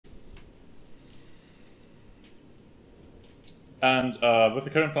And with the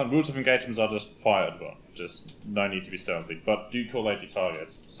current plan, rules of engagements are just fire at will. Just no need to be stealthy. But do collate your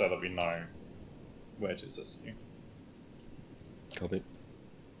targets so that we know where to assist you. Copy.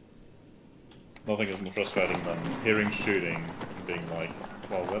 Nothing is more frustrating than hearing shooting and being like,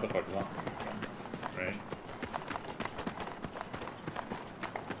 well, where the fuck is that coming from? Right?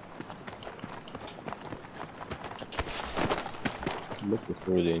 Looking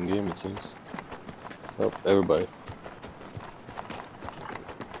for the in-game, it seems. Oh, everybody.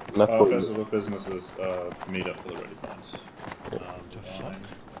 Map Those are the businesses meet up for the ready points.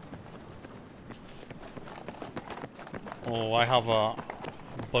 Oh, I have a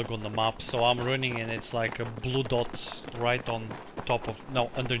bug on the map, so I'm running and it's like a blue dots right on top of, no,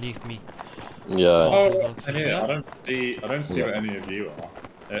 underneath me. Yeah. Oh, I don't see where any of you are.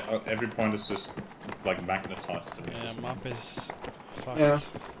 Every point is just like magnetized to me. Yeah, map is fucked. Yeah.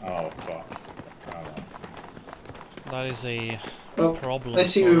 Oh fuck. That is a problem. I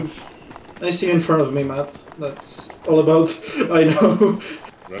see you. I see you in front of me, Matt. That's all about. I know.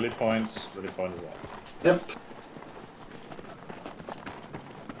 Rally point is up. Yep.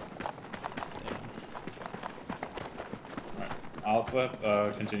 Right.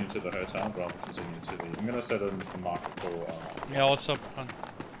 Alpha, continue to the hotel. Bravo, continue to the. I'm gonna set a marker for. Yeah, what's up?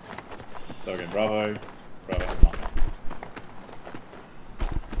 So again, Bravo, marker.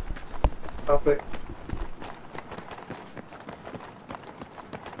 Copy.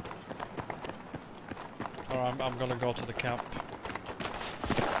 Alright, I'm gonna go to the camp.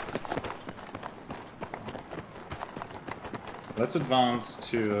 Let's advance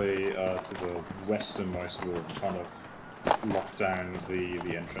to the westernmost wall, kind of lock down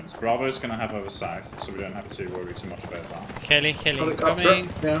the entrance. Bravo's gonna have over south, so we don't have to worry too much about that. Heli Helicopter, coming.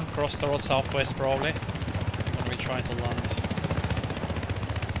 yeah. Across the road southwest probably. When we try to land.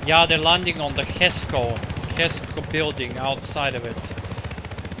 Yeah, they're landing on the HESCO building outside of it.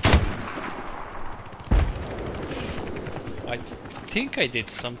 I think I did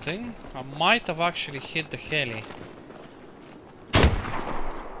something. I might have actually hit the heli.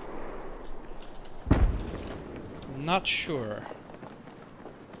 Not sure.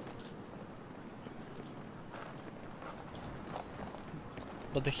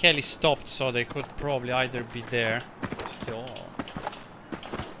 But the heli stopped, so they could probably either be there still.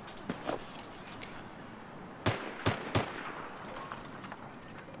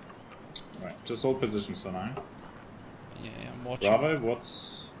 Right, just hold positions for now. Yeah, I'm watching. Bravo,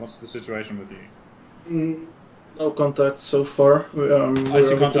 what's the situation with you? No contact so far. I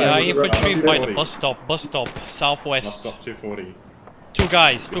see contact. Yeah, Infantry infantry by the bus stop, southwest. Bus stop 240. Two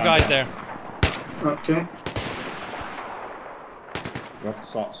guys there. Okay. Rocket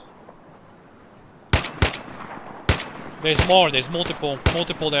shot. There's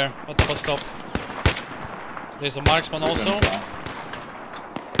multiple there at the bus stop. There's a marksman also.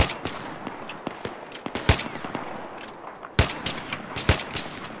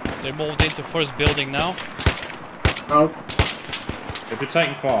 They moved into first building now. Oh. If you're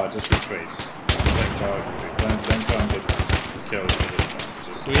taking fire, just retreat. Take fire, retreat. Don't try and get killed.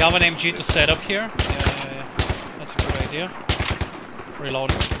 Just Do we have an MG to set up here? Yeah. That's a good idea.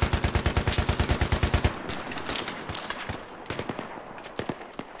 Reloading.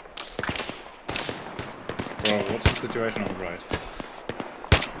 Bro, what's the situation on the right?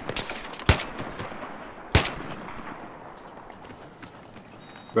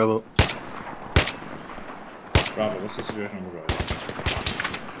 Bravo. Bravo, what's the situation on the road?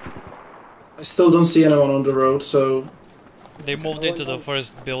 I still don't see anyone on the road, so. They moved into the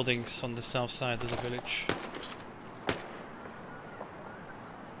first buildings on the south side of the village.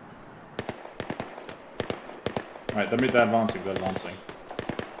 Right, they're advancing.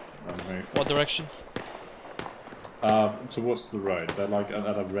 What direction? Towards the road. They're like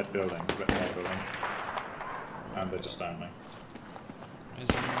at a red building, and they're just down there.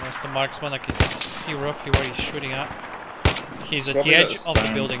 There's the marksman. I can see roughly where he's shooting at. He's at the edge of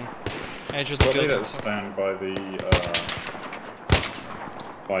the building. Edge of the building. Let's stand by the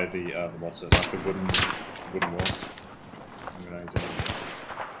what's it? Like the wooden walls. I'm gonna do.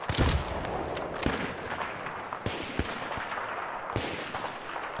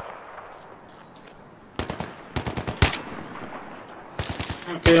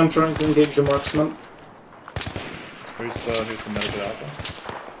 Okay, I'm trying to engage the marksman. Who's the medical alpha?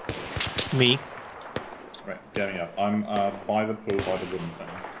 Me. Right, getting up. I'm by the pool, by the wooden thing.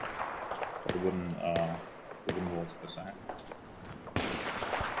 By the wooden wall to the south.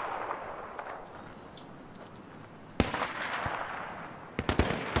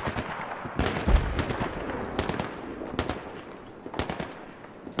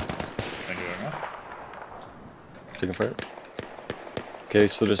 Thank you very much. Taking fire. Okay,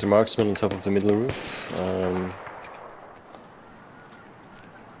 so there's a marksman on top of the middle roof.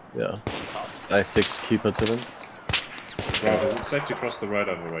 Yeah. I6 keep at 7. Rob, is it safe to cross the road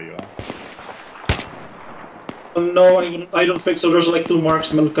over where you are? No, I don't think so. There's like 2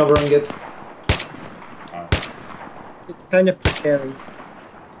 marksmen covering it. Oh. It's kind of precarious.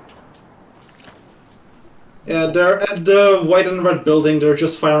 Yeah, they're at the white and red building. They're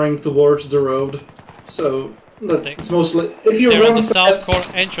just firing towards the road. So it's mostly if you They're run on the fast,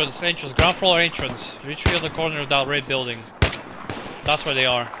 south entrance, ground floor entrance. Literally on the corner of that red building. That's where they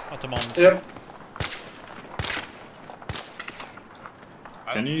are at the moment. Yep.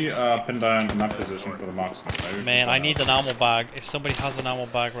 Can you pin down the map position for the marksman? Maybe Man, I need an ammo bag. If somebody has an ammo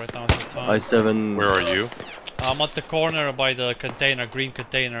bag right now, it's the time. I7. Where are you? I'm at the corner by the container, green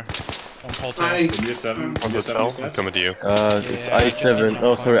container. On hotel. I In year 7, On year 7 hotel? you said? I'm coming to you. It's Yeah, I I7. guess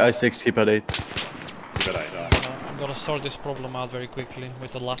Oh, sorry, I6 keep at 8. Good idea. I'm gonna sort this problem out very quickly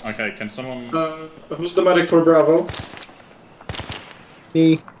with the lat. Okay, can someone... who's the medic for Bravo?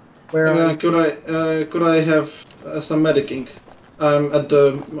 Me. Where are you? Could I have some medicing? I'm at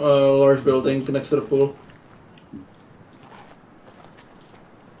the large building next to the pool.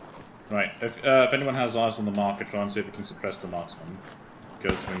 Right, if anyone has eyes on the market, try and see if we can suppress the marksman.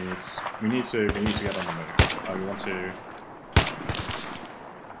 Because we need to get on the move. We want to...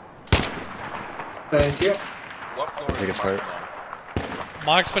 Thank you. Take a fire.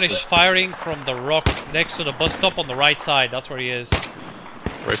 Marksman is firing from the rock next to the bus stop on the right side. That's where he is.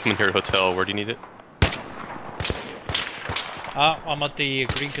 Right from here, hotel. Where do you need it? I'm at the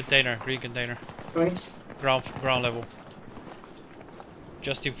green container. Thanks. Ground level.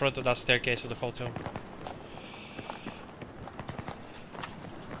 Just in front of that staircase of the hotel.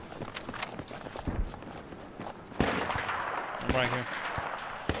 I'm right here.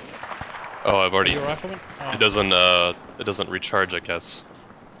 Oh, I've Are already. you a rifleman? Oh. It doesn't recharge, I guess.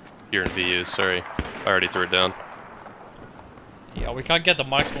 Here in VU, sorry. I already threw it down. Yeah, we can't get the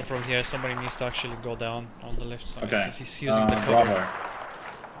marksman from here. Somebody needs to actually go down on the left side. Okay, Because he's using the cover.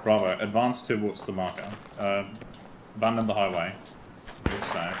 Bravo, advance towards the marker. Abandon the highway. Move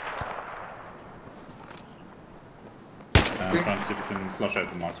south. And try and see if we can flush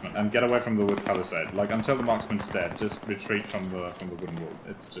out the marksman. And get away from the wood palisade. Like, until the marksman's dead, just retreat from the wooden wall.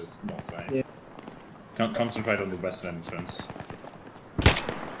 It's just not safe. Yeah. Concentrate on the western entrance.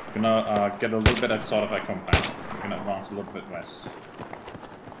 We're gonna get a little bit outside of our compound. We're gonna advance a little bit west.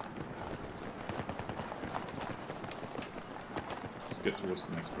 Let's get towards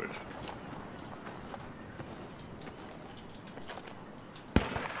the next bridge.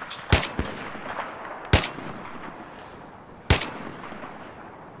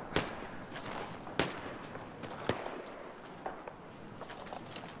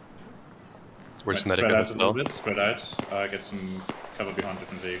 Where's Right, medic spread at out a little hotel? bit, spread out, get some cover behind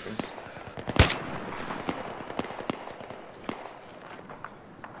different vehicles.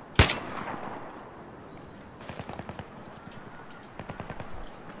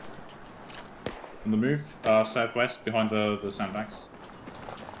 On the move, southwest, behind the sandbags.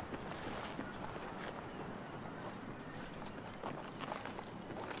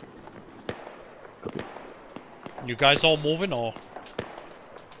 You guys all moving or?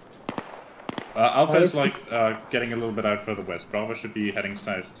 Alpha's Oh, Alpha's like getting a little bit out further west. Bravo should be heading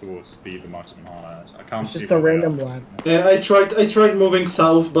south towards the marksman highlights. I can't It's see just a where they random are. one. Yeah, I tried moving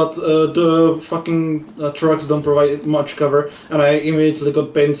south, but the fucking trucks don't provide much cover, and I immediately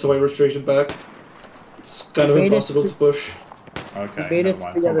got pinned, so I retreated back. It's kind of Made it impossible to push. Okay, Made it never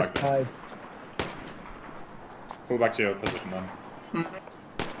mind. to the Fall other back then. side. Fall back to your position then.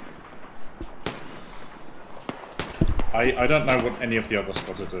 I don't know what any of the other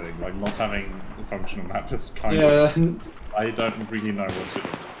squads are doing. Like, not having a functional map is kind of... I don't really know what to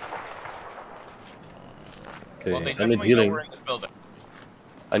do. Okay, I need healing.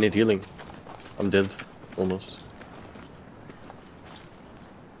 I need healing. I'm dead. Almost.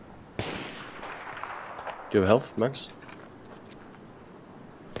 Do you have health, Max?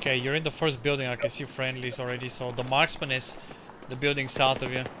 Okay, you're in the first building. I can see friendlies already. So the marksman is the building south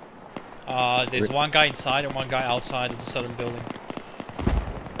of you. There's one guy inside and one guy outside of the southern building.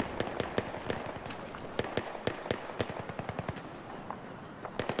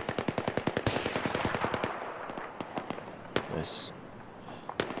 Nice.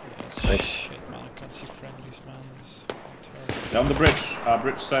 Yes, Nice. shit, man, I can't see friendlies, man. It's terrible. Yeah, on the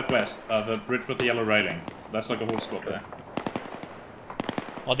bridge southwest, the bridge with the yellow railing. That's like a whole squad there.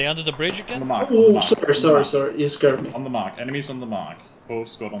 Are they under the bridge On the again? mark. on the Oh, mark, on the sorry, mark. sorry, you scared me. On the mark. Enemies on the mark. Whole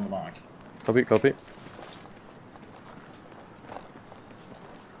squad on the mark. Copy, copy.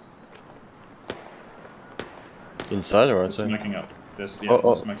 Inside or They're outside? smoking up. There's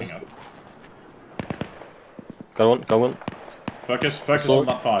Oh, smoking up. Got one. Focus on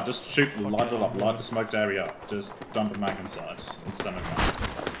that fire. Just shoot, light it up, light the smoked area up. Just dump a mag inside and send it back.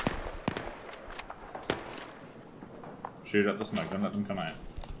 Shoot at the smoke, don't let them come out.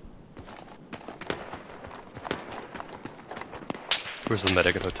 Where's the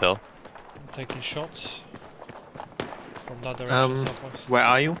medic at hotel? I'm taking shots from that direction, southwest. Where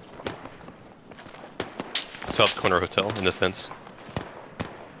are you? South corner hotel in the fence.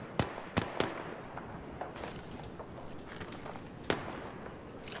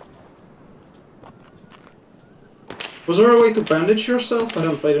 Was there a way to bandage yourself? I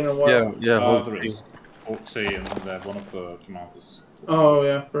haven't played in a while. Yeah, hold there T. is. Alt T and then one of the commanders. Oh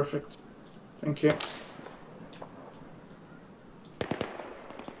yeah, perfect. Thank you.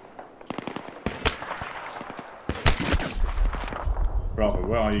 Bravo,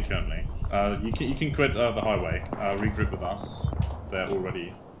 where are you currently? You can quit the highway. Regroup with us. They're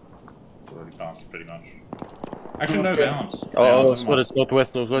already past, pretty much. Actually, no, they aren't. Oh, what is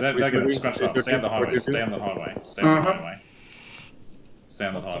northwest? They're gonna scratch that. Stay on the highway. Stay on the highway. Stay on the highway. Stay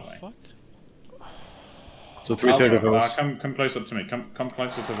on the What the highway. fuck? So 330 Alpha, of us. come close up to me. Come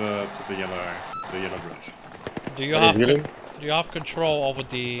closer to the yellow bridge. Do you Any have healing? do you have control over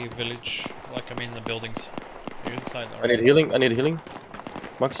the village? Like I mean the buildings. You're inside there. I need healing.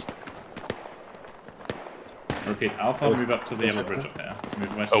 Max? Repeat, Alpha, move up to the yellow bridge up there.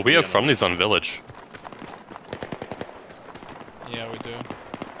 Move west. Oh, to we the have yellow friendlies on village. Yeah, we do.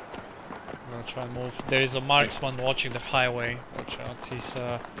 I'm gonna try and move. There is a marksman watching the highway. Watch out, he's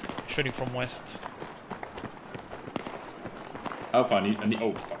shooting from west. Alpha, I need.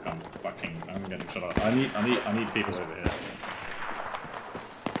 Oh fuck! I'm getting shot up. I need people over here.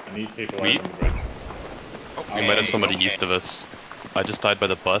 I need people over on the bridge. We might have somebody east of us. I just died by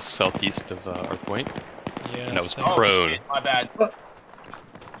the bus southeast of our point, Yeah. and I was same. prone. Shit, my bad. I'm so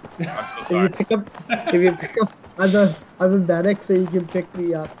If sorry. you pick up other medics, so you can pick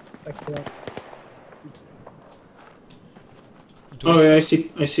me up. Like that. Do Oh we yeah, still,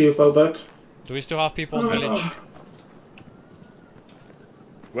 I see you well back. do we still have people in village?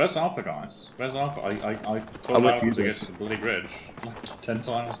 Where's Alpha, guys? Where's Alpha? I I'm told with Alpha you, to get guys. to the bloody bridge like 10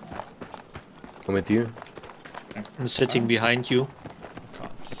 times now. I'm with you. I'm sitting behind you.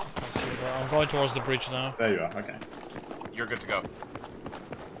 Can't see you. I'm going towards the bridge now. There you are. Okay. You're good to go.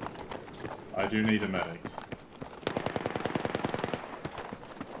 I do need a medic.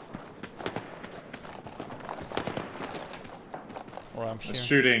 Or I'm here. They're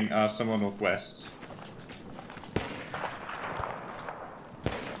shooting somewhere northwest.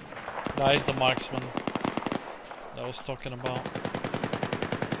 That is the marksman that I was talking about.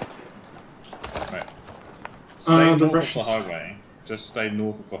 Right. Stay the north Russians. of the highway. Just stay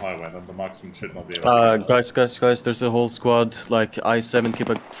north of the highway, then the marksman should not be able to Guys, there's a whole squad, like I-7, keep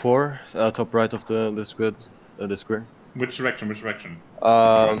at 4, top right of the squad, the square. Which direction?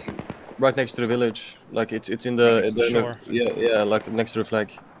 Right next to the village, like it's in the, Sure. yeah, like next to the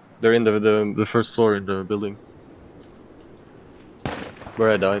flag. They're in the first floor in the building.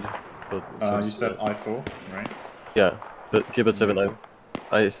 Where I died. But it's You obviously- said I4, right? Yeah, but keep at 7,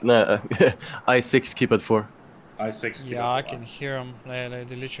 I6, keep at 4. I6. Yeah, I can hear them. They're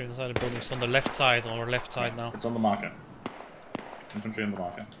literally inside the building. It's on the left side, or left side now. It's on the marker. Infantry on the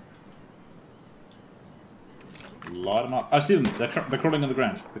marker. Light them up. I see them. They're crawling on the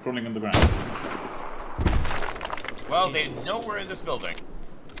ground. They're crawling on the ground. Well, they know we're in this building.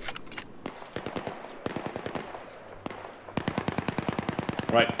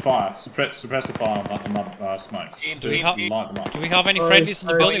 Right, fire. Suppress the fire on that smoke. Team, Do we team, have- team. Light them up. Do we have any Oh, friendlies in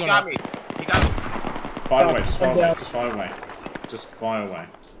the oh, Oh, building he or got not? me. He got me. Fire away, just fire I'm away, down. just fire away. Just fire away.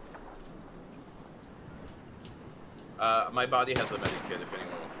 My body has a medic kit if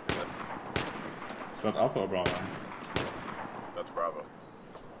anyone wants to do it. Is that Alpha or Bravo? That's Bravo.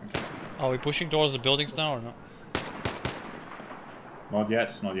 Okay. Are we pushing towards the buildings now or not? Not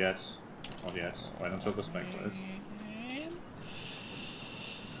yet, not yet. Not yet. Wait until the smoke clears.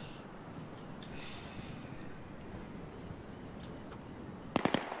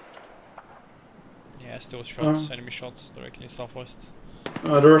 Yeah, still shots, enemy shots directly southwest.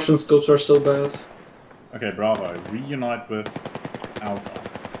 The Russian scopes are so bad. Okay, Bravo, reunite with Alpha.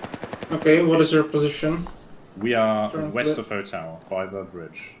 Okay, what is your position? We are Turn west to- of Hotel, by the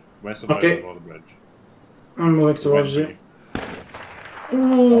bridge. West of Okay. Hotel, by the bridge. I'm moving towards you. Alpha,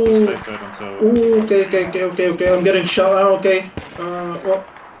 Ooh. stay put until... Ooh, okay. I'm getting shot out. Okay. Well,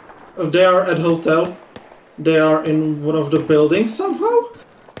 they are at hotel. They are in one of the buildings somehow.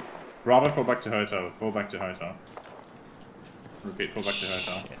 Bravo, fall back to Hotel. Fall back to Hotel. Repeat, fall back to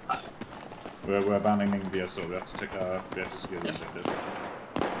Hotel. we're abandoning the assault. We have to take we have to secure this. Do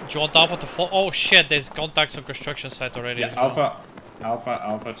you want Alpha to fall? Oh shit, there's contacts on construction site already. Yeah,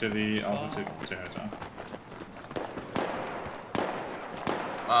 Alpha to the hotel.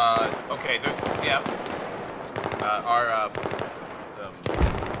 Okay, there's, yeah. Our,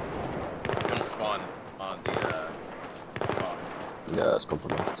 gonna spawn on the, farm. Yeah, it's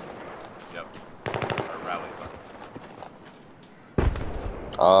compromised. Yep. Our rally's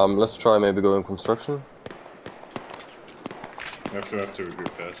on. Let's try maybe going construction. We have to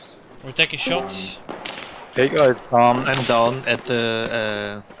regroup first. We're taking shots. Hey guys, I'm down at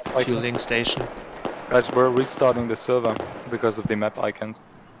the fueling station. guys, we're restarting the server because of the map icons.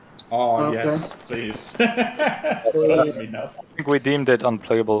 Oh Okay. yes, please. That's driving me nuts. I think we deemed it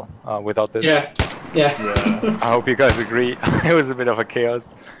unplayable without this. Yeah. Yeah. Yeah. I hope you guys agree. It was a bit of a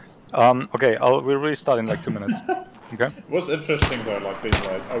chaos. Okay, we'll restart in like 2 minutes. Okay. What's interesting though, like being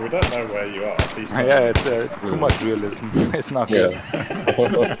like, oh, we don't know where you are. Please tell Yeah, me. it's too much realism. It's not good.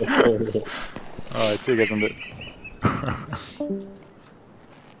 Alright, see you guys on the.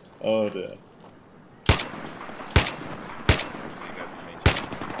 Oh dear. See you guys in the main chat.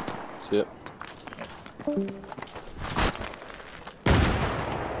 See ya.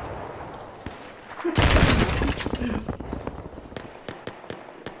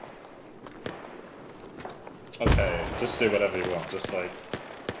 Okay, just do whatever you want. Just like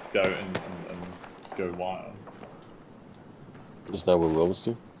go and go wild. Just now we're rolls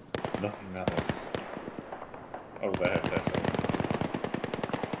to. Nothing matters. Oh, there.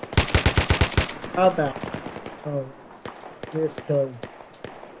 Out there. Oh. Here's the.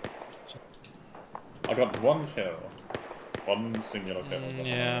 I got one kill. One singular kill.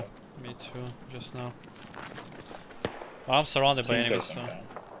 Yeah, me too, just now. Well, I'm surrounded by enemies,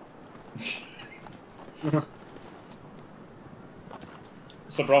 so.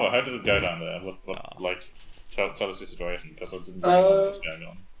 So, brother, how did it go down there? Like, tell us your situation, because I didn't really know what was going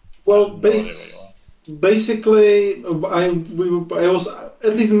on. Well, I have no idea where you basically, I was,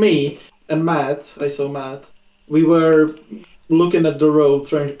 at least me and Matt, I saw Matt, we were looking at the road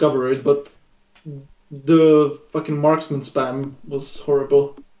trying to cover it, but the fucking marksman spam was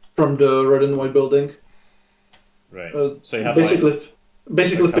horrible from the red and white building. Right. Uh, So you have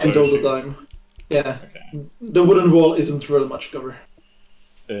basically like pinned all the cover time. Yeah. Okay. The wooden wall isn't really much cover.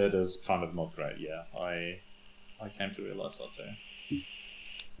 It is kind of not great, yeah. I came to realize that too.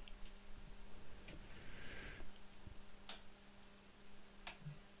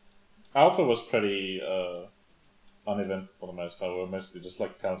 Alpha was pretty uneventful for the most part. We were mostly just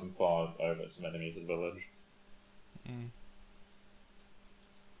like counting fire over some enemies in the village.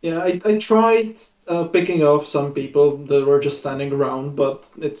 Yeah, I tried picking off some people that were just standing around, but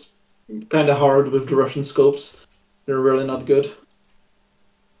it's kind of hard with the Russian scopes. They're really not good.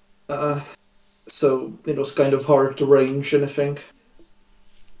 So it was kind of hard to range anything.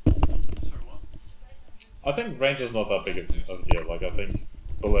 I think range is not that big of a deal. Like, I think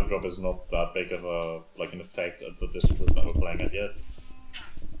bullet drop is not that big of a like an effect at the distances that we're playing at. Yes.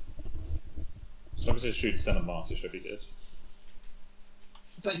 As long as you shoot center mass, you should be good.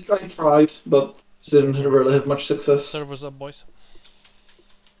 I tried, but didn't really have much success. Servers up, boys.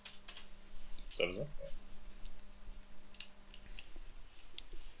 So is it?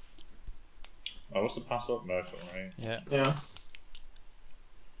 Oh, what's the password? Myrtle, right? Yeah. Yeah.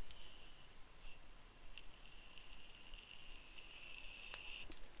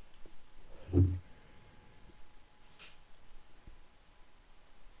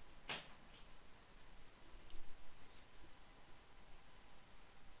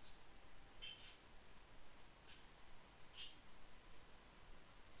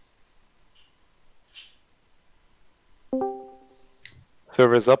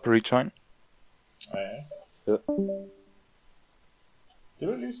 Server's up, rejoin. Oh, yeah. Yeah. Did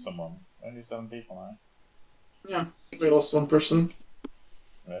we lose someone? Only 7 people now. Yeah, we lost one person.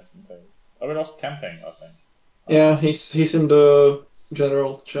 Rest in peace. Oh, we lost camping, I think. Yeah, he's in the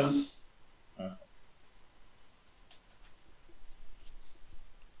general chat. Yes.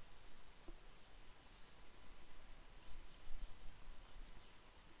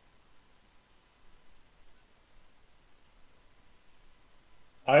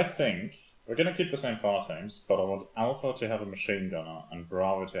 I think we're going to keep the same fire teams, but I want Alpha to have a machine gunner and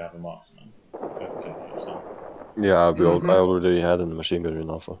Bravo to have a marksman. Yeah, I already had a machine gun in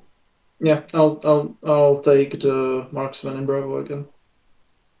Alpha. Yeah, I'll take the marksman in Bravo again.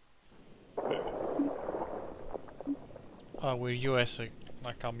 We're US,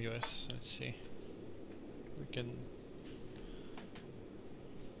 like I'm US. Let's see. We can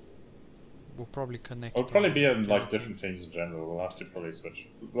We'll probably connect. It'll probably be in like to- different teams in general. We'll have to probably switch.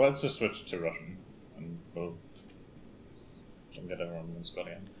 Well, let's just switch to Russian, and we'll get everyone in squad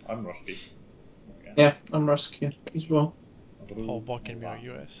again. I'm Ruski. Yeah, I'm Rusky as well. Oh, Balkan Mirror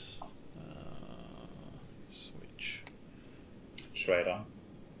US. Switch. Schrader.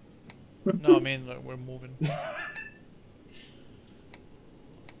 No, I mean like, we're moving.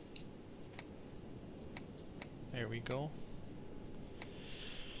 There we go.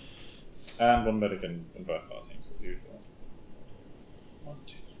 And one medic in both our teams as usual. 1,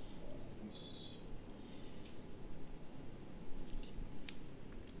 2, 3, 4. Nice.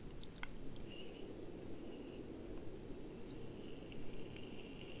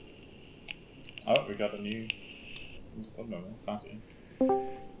 Oh, we got a new squad member, Sassy.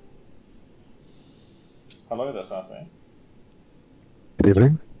 Hello there, Sassy. Good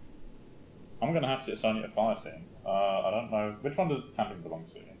evening. I'm gonna have to assign you a fire team. I don't know which one does camping belong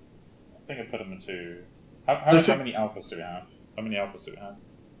to. I think I put them into. How many alphas do we have? How many alphas do we have?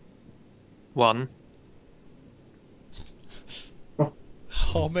 1.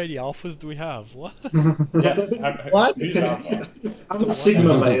 How many alphas do we have? What? Yes. What? Who's alpha? I'm a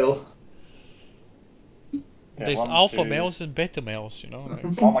Sigma male. Okay, There's 1, alpha 2. males and beta males, you know. Like,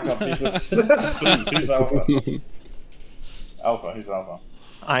 Oh my god, Jesus! Please, who's alpha? Alpha. Who's alpha?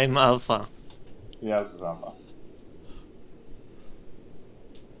 I'm Alpha. Yeah, this is alpha.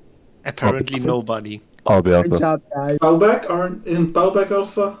 Apparently nobody. I'll be Good alpha. job, guys. Powback isn't Powback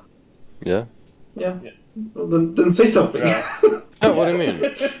Alpha? Yeah. Yeah. Yeah. Well, then say something. Yeah. What do you mean?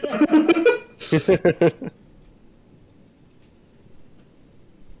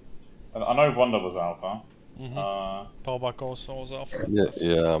 I know Wonder was alpha. Powback also was alpha.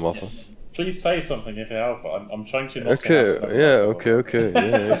 Yeah, I'm alpha. Please say something if you're alpha. I'm trying to. Not Okay, get yeah, okay,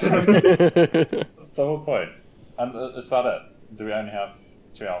 yeah. That's the whole point. And is that it? Do we only have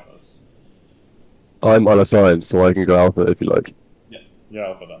 2 alphas? I'm unassigned, so I can go alpha if you like. Yeah, you're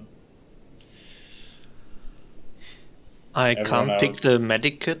alpha then. I Everyone can't pick else. the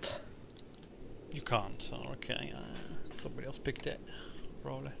medic kit. You can't. Oh, okay. Somebody else picked it,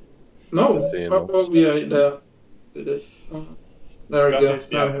 probably. No. Sassy and Oh, yeah, there. It is. There we go. Sassy's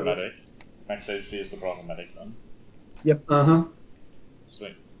the alpha medic. Max HD is the Bravo medic then. Uh-huh.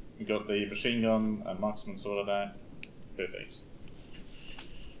 Sweet. We got the machine gun and marksman sorted out. Perfect.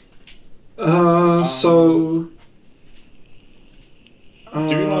 So... Do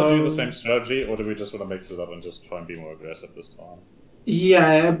we want to do the same strategy, or do we just want to mix it up and just try and be more aggressive this time?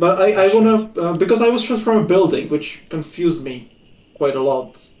 Yeah, but I want to... because I was shot from a building, which confused me quite a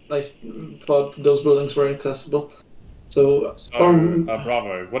lot. I thought those buildings were inaccessible. So...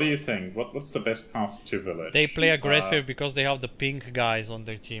 Bravo, what do you think? What's the best path to village? They play aggressive because they have the pink guys on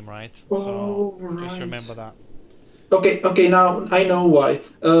their team, right? Oh, so just right. remember that. Okay, now I know why.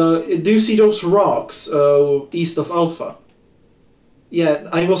 Do you see those rocks east of Alpha? Yeah,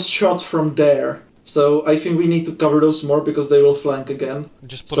 I was shot from there. So I think we need to cover those more because they will flank again.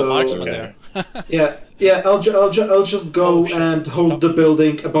 Just put a marksman there. yeah. I'll just go and hold the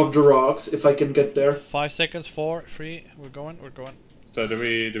building above the rocks if I can get there. 5 seconds, 4, 3. We're going. So do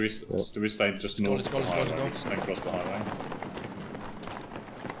we stay just north of the highway? Let's go. Just stay across the highway.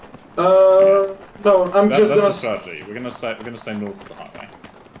 No, I'm just that's gonna. a strategy. We're gonna stay north of the highway.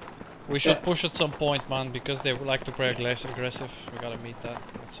 We should push at some point, man, because they would like to play aggressive. We gotta meet that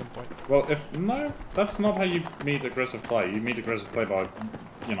at some point. Well, no, that's not how you meet aggressive play. You meet aggressive play by,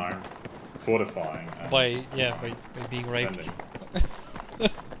 you know, fortifying. And By being raped.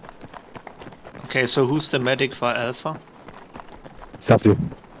 defending. Okay, so who's the medic for Alpha? Sassy.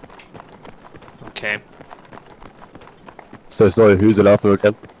 Okay. So sorry, who's an alpha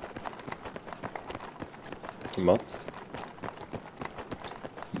again? Matt?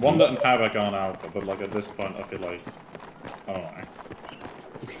 Wanda and Powback aren't alpha, but like at this point, I feel like I don't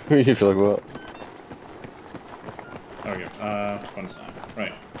know. You feel like what? There we go. Understand.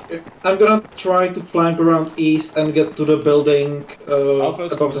 Right. I'm gonna try to flank around east and get to the building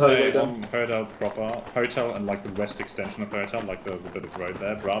Alpha's above gonna the highway. stay Then. on Hotel proper, Hotel and like the west extension of Hotel, like the bit of road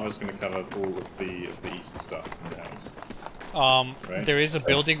there. Bravo's gonna cover all of the east stuff in the house. Right. There is a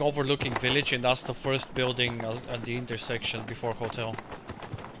building overlooking village, and that's the first building at the intersection before hotel.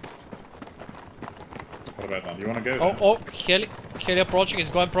 What about that? Do you want to go? Oh, heli approaching is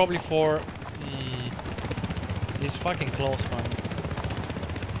going probably for. He's fucking close, man.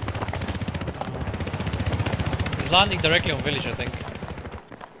 He's landing directly on village, I think.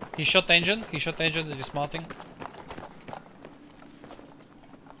 He shot the engine. They're dismounting.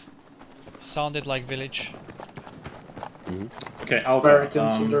 Sounded like village. Okay, Okay, Alpha.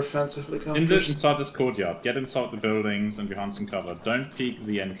 Americans and their fancy helicopters. Inside this courtyard. Get inside the buildings and behind some cover. Don't peek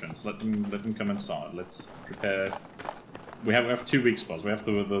the entrance. Let them come inside. Let's prepare. We have 2 weak spots. We have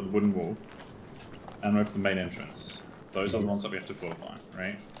the wooden wall, and we have the main entrance. Those are the ones that we have to fortify,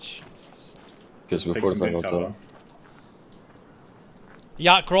 right? Guess we're Take some fortifying good hotel. cover.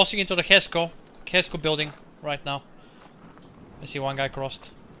 Yeah, crossing into the Hesco building right now. I see one guy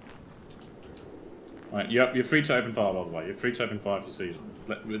crossed. Right, you're free to open fire, by the way. You're free to open fire if you see them.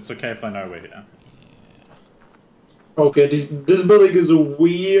 It's okay if they know we're here. Okay, this building is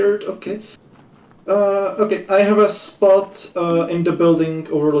weird. Okay. Okay, I have a spot in the building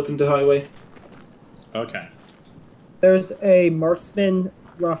overlooking the highway. Okay. There's a marksman,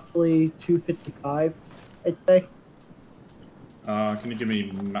 roughly 255, I'd say. Can you give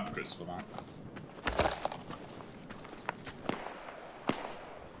me map grids for that?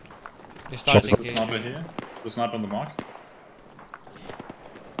 Is The sniper here? The sniper on the mark?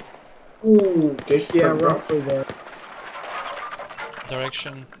 Ooh, okay. Yeah, roughly there.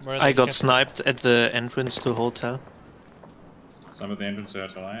 Direction where I got sniped at the entrance to hotel. Some at the entrance to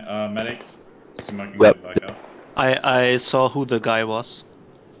HLA. Medic, smoking Yep. back up. I saw who the guy was.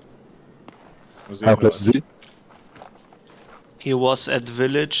 Was he How on close is village? he? He was at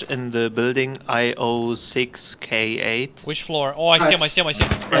village in the building IO6K8. Which floor? Oh, I see him, I see him, I see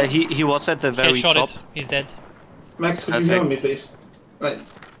him. He was at the very Headshot top. it. He's dead. Max, could you Okay. heal me, please? Like,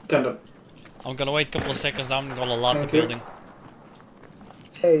 kind of. I'm gonna wait a couple of seconds now. I'm gonna lock the Thank you. building.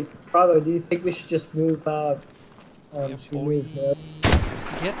 Hey, Prado, do you think we should just move, should we move north?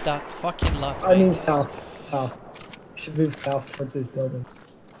 Get that fucking lock. I mean south. We should move south towards this building.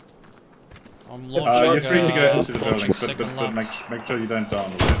 I'm You're launching. free to go into the launching buildings, but second lock. make sure you don't die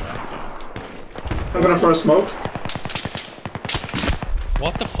on the way there. I'm gonna throw a smoke.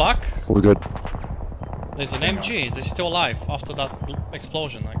 What the fuck? We're good. There's an MG. They're still alive after that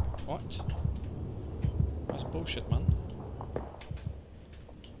explosion. Like, what? That's bullshit, man.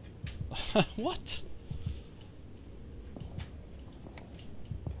 What?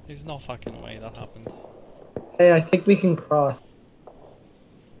 There's no fucking way that happened. Hey, I think we can cross.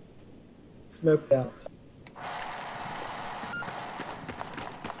 Smoked out.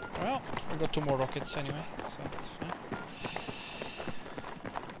 Well, we got 2 more rockets anyway, so that's fine.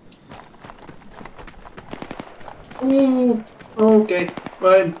 Ooh, okay.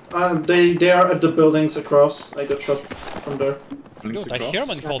 Right, they are at the buildings across. I got shot from there. Buildings Dude, I across. hear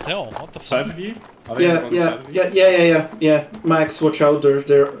them in hotel. What the South fuck? of you? Are they Yeah, on the yeah, side of you? yeah. Max, watch out!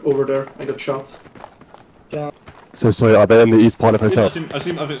 They're over there. I got shot. So sorry, are they in the east part of I've hotel?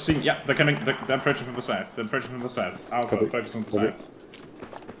 seen, yeah, they're coming, they're approaching from the south. They're approaching from the south. Alpha, Copy. focus on the Copy. south.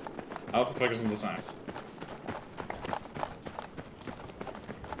 Alpha, focus on the south.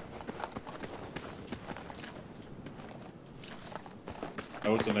 I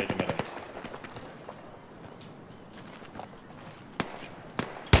also need a medic.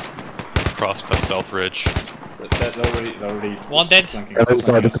 Crossed that south ridge. They're already One dead. flanking They're us,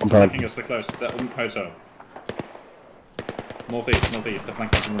 inside the compound. flanking us, they're close. They're on hotel. Northeast, they're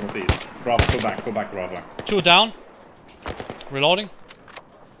flanking from the northeast. Bravo, go back, Bravo. 2 down. Reloading.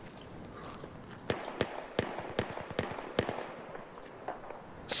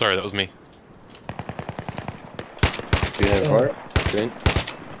 Sorry, that was me. Do you have fire? Green.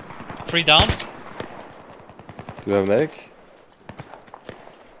 3 down. Do you have a medic?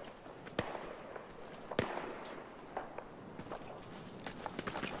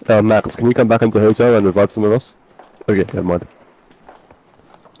 Max, can you come back into the hotel and revive some of us? Okay, never mind.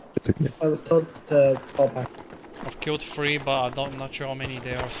 It's okay. I was told to fall back. I've killed 3, but I'm not sure how many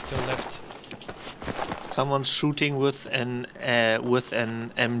there are still left. Someone's shooting with an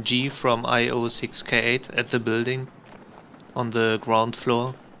MG from IO6K8 at the building on the ground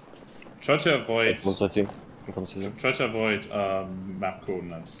floor. Try to avoid Once I see. I'm coming to you. Try to avoid map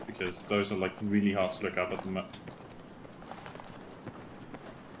coordinates because those are like really hard to look up at the moment.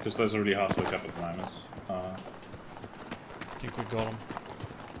 Because those are really hard to look up at the moment. I think we got them.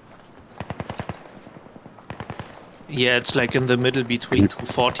 Yeah, it's like in the middle between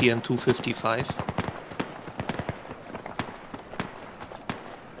 240 and 255.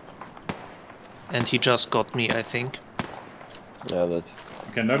 And he just got me, I think. Yeah, that.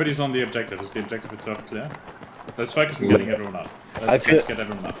 Okay, nobody's on the objective. Is the objective itself clear? Let's focus on getting everyone up. Let's feel- get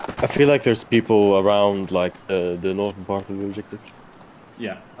everyone up. I feel like there's people around like the northern part of the objective.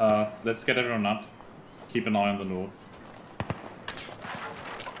 Yeah, let's get everyone up. Keep an eye on the north.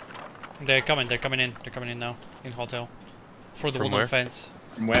 They're coming in now. In hotel. For the From wooden where? fence.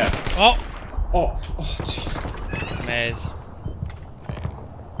 From where? Oh! Oh, jeez. Maze.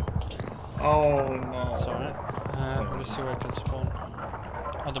 Oh no. Sorry. Let's see where I can spawn.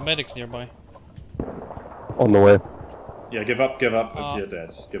 Oh, the medic's nearby. On the way. Yeah, give up if you're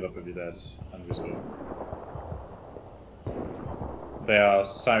dead. Give up if you're dead. And respawn. They are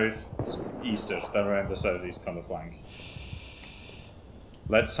south-eastish. They're around the southeast kind of flank.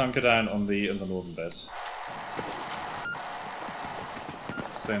 Let's hunker down on the northern bit.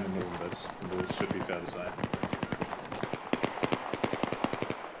 Stay in the northern bit. The north should be fairly safe.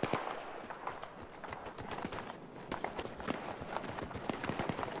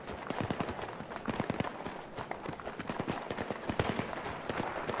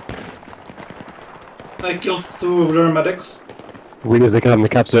 I killed 2 of their medics. We need to get in the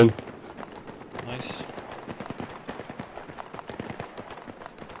cap zone. Nice.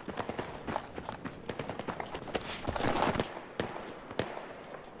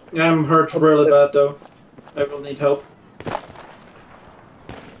 I'm hurt really bad though. I will need help.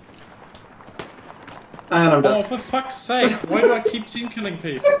 And I'm dead. Oh, for fuck's sake! Why do I keep team killing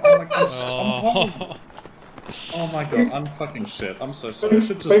people? Oh my god, I'm horrible. Oh my god, I'm fucking shit. I'm so sorry.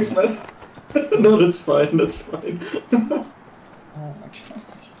 Thanks, man. No, that's fine, that's fine. Oh my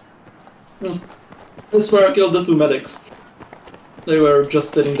god. I swear I killed the 2 medics. They were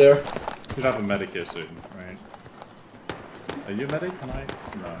just sitting there. You'd have a medic here soon, right? Are you a medic? Can I?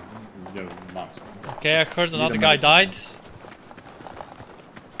 No. You're marksman. Okay, I heard another guy died.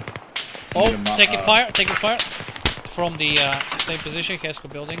 Oh, taking fire, taking fire. From the same position, Casco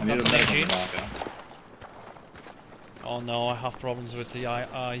building. That's an AG. Oh no, I have problems with the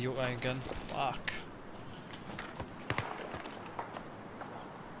UI gun. Fuck.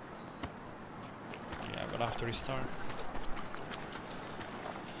 Yeah, I'm gonna have to restart.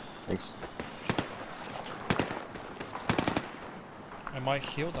 Thanks. Am I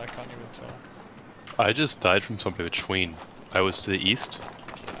healed? I can't even tell. I just died from something between. I was to the east.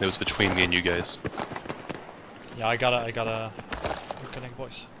 It was between me and you guys. Yeah, I gotta reconnect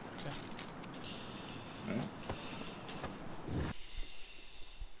voice. Okay.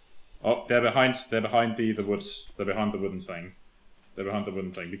 Oh, they're behind the wood. They're behind the wooden thing. They're behind the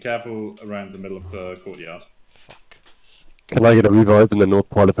wooden thing. Be careful around the middle of the courtyard. Fuck. Can I get a revive in the north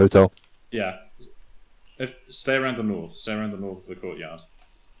part of hotel? Yeah. Stay around the north. Stay around the north of the courtyard.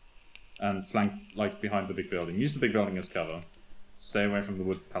 And flank, like, behind the big building. Use the big building as cover. Stay away from the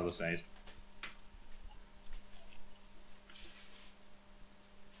wood palisade.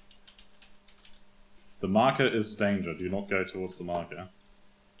 The marker is danger. Do not go towards the marker.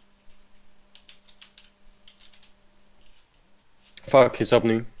 Fuck, he's up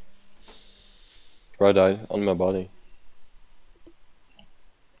me. Right eye on my body.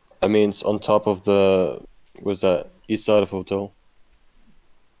 That means on top of the... what's that? East side of hotel.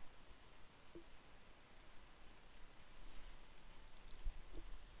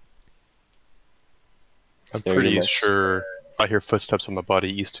 I'm There pretty you go. sure I hear footsteps on my body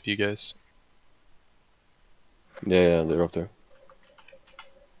east of you guys. Yeah, they're up there.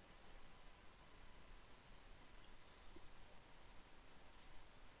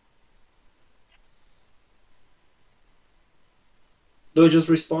 Do I just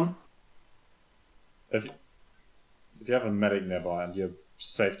respawn? If you have a medic nearby and you're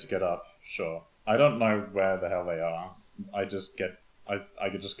safe to get up, sure. I don't know where the hell they are. I could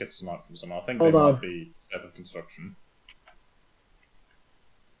just get sniped from somewhere. I think they might be set of construction.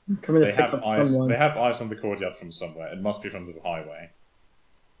 I'm coming to pick up someone. They have eyes on the courtyard from somewhere. It must be from the highway.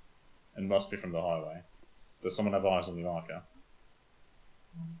 It must be from the highway. Does someone have eyes on the marker?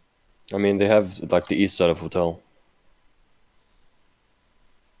 I mean, they have like the east side of hotel.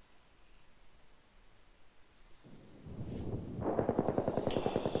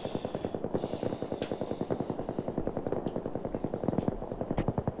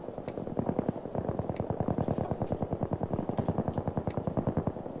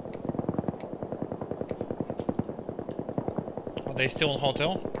 Are they still in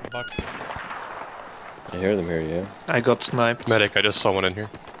hotel? Back. I hear them here, yeah. I got sniped. Medic, I just saw one in here.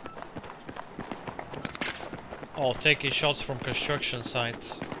 Oh, taking shots from construction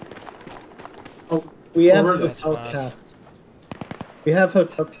site. Oh, we have Over the- hotel That's bad. capped. We have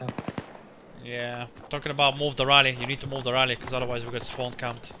hotel capped. Yeah, talking about move the rally. You need to move the rally because otherwise we get spawn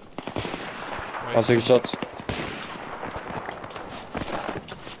camped. I'll take shots.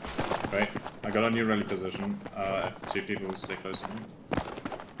 Right. I got a new rally position. Two people will stay close to me.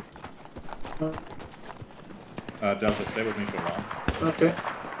 Delta, stay with me for a while. Okay.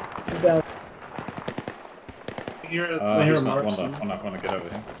 I'm down. I hear a marks. Wanna get over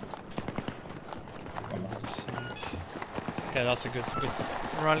here. Okay, that's a good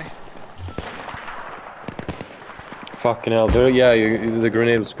rally. Fucking hell, there, yeah, the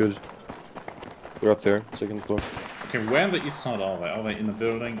grenade was good. They're up there, second floor. Okay, where on the east side are they? Are they in the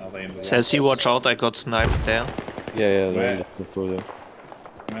building? Are they in the Says he, watch out, I got sniped there. Yeah, yeah, they're Where? on the second floor there.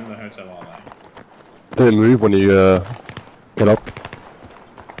 Where in the hotel are they? Didn't move when you get up.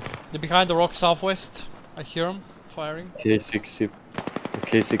 They're behind the rock southwest. I hear them firing. K6,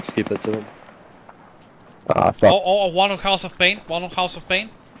 K6, keep at 7. Ah, fuck. Oh, one on House of Pain. One on House of Pain.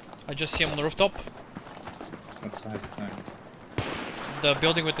 I just see him on the rooftop. What size of thing? The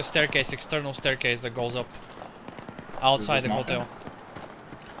building with the staircase, external staircase that goes up. Outside Is the this hotel. market?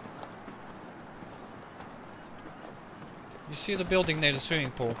 You see the building near the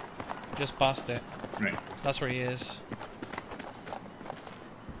swimming pool? Just past it. Right. That's where he is.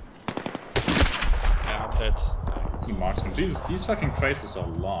 Yeah, I'm dead. It's a marksman. Jesus, these fucking traces are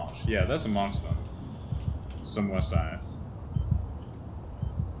large. Yeah, there's a marksman. Somewhere south.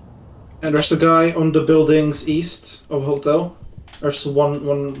 And there's a guy on the buildings east of hotel. There's one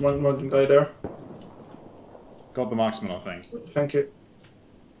guy there. Got the marksman, I think. Thank you.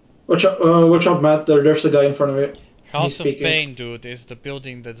 Watch out, Matt. There's a guy in front of you. House of speaking. Pain, dude, is the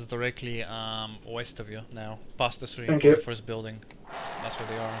building that's directly west of you now. Past the swimming Thank pool, you. the first building. That's where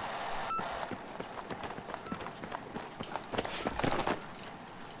they are.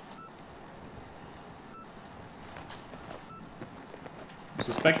 I'm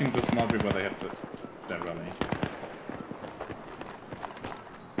suspecting this might be where they have their rally.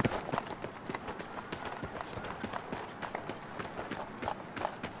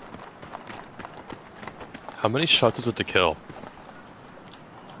 How many shots is it to kill?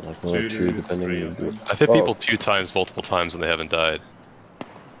 Like 1 or 2, depending three, on I think. I've hit people 2 times, multiple times, and they haven't died.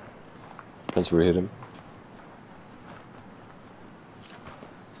 Depends where you hit him.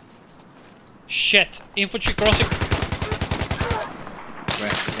 Shit! Infantry crossing!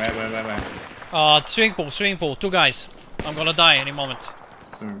 Where? Swimming pool, 2 guys. I'm gonna die any moment.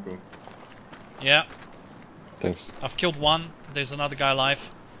 Swimming pool. Yeah, Thanks. I've killed one. There's another guy alive.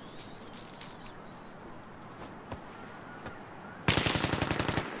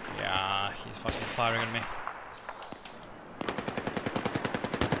 Yeah, he's fucking firing at me.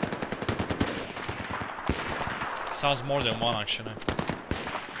 Sounds more than one actually.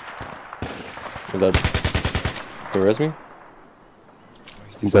 That. There is me?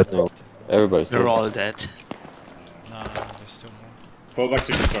 He's dead. No. Everybody's They're dead. all dead. No, there's still more. Fall back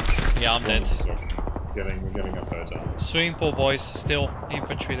to construction. Yeah, I'm dead. We're getting up hotel. Swimming pool boys, still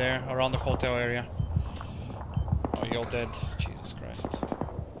infantry there around the hotel area. Oh, you're dead. Jesus Christ.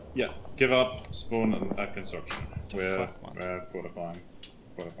 Yeah, give up, spawn, and at construction. We're fuck, man? fortifying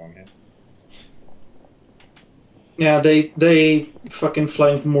here. Yeah, they fucking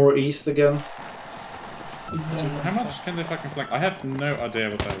flanked more east again. How much can they fucking flank? I have no idea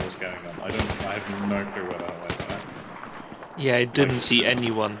what the hell was going on. I have no clue where the hell they were. Yeah, I didn't see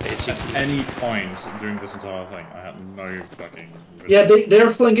anyone, At basically. any point during this entire thing, I had no fucking... Yeah,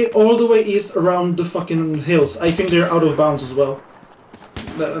 they're flanking all the way east around the fucking hills. I think they're out of bounds as well.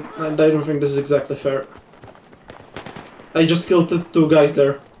 And I don't think this is exactly fair. I just killed the 2 guys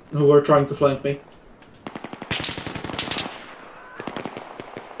there who were trying to flank me.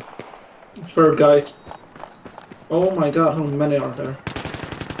 Third guy. Oh my god, how many are there?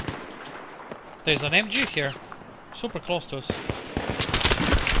 There's an MG here. Super close to us.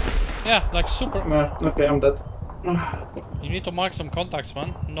 Yeah, like super. Okay, I'm dead. You need to mark some contacts,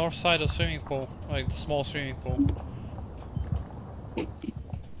 man. North side of swimming pool. Like the small swimming pool.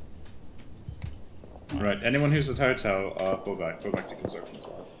 Right, anyone who's at hotel, fall back to construction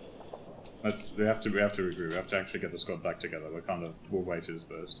side. We have to regroup. We have to actually get the squad back together. We're way too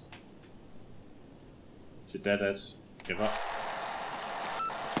dispersed. If you're dead, give up.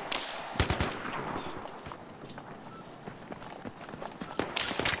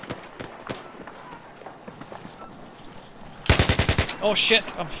 Oh shit!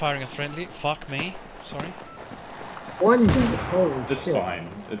 I'm firing a friendly. Fuck me. Sorry. One dude, holy It's shit. fine.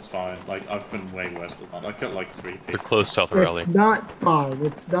 It's fine. Like, I've been way worse with that. I killed like 3 people. They're close south of rally. It's not fine,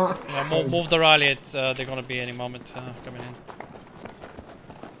 it's not Yeah, fine. move the rally. It's they're gonna be any moment coming in.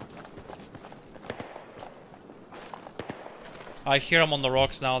 I hear them on the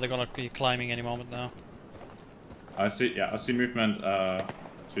rocks now. They're gonna be climbing any moment now. I see movement to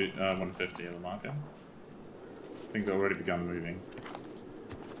 150 of the marker. I think they've already begun moving.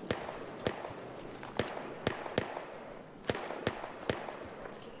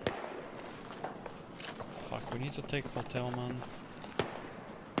 Fuck, we need to take hotel, man.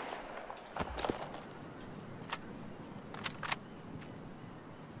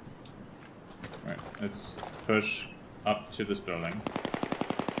 Right, let's push up to this building.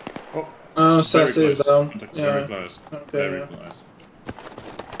 Sassy is close. down. Contact Yeah. very close. Okay, Very yeah. close.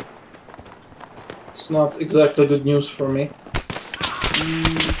 It's not exactly good news for me.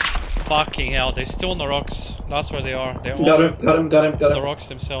 Fucking hell, they're still on the rocks. That's where they are. They're on Got him. the rocks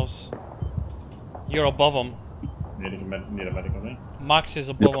themselves. You're above them. Need a medic on me? Max is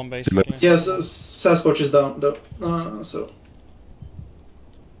above them, basically. Yes, Sasquatch is down though. So.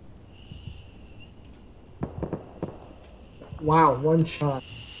 Wow, one shot.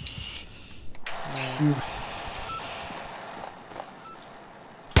 Jeez.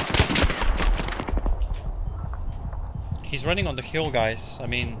 He's running on the hill, guys. I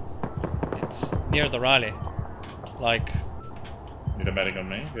mean, it's near the rally. Like, Need a medic on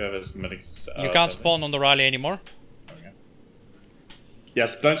me? You have a medic. you can't spawn on the rally anymore. Okay.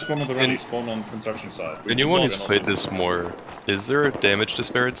 Yes, don't spawn on the rally, spawn on construction side. Anyone who's played this more, is there a damage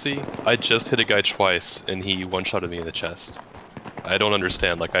disparity? I just hit a guy twice and he one-shotted me in the chest. I don't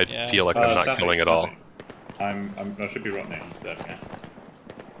understand, like I feel like I'm not killing at all. I should be right now. There we go.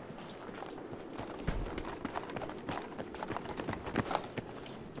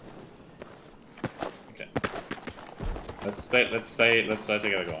 Okay. Let's stay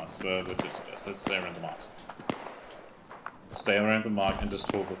together, guys. Let's stay around the mark. Stay around the mark and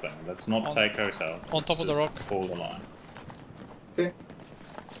just hold the thing. Let's not take hotel. On top of the rock. Hold the line. Okay.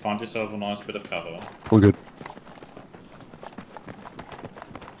 Find yourself a nice bit of cover. All good.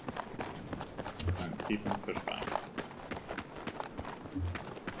 And keep them pushed back.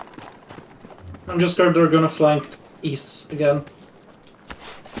 I'm just scared they're gonna flank east again.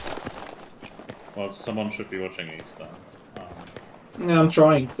 Well, someone should be watching east then. Yeah, I'm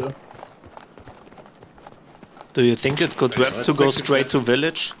trying to. Do you think it could web to go straight to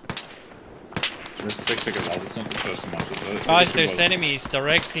village? Let's stick together. It's not the first one. Guys, there's enemies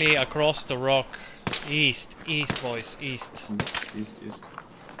directly across the rock. East, boys, east. East.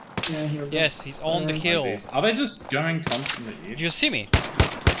 Yeah, here we go. Yes, he's on the hill. Are they just going constantly east? Do you see me?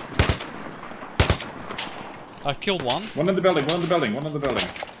 I killed one. One in the building. Reloading.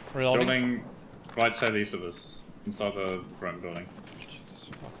 Building right southeast of us. Inside the front building.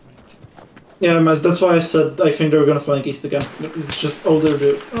 Yeah, Maz, that's why I said I think they're gonna flank east again. It's just all they're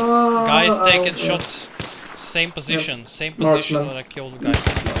doing. Guys taking shots. Same position. Same position that I killed the guy.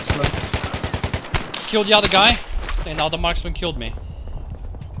 Killed the other guy, and now the marksman killed me.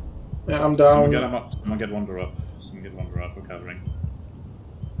 Yeah, I'm down. Someone get him up. Someone get Wander up. We're covering.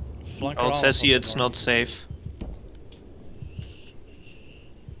 Out says here it's not safe.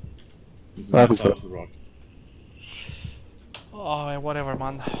 He's on the side of the rock. Oh, whatever,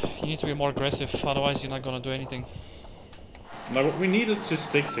 man. You need to be more aggressive, otherwise you're not gonna do anything. No, what we need is to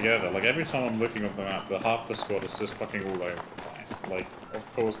stick together. Like, every time I'm looking at the map, the half the squad is just fucking all over the place. Like, of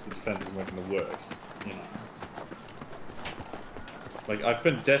course the defense is not gonna work, you know. Like, I've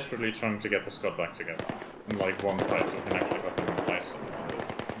been desperately trying to get the squad back together in, like, one place so we can actually fucking replace them.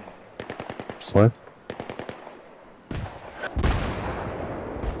 Slide.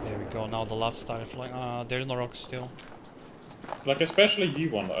 There we go, now the last started flying. They're in the rocks still. Like, especially you,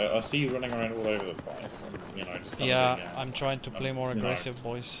 Wander. I see you running around all over the place. And, you know, just I'm trying to play more aggressive,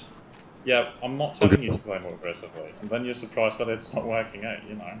 boys. Yeah, I'm not telling you to play more aggressively. And then you're surprised that it's not working out,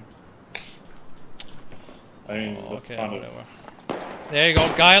 you know. I mean, that's kind of... There you go,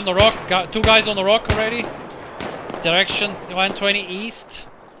 guy on the rock. Two guys on the rock already. Direction 120 east.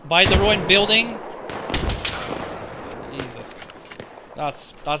 By the ruined building. Jesus.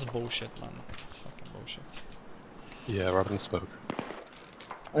 That's bullshit, man. That's fucking bullshit. Yeah, Robin smoke.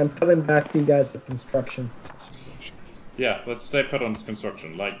 I'm coming back to you guys at construction. Yeah, let's stay put on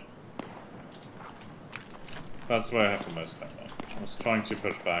construction. Like, that's where I have the most cover. I was trying to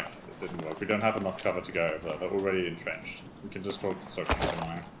push back, it didn't work. We don't have enough cover to go over. They're already entrenched. We can just hold construction for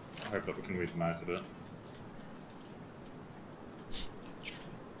now. I hope that we can weed them out a bit.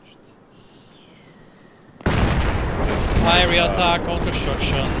 Area attack on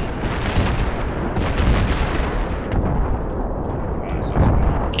construction.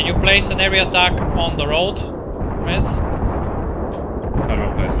 Can you place an area attack on the road, Rez? How do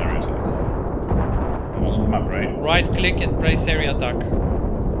I place an area attack? On the map, right? Right click and place area attack.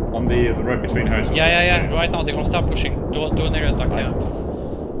 On the road between hotels? Yeah. Right now they're gonna start pushing. Do an area attack, yeah.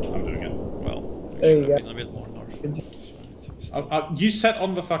 I'm doing it. Well, there you go. A bit more north. You said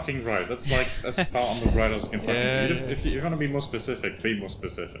on the fucking road. That's like as far on the road as you can fucking see. If you're gonna be more specific, be more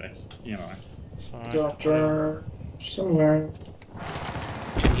specific. You know. Doctor, somewhere.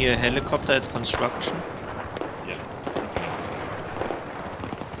 Can hear a helicopter at construction. Yeah.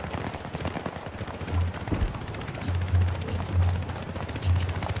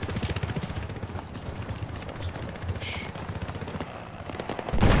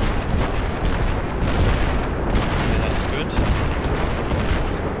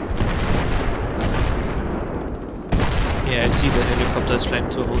 see the helicopters flying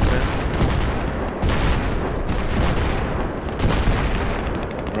to a hotel.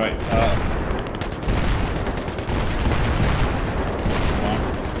 Right.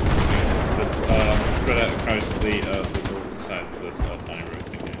 Let's spread out across the northern side of this tiny road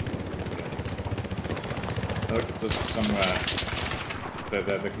thing here. Helicopters somewhere.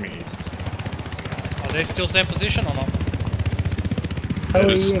 They're coming east. Are they still same position or not? It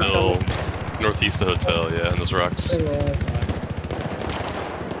is still northeast of the hotel, yeah, in those rocks.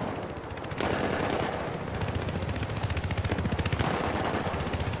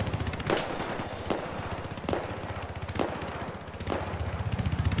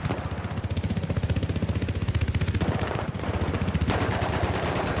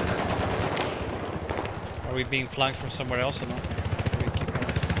 Are we being flanked from somewhere else or not? We keep going.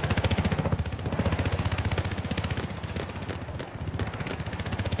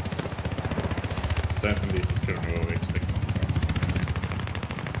 Certainly, this is currently what we expect.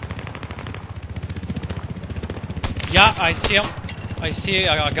 Yeah, I see him. I see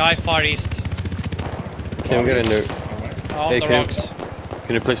a guy far east. Can we get a nuke? On the rocks.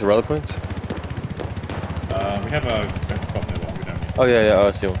 Can you place a rally point? We have a spot near one. We don't need. Oh yeah,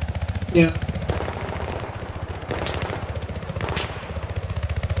 I see one. Yeah.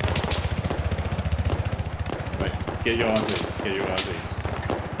 Get your RZs, get your RZs.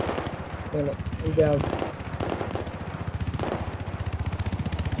 Damn it, I'm down.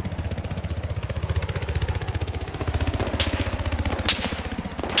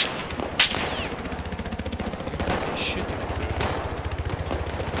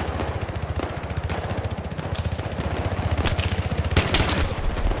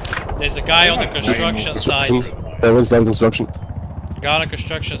 There's a guy on the construction site. There is that construction. Guy on the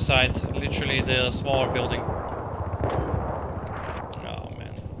construction site, literally the smaller building.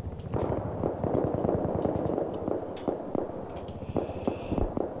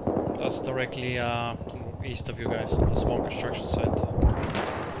 Directly east of you guys on the small construction site.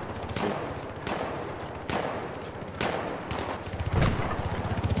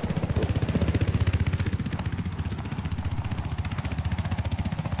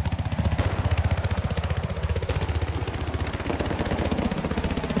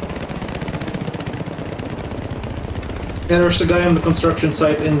 Yeah, there's a guy on the construction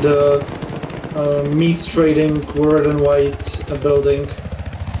site in the meats trading red and white building.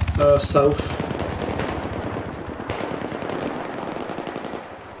 South.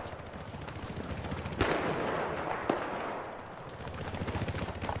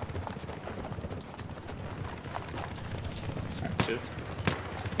 Cheers.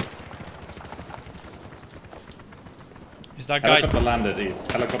 Is that guy? Helicopter landed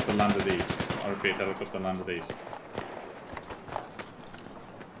east. Helicopter landed east. I repeat, helicopter landed east.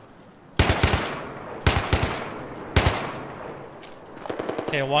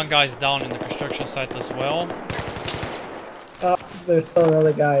 Okay, one guy's down in the construction site as well. Oh, there's still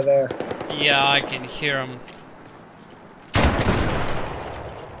another guy there. Yeah, I can hear him.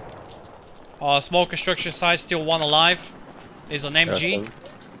 Small construction site, still one alive. Is an MG.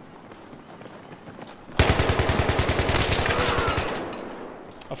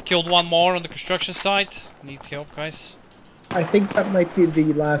 I've killed one more on the construction site. Need help, guys. I think that might be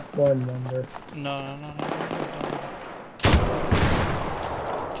the last one, Wonder. No.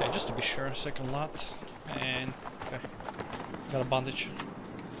 Okay, just to be sure, second lot. And, okay. Got a bandage.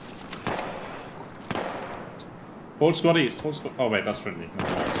 Whole squad east, whole squad. Oh wait, that's friendly. No,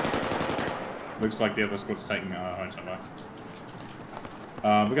 looks like the other squad's taking hotel back.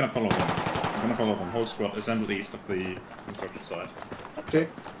 We're gonna follow them. Whole squad assemble east of the construction site. Okay.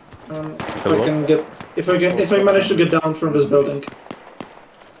 If I manage to get down from this building.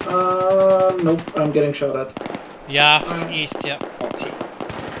 Nope, I'm getting shot at. Yeah, east, yeah. Oh shit.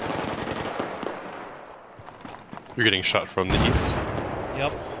 You're getting shot from the east?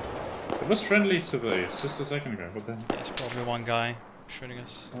 Yep. It was friendlies to the east just a second ago, but then... There's probably one guy shooting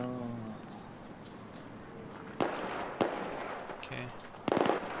us. Okay.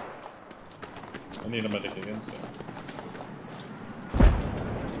 I need a medic again, so...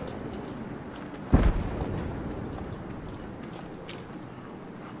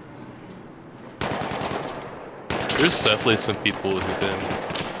 There's definitely some people who've been...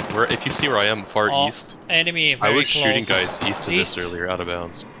 if you see where I am, far east, enemy very I was close. shooting guys east of this earlier, out of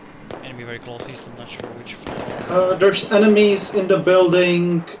bounds. Enemy very close east, I'm not sure which floor. There's enemies in the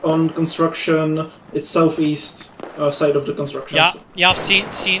building on construction. It's southeast side of the construction. Yeah, I've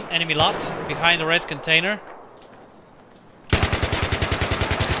seen enemy lot behind the red container.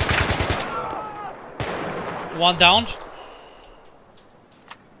 One down.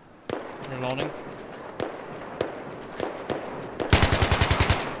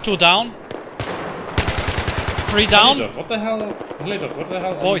 2 down. 3 down. What the hell? What the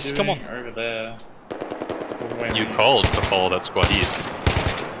hell? Boys, are you come doing on. over there? You called to follow that squad east.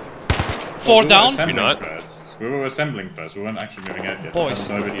 4 down. You're not? First. We were assembling first. We weren't actually moving out yet. Boys.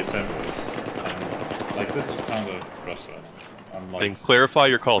 Nobody assembles. Like this is kind of frustrating. I'm like, Then clarify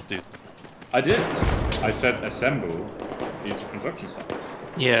your calls, dude. I did. I said assemble these construction sites.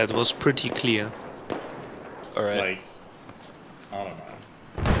 Yeah, it was pretty clear. Alright. Like, I don't know.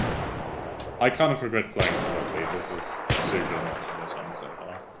 I kind of regret playing Sparkly. This is super nuts in this one so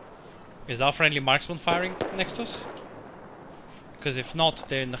far. Is our friendly marksman firing next to us? Because if not,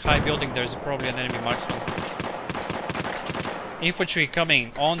 they're in the high building, there's probably an enemy marksman. Infantry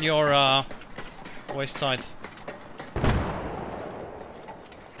coming on your west side.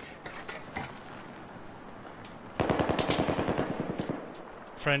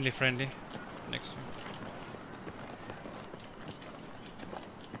 Friendly, next to you.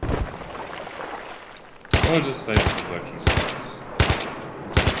 Or just say construction sites.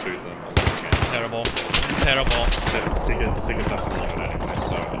 Just shoot them all again. Terrible. Terrible. Tickets up and load anyway,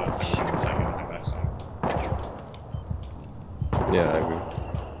 so I don't think we can take anything back soon. Yeah, I agree.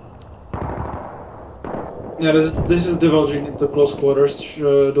 Yeah, this is divulging into close quarters.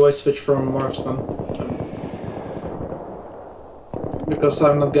 Do I switch from marksman? Because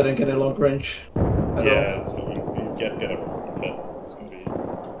I'm not getting any long range at all. Yeah, it's fine. You get everyone fit. It's gonna be.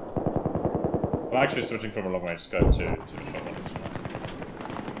 I'm actually switching from a long range scope to shotgun as well.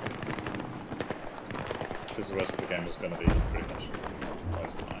 Because the rest of the game is gonna be pretty much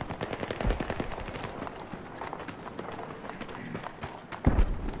close to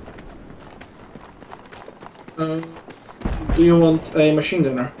mine. Do you want a machine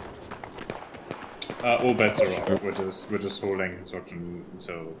gunner? All bets are off. We're just holding construction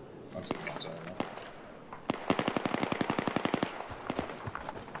until the game's over.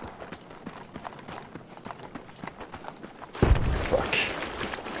 Fuck.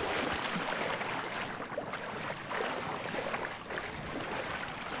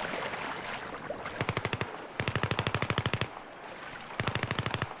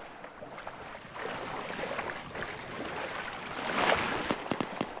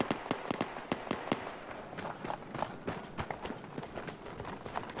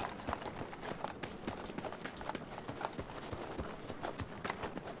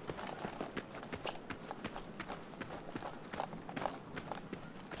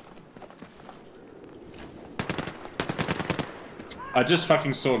 I just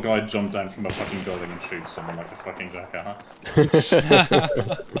fucking saw a guy jump down from a fucking building and shoot someone like a fucking jackass.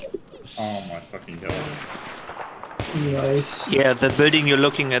 Oh my fucking god. Nice. Yeah, the building you're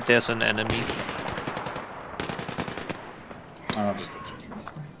looking at, there's an enemy. I'll just go shoot him.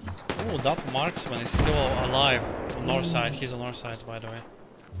 Oh, that marksman is still alive on north side. He's on north side, by the way.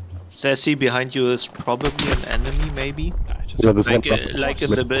 Sassy, behind you is probably an enemy, maybe? Yeah, there's Like, one. like in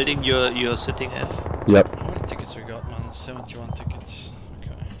the building you're sitting at? Yep. How many tickets we got, man? 71 tickets.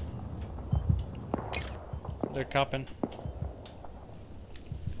 Okay. They're capping.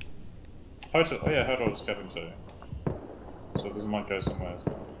 Hotel, oh yeah, Hotel is capping too. So this might go somewhere as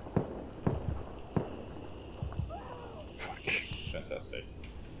well. Fuck. Fantastic.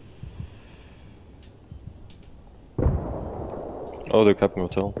 Oh, they're capping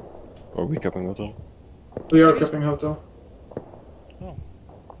hotel. Or we capping hotel. We are capping hotel. Oh.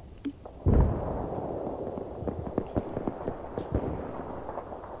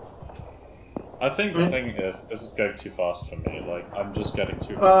 I think the thing is, this is going too fast for me. Like, I'm just getting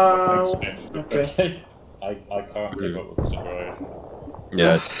too okay. I can't keep up with the situation.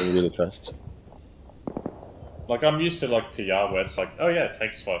 Yeah, it's going really fast. Like, I'm used to, like, PR where it's like, oh yeah, it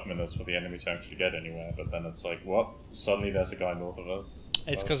takes 5 minutes for the enemy to actually get anywhere, but then it's like, what? Suddenly there's a guy north of us.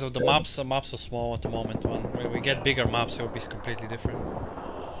 It's because of the maps. The maps are small at the moment, man. When we get bigger maps, it will be completely different.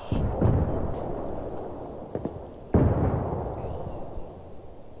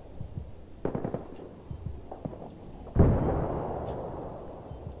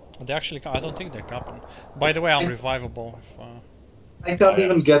 They actually, I don't think they're capping. By the way, I'm revivable. If, I can't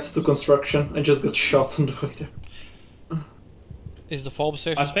even get to construction. I just got shot on the way there. is the fob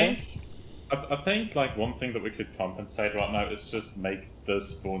safe? I think like one thing that we could compensate right now is just make the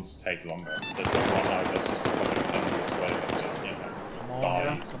spawns take longer. There's like one now that's just fucking coming this way and just, you know,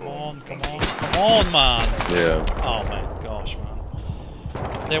 come on, man! Yeah. Oh my gosh, man!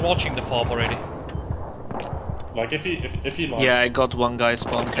 They're watching the fob already. Like if you like, Yeah, I got one guy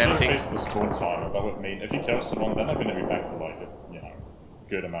spawn camping. increase the spawn timer, that would mean if you kill someone, then they're going to be back for like a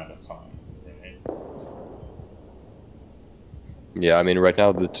good amount of time. Really. Yeah, I mean, right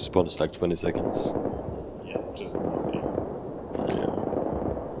now the spawn is like 20 seconds. Yeah, just nothing. Yeah.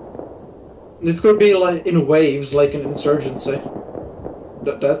 It could be like in waves, like an insurgency.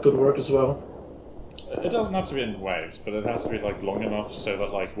 That could work as well. It doesn't have to be in waves, but it has to be like long enough so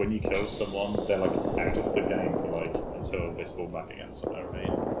that like when you kill someone, they're like out of the game for like until they spawn back again. So right?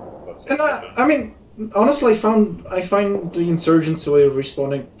 That's And I mean, honestly, I find the insurgency way of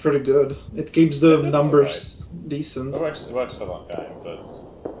respawning pretty good. It keeps the numbers decent. It works for that game, but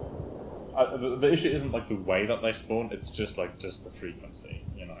the issue isn't like the way that they spawn. It's just the frequency,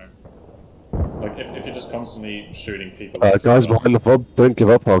 you know. Like if you're just constantly shooting people. Guys behind the fob, don't give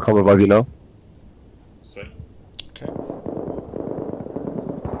up. I'll come revive you now. Sweet. Okay.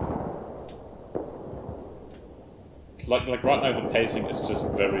 Like right now the pacing is just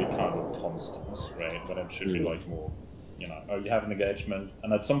very kind of constant, right? But it should be like more, you know, oh, you have an engagement,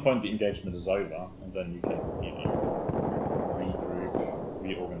 and at some point the engagement is over, and then you can, you know, regroup,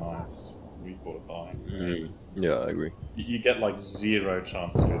 reorganize, refortify. Yeah, I agree. You get like 0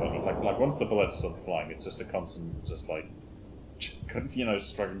 chance to do that. Like once the bullets start flying, it's just a constant, just like, you know,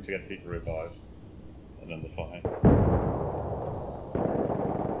 struggling to get people revived, and then the fight.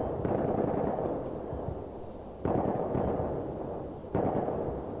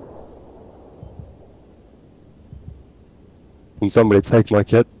 Can somebody take my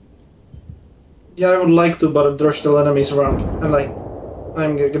kit? Yeah, I would like to, but there's still enemies around, and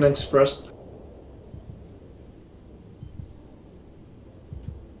I'm getting expressed.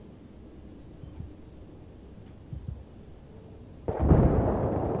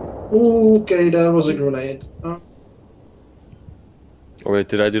 Okay, that was a grenade. Oh wait,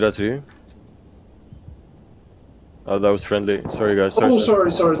 did I do that to you? Oh, that was friendly. Sorry guys.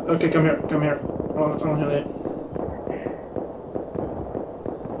 Sorry. Okay, come here. I'll hit it.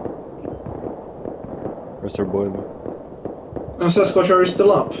 Where's our boy? And Sasquatch, are you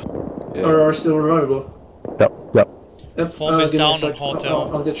still up? Yeah. Or are you still revivable? Yep. Yep. Fob is give me a down sec. on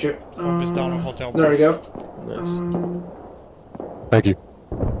hotel. I'll get you. Fob is down on hotel. There we go. Nice. Thank you.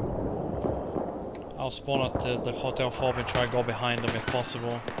 I'll spawn at the hotel fob and try to go behind them if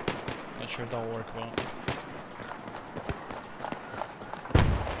possible. Not sure that'll work well.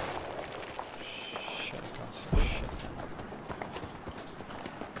 Shit, I can't see shit.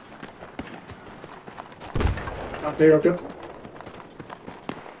 Okay, okay.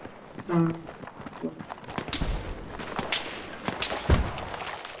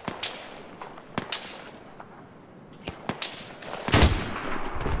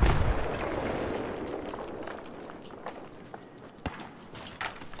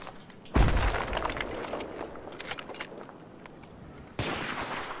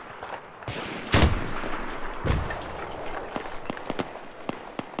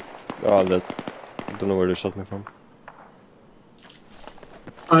 Oh, I'm dead. I don't know where they shot me from.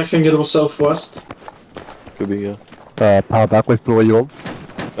 I think it was southwest. Could be, yeah. Power back, which floor are you on?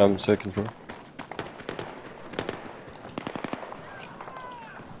 I'm second floor.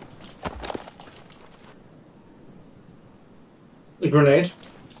 A grenade.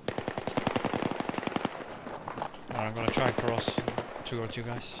 I'm gonna try and cross towards you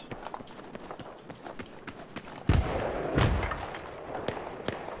guys.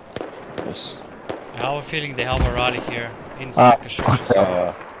 Yes. I have a feeling they have a rally here inside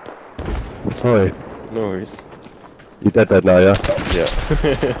construction. Sorry. No worries. You dead now, yeah? Yeah.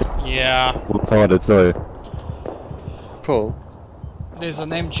 Yeah. Someone did, sorry. Cool. There's an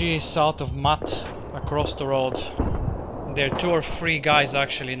MG south of Matt across the road. There are 2 or 3 guys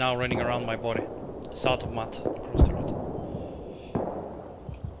actually now running around my body. South of Matt across the road.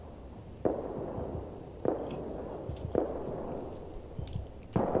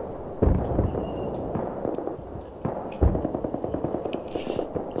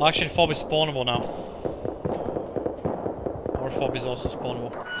 Actually, fob is spawnable now. Our fob is also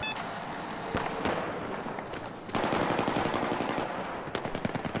spawnable.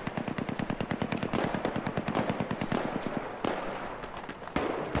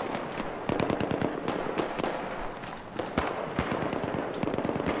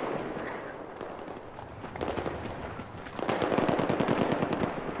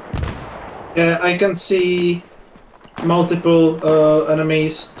 Yeah, I can see multiple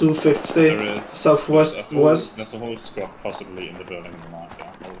enemies, 250, There is. southwest, west. There's a whole squad possibly in the building in the night,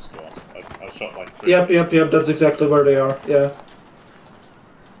 yeah. Whole squad. I shot like 3. Yep, that's exactly where they are, yeah.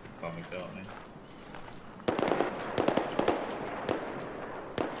 Can't make that, man.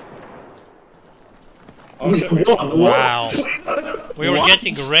 Okay, Wow. We were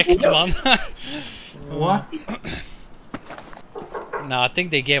getting wrecked, man. What? No, I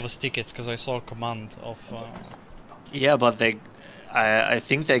think they gave us tickets because I saw a command of... Yeah, but I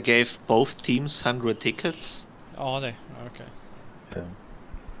think they gave both teams 100 tickets. Oh, are they? Okay. Yeah.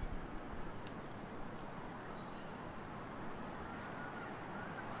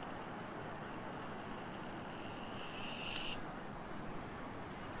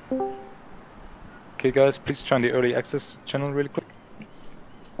 Okay, guys, please join the early access channel really quick.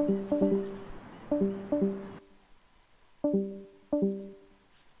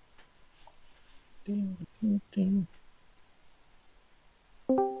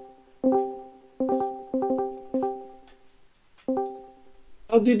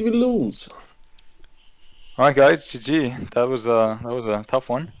 How did we lose? All right, guys, GG. That was a tough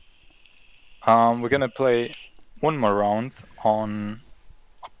one. We're gonna play one more round on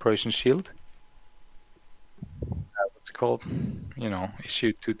Operation Shield. What's it called? You know,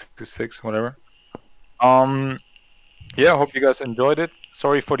 issue 226, whatever. Yeah, hope you guys enjoyed it.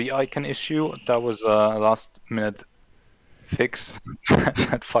 Sorry for the icon issue. That was a last minute fix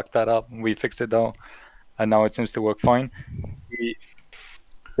that fucked that up. We fixed it though, and now it seems to work fine.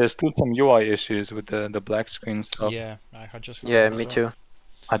 There's still some UI issues with the black screen stuff. Yeah, I had just. Yeah, me too.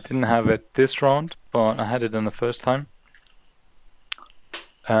 I didn't have it this round, but I had it in the first time.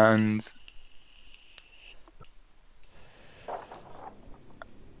 And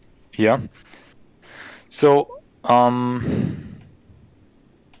yeah. So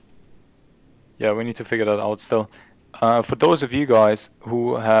yeah, we need to figure that out still. For those of you guys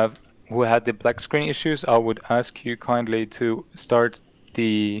who had the black screen issues, I would ask you kindly to start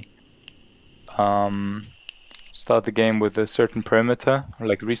the game with a certain parameter, or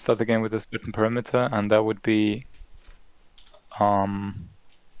like restart the game with a certain parameter, and that would be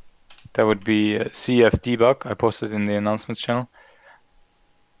CF debug. I posted in the announcements channel,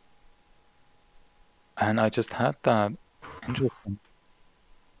 and I just had that. Interesting.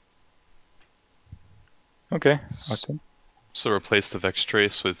 Okay. So replace the vex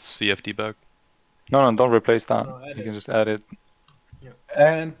trace with CF debug? No, don't replace that. You can just add it.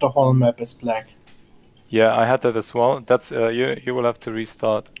 And the whole map is black. Yeah, I had that as well. That's you will have to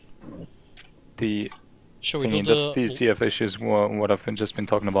restart the thingy. That's the CF issues. What I've just been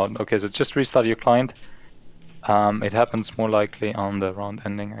talking about. Okay, so just restart your client. It happens more likely on the round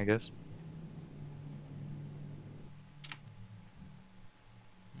ending, I guess.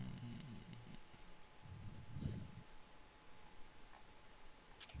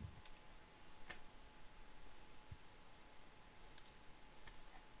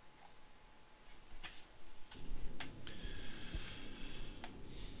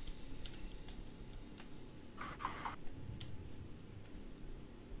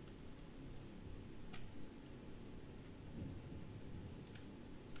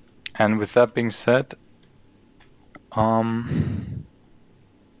 And with that being said, can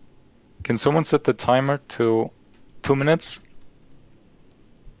someone set the timer to 2 minutes?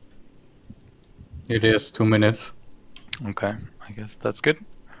 It is 2 minutes. Okay, I guess that's good.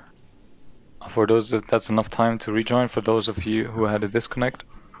 For those that's enough time to rejoin. For those of you who had a disconnect.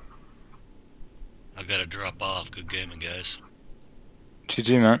 I gotta drop off. Good gaming, guys.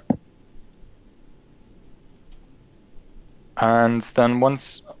 GG, man. And then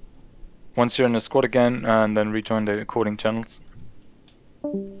once you're in the squad again, and then rejoin the recording channels.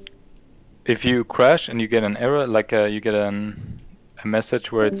 If you crash and you get an error, like you get a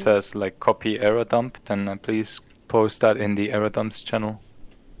message where it says like copy error dump, then please post that in the error dumps channel.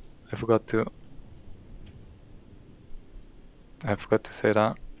 I forgot to say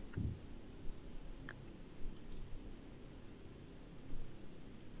that.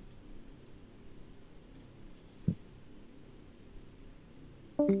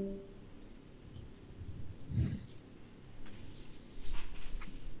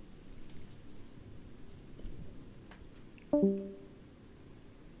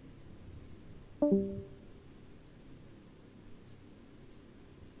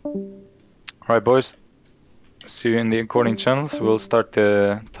 Alright, boys. See you in the recording channels. We'll start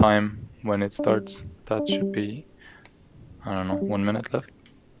the time when it starts. That should be, I don't know, 1 minute left.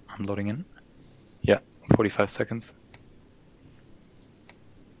 I'm loading in. Yeah, 45 seconds.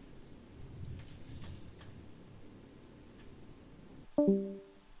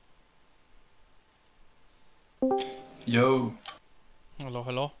 Yo. Hello,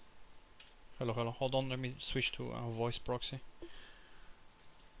 hello. Hello, hello. Hold on, let me switch to voice proxy.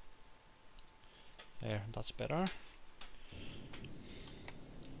 There, that's better.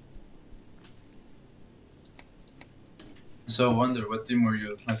 So, Wonder, what team were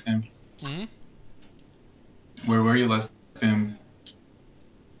you at last game? Hmm? Where were you last game?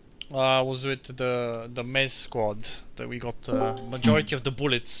 I was with the Mez squad. That we got majority of the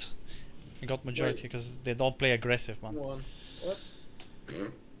bullets. We got majority because they don't play aggressive, man. What?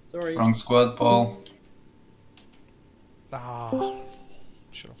 Sorry. Wrong squad, Paul. Ah.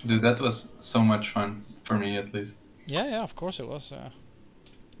 Dude, that was so much fun, for me at least. Yeah, of course it was.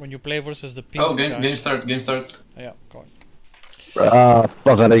 When you play versus the pink Oh, game start. Yeah, go on. Ah,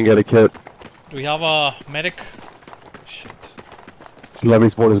 fuck, I didn't get a kit. Do we have a medic? Shit. Let me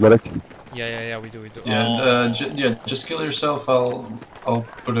spawn his medic. Yeah, we do. Yeah, Oh. yeah, just kill yourself. I'll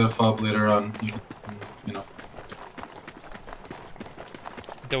put a fob later on. You know.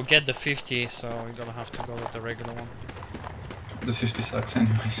 They'll get the 50, so we're gonna have to go with the regular one. The 50 sucks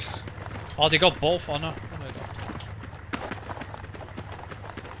anyways. Oh, they got both. Oh no, no they don't.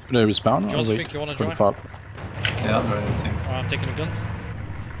 Can I respawn? Or Josephine, wait you wanna for the join? fob? Yeah, I'll drive. Thanks. I'm taking the gun.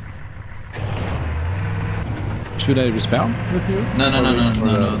 Should I respawn with you? No.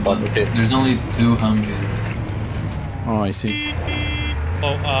 Okay. There's only 2 Humvees. Oh, I see.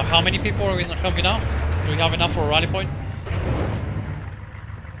 Oh, how many people are in the Humvee now? Do we have enough for a rally point?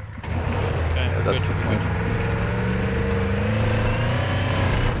 Okay, Yeah, that's the point.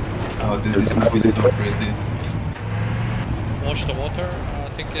 Oh, dude, this map is so pretty. Watch the water. I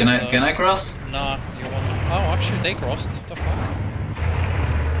think. Can I cross? Nah, you want? Oh, actually, they crossed. What the fuck?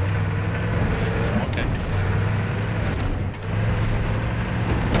 Okay.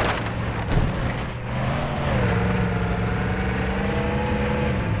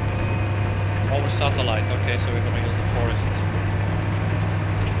 Over satellite. Okay, so we're gonna use the forest.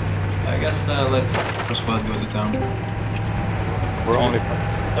 I guess let's first squad go to town. We're only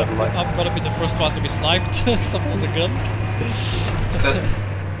satellite. I'm gonna be the first one to be sniped. Someone with a gun.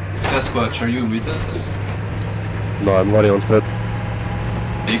 Sasquatch, are you with us? No, I'm already on set.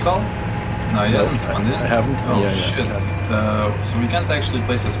 Recall? No, he hasn't spawned in. I haven't. Oh Yeah, shit. So we can't actually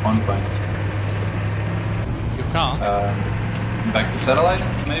place a spawn point. You can't. Back to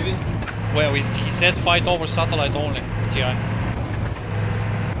satellites, maybe? Well, he said fight over satellite only. TI.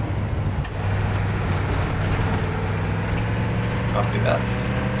 Copy that.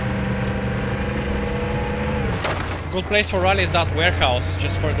 Good place for rally is that warehouse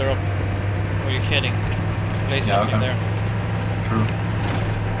just further up where you're heading. Place something there. True.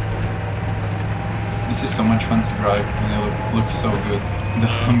 This is so much fun to drive and it looks so good. The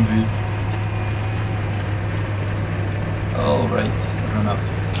Humvee. Alright, run out.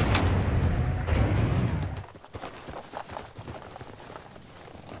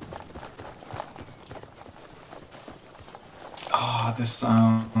 Ah, the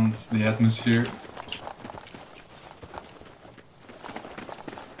sounds, the atmosphere.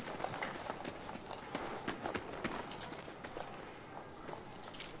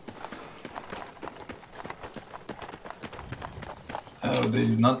 Oh, they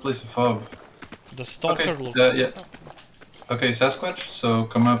did not place a fob. The stalker look. Yeah. Okay, Sasquatch, so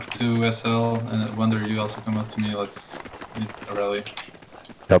come up to SL, and Wonder, you also come up to me, let's meet a rally.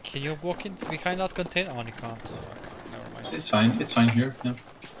 Yep. Can you walk in behind that container? Oh, you can't. Okay, never mind. It's fine here, yeah.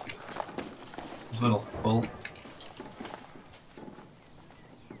 This little hole.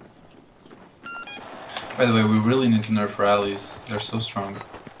 By the way, we really need to nerf rallies, they're so strong.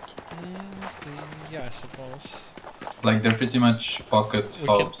 Yeah, I suppose. Like, they're pretty much pocket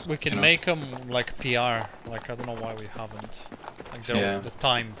fobs. We can make them like PR. Like, I don't know why we haven't. Like, they're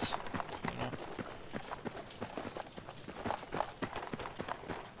timed. You know?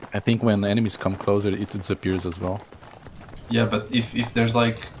 I think when enemies come closer, it disappears as well. Yeah, but if there's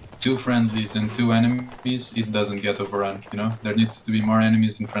like 2 friendlies and 2 enemies, it doesn't get overrun, you know? There needs to be more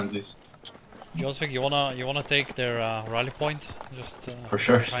enemies than friendlies. Joseph, you wanna take their rally point? Just for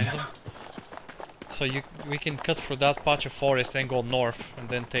sure. Behind them? So we can cut through that patch of forest and go north, and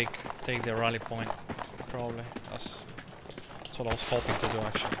then take their rally point. Probably that's what I was hoping to do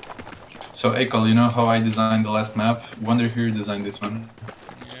actually. So Akol, you know how I designed the last map? Wonder who designed this one.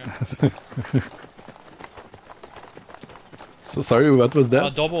 Yeah. So sorry, what was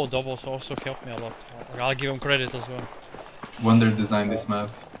that? Doubles also helped me a lot. I'll give him credit as well. Wonder designed this map.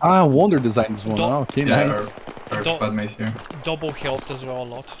 Ah, Wonder designed this one. Okay, yeah, nice. Our squad mate here. Double helped as well a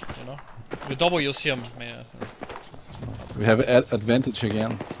lot, you know. With double you'll see him. We have advantage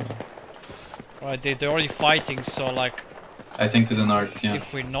again. So. Right, they're already fighting, so like. I think to the north, yeah.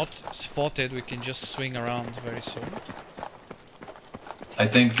 If we're not spotted, we can just swing around very soon. I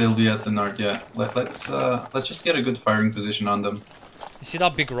think they'll be at the north, yeah. Let's just get a good firing position on them. You see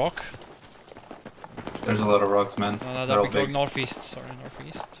that big rock? There's a lot of rocks, man. No, that big rock northeast. Sorry,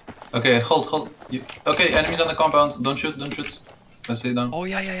 northeast. Okay, hold. Okay, enemies on the compound. Don't shoot. Let's stay down. Oh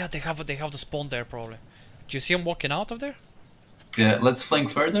yeah. They have the spawn there probably. Do you see them walking out of there? Yeah, let's flank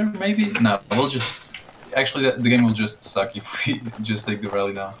further, maybe. No, we'll just. Actually, the game will just suck if we just take the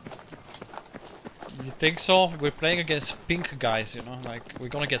rally now. You think so? We're playing against pink guys, you know. Like we're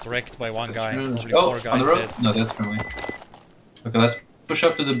gonna get wrecked by one guy. Probably 4 guys on the road? dead. No, that's friendly. Okay, let's push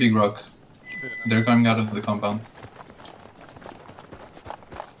up to the big rock. They're coming out of the compound.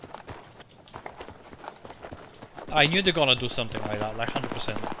 I knew they're gonna do something like that, like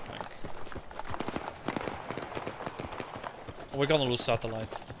 100%. Like, We're gonna lose satellite.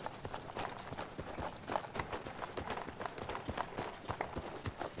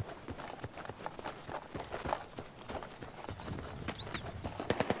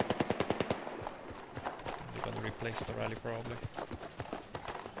 They're gonna replace the rally probably.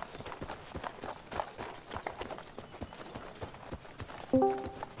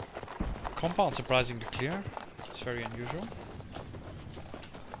 Compound surprisingly clear. It's very unusual.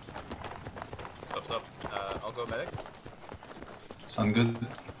 Sup. I'll go medic. Sound good.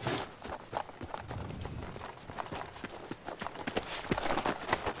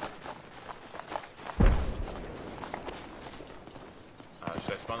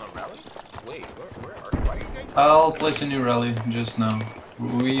 Should I spawn on rally? Wait, where are you? Why are you guys? I'll place a new rally just now.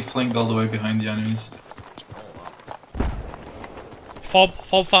 We flanked all the way behind the enemies. Fob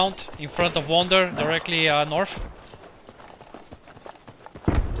found in front of Wander, directly north.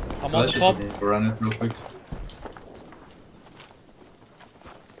 I'm on Let's the just fob. run it real quick.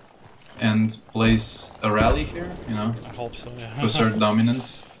 And place a rally here, you know? I hope so, yeah. To assert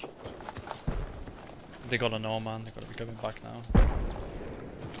dominance. They gotta know, man. They gotta be coming back now.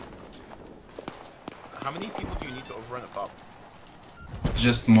 How many people do you need to overrun a fob?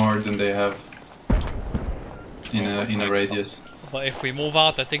 Just more than they have in a radius. But if we move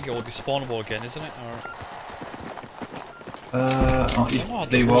out, I think it will be spawnable again, isn't it? Or If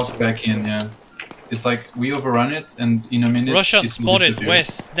they walk back in, yeah. It's like we overrun it, and in a minute. Russian it will spotted disappear.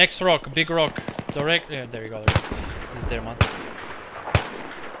 west. Next rock, big rock. Direct. Yeah, there you go. He's there, man.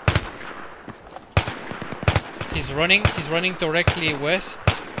 He's running directly west.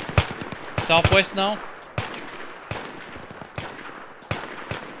 Southwest now.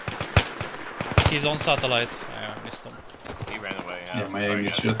 He's on satellite. I missed him. He ran away. Yeah, my aim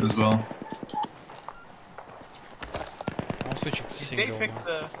is shot as well. I'm switching to Did single. they fix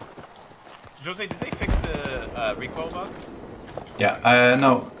the... Jose, did they fix the recoil bug? Yeah,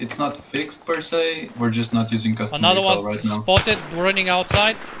 no, it's not fixed per se. We're just not using custom Another recoil one right now. spotted running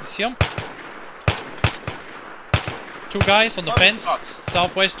outside. You see him? Two guys on the fence.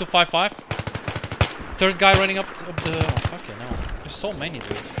 Southwest 255. Third guy running up the... Oh, fucking hell. There's so many,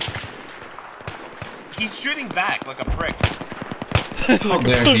 dude. He's shooting back like a prick. How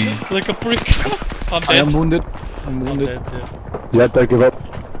dare he? Like a prick. I'm dead. I am wounded. I'm wounded. Dead, yeah. Yeah, don't give up.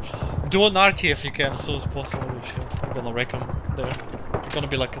 Do an RT if you can, as soon as possible. Shit. I'm gonna wreck them there. It's gonna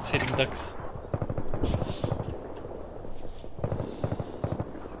be like it's hitting ducks.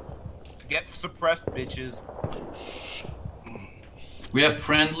 Get suppressed, bitches. We have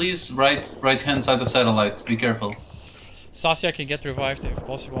friendlies right hand side of satellite. Be careful. Sasia can get revived if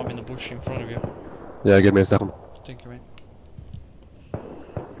possible. I'm in the bush in front of you. Yeah, give me a second. Thank you, man.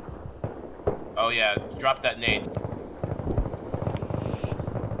 Oh yeah, drop that nade.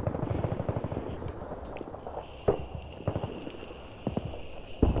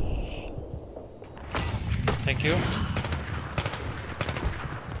 Thank you.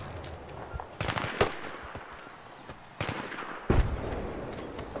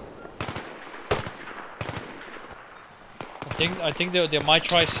 I think they might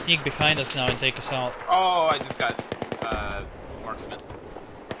try to sneak behind us now and take us out. Oh, I just got marksman.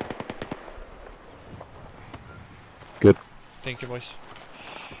 Good. Thank you, boys.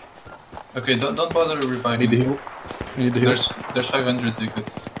 Okay, don't bother reviving. Need to heal. We need to heal. There's 500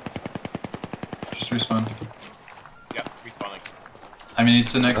 tickets. Just respawn. Yeah, respawning. I mean,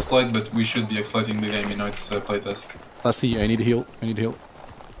 it's an exploit, but we should be exploiting the game. You know, it's a playtest. Sassy, I need to heal. I need to heal.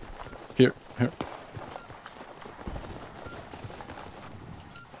 Here.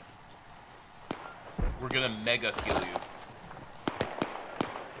 We're gonna mega heal you.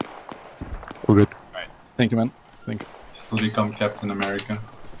 All good. Alright. Thank you, man. Thank you. Will become Captain America.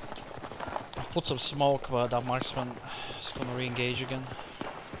 I've put some smoke, but that marksman is gonna re-engage again.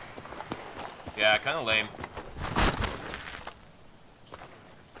 Yeah, kinda lame.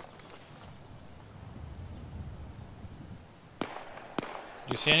 Do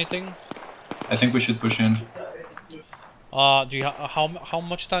you see anything? I think we should push in. Do you how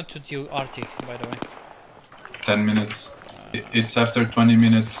much time to do RT, by the way? 10 minutes. It's after 20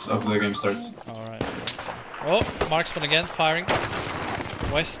 minutes of the game starts. Alright. Oh, marksman again, firing.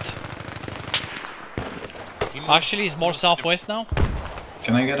 West. Actually, he's more southwest now.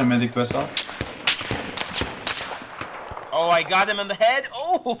 Can I get a medic to SL? Oh, I got him in the head.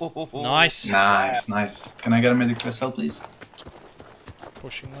 Oh, nice. Nice. Can I get a medic to SL, please?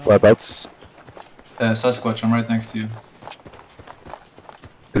 Pushing now. Whereabouts? Sasquatch, I'm right next to you.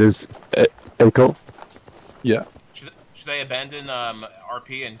 It is Echo. Yeah. Should I abandon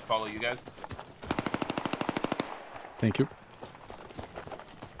RP and follow you guys? Thank you.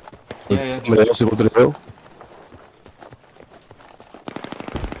 Somebody else who wanted to heal?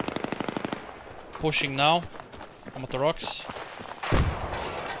 Pushing now. I'm at the rocks.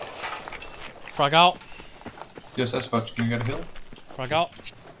 Frag out. Yes, Sasquatch, can you get a heal? Frag out.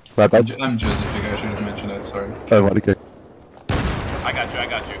 I'm Joseph, I should have mentioned that, sorry. Oh, right, okay. I got you, I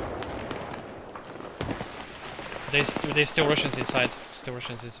got you. They still Russians inside. Still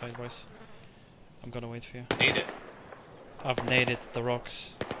Russians inside, boys. I'm gonna wait for you. Nade it. I've naded the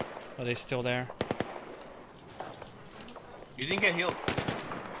rocks. Are they still there? You didn't get healed.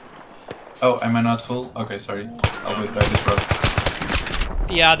 Oh, am I not full? Okay, sorry. I'll wait by this rock.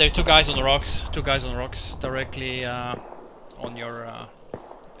 Yeah, there are two guys on the rocks. Two guys on the rocks. Directly on your...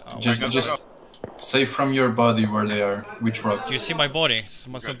 Just say from your body where they are. Which rock? Do you see my body?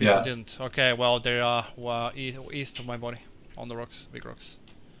 Some people didn't. Okay, well, they're east of my body. On the rocks. Big rocks.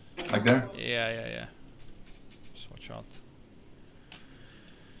 Like there? Yeah. Just watch out.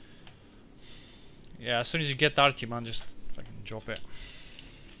 Yeah, as soon as you get RT, man, just fucking drop it.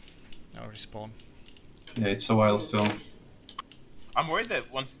 I'll respawn. Yeah, it's a while still. I'm worried that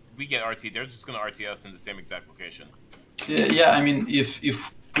once we get RT, they're just gonna RT us in the same exact location. Yeah, I mean, if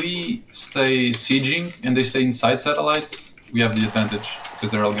we stay sieging and they stay inside satellites, we have the advantage,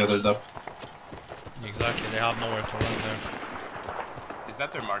 because they're all gathered up. Exactly, they have nowhere to run there. Is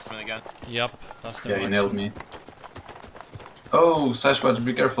that their marksman again? Yep, that's their Yeah, marksman. he nailed me. Oh, Sasquatch,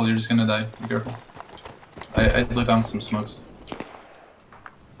 be careful, you're just gonna die. Be careful. I laid down some smokes.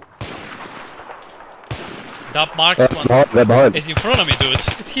 That marksman they're behind. is in front of me, dude.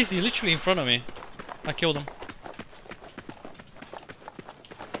 He's literally in front of me. I killed him.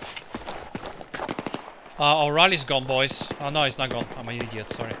 Our rally's gone, boys. Oh no, it's not gone. I'm an idiot.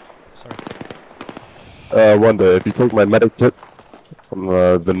 Sorry. Wonder if you take my medic kit from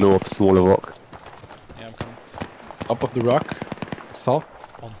the north smaller rock. Yeah, I'm coming. Up of the rock. South.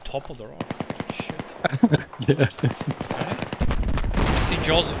 On top of the rock. Shit. Yeah. Okay. I see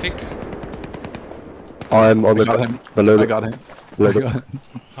Josephic. I'm on the got him. below. I got him.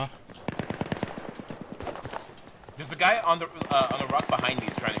 Huh? There's a guy on the rock behind me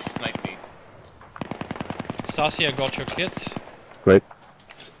who's trying to snipe me. Sassy, I got your kit. Great.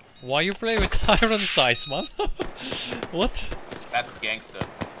 Why you play with iron sights, man? What? That's gangsta. Yeah,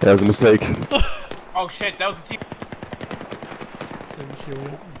 that was a mistake. Oh shit, that was a team. Let me heal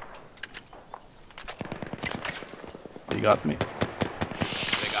you. You got me.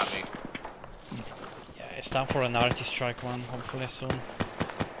 They got me. Yeah, it's time for an RT strike, man. Hopefully soon.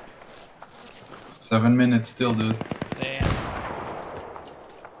 7 minutes still, dude. Damn.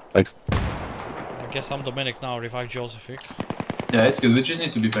 Thanks. I guess I'm Dominic now. Revive Josephic. Yeah, it's good. We just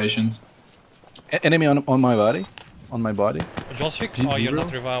need to be patient. Enemy on my body. On my body. Josephic? G0? Oh, you're not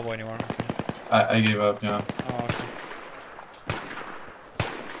revivable anymore. Okay. I gave up, yeah. Oh, okay.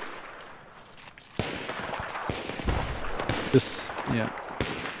 Just, yeah.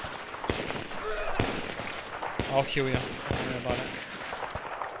 I'll heal you. Don't worry about it.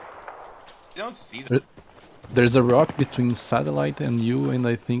 You don't see them. There's a rock between satellite and you, and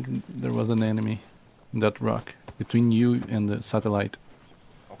I think there was an enemy in that rock. Between you and the satellite.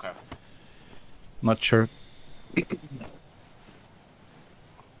 Okay. Not sure.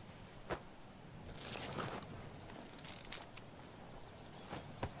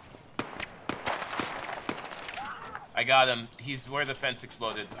 I got him. He's where the fence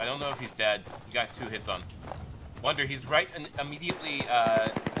exploded. I don't know if he's dead. He got 2 hits on. Wonder, he's right immediately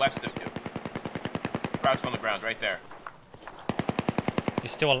west of you. Crouched on the ground, right there.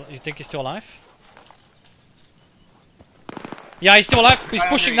 He's still. You think he's still alive? Yeah, he's still alive. He's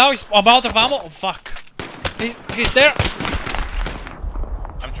pushing now. He's about of ammo. Oh fuck. He's there.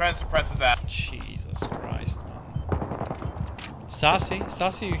 I'm trying to suppress his ass. Jesus Christ, man.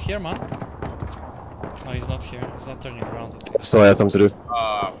 Sassy, you here, man? Oh, he's not here. He's not turning around. Okay. Sorry, I have something to do.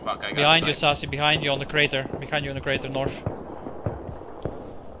 Oh fuck! I got Behind you, sniped. Sassy. Behind you on the crater. Behind you on the crater, north.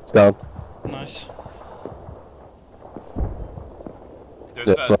 It's down. Nice. There's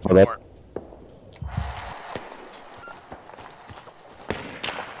Yeah, sorry about that. more.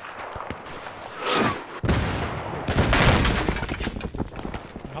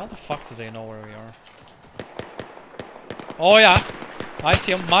 How the fuck do they know where we are? Oh yeah, I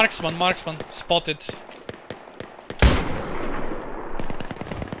see him. Marksman, spotted.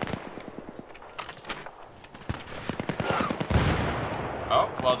 Oh,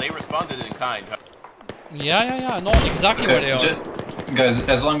 well, they responded in kind. Huh? Yeah. I know exactly where they are. Guys,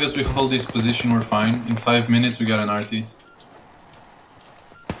 as long as we hold this position, we're fine. In 5 minutes, we got an RT.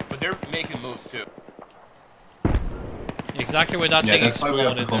 But they're making moves too. Exactly where that Yeah, thing that's why we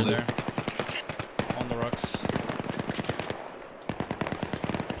have to exploded. hold They're it. there. On the rocks.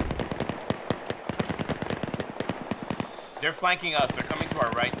 They're flanking us. They're coming to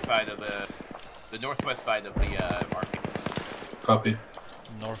our right side of the The northwest side of the market. Copy.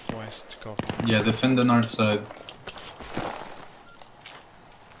 Northwest, copy. Yeah, defend the north side.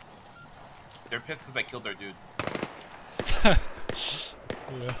 They're pissed because I killed their dude. Yeah.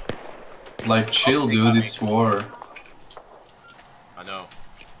 Like, chill, dude, it's war. I know.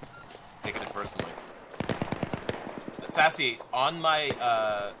 Taking it personally. Sassy, on my,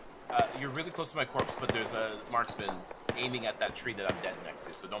 you're really close to my corpse, but there's a marksman aiming at that tree that I'm dead next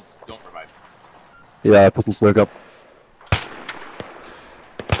to, so don't revive. Yeah, I put some smoke up.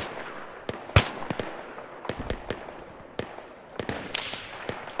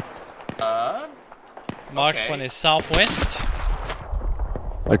 Marksman okay. is southwest.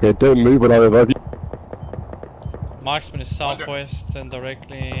 Okay, don't move when I revive you. Marksman is southwest and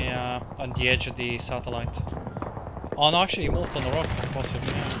directly on the edge of the satellite. Oh no, actually he moved on the rock,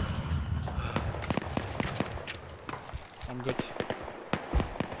 possibly, yeah. I'm good.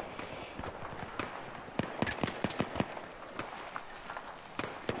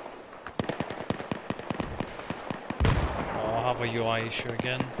 Oh, I have a UI issue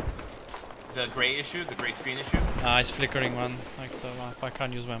again. The gray issue? The gray screen issue? It's flickering, man. Like the map. I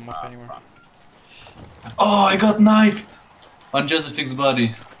can't use my map anymore. Oh, I got knifed! On Josephine's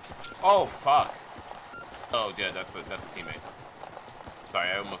body. Oh, fuck. Oh, yeah, that's a teammate. Sorry,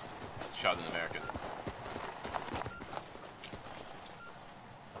 I almost shot an American.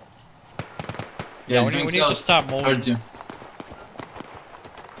 Yeah, we need to start moving. Heard you.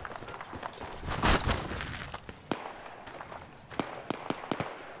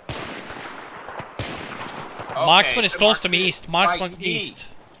 Okay, Marksman is close to me east. Marksman right east.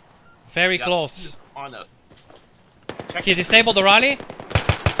 Very Yep, close. he's on us. Check He disabled the rally.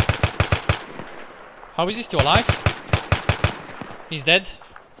 How is he still alive? He's dead.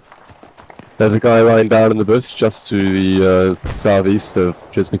 There's a guy lying down in the bush just to the southeast of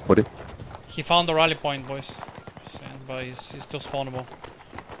Chisme's body. He found the rally point, boys. Just saying, but he's still spawnable.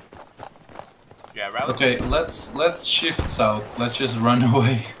 Yeah, rally. Okay, let's shift south. Let's just run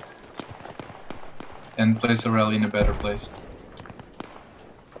away. And place a rally in a better place.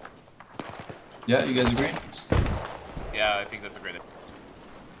 Yeah, you guys agree? Yeah, I think that's a great idea.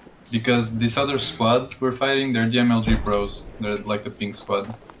 Because this other squad we're fighting, they're the MLG bros. They're like the pink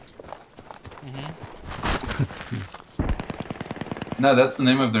squad. No, that's the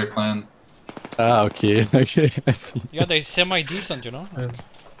name of their clan. Ah, okay, okay, I see. Yeah, they're semi-decent, you know?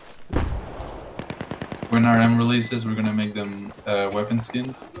 When our M releases, we're gonna make them weapon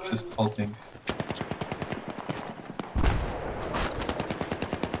skins. Just all pink.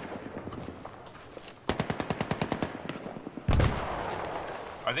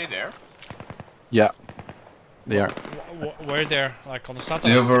 Are they there? Yeah, they are. Where they're? Like on the satellite?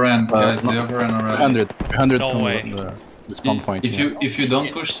 They overran, guys. They overran already. 100 No from way. the spawn point. If you don't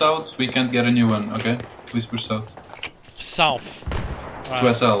push south, we can't get a new one. Okay, please push south. South.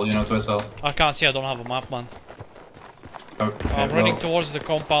 To SL, you know, to SL. I can't see. I don't have a map, man. Okay, I'm running towards the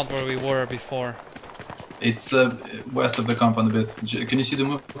compound where we were before. It's west of the compound a bit. Can you see the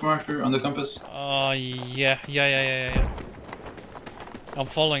move marker on the compass? Yeah. I'm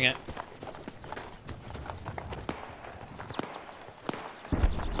following it.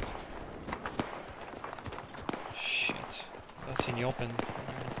 Shit. That's in the open.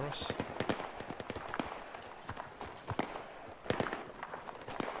 Across.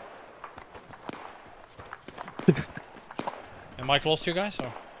 Am I close to you guys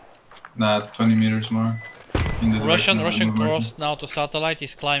or? Nah, 20 meters more. In the Russian direction of the crossed now to satellite.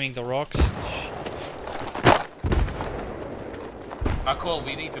 He's climbing the rocks. Ah, cool.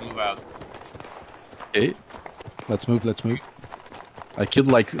 We need to move out. Okay, let's move. I killed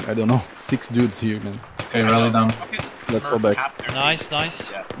like, I don't know, 6 dudes here, man. Okay, rally down. Let's fall back. Nice.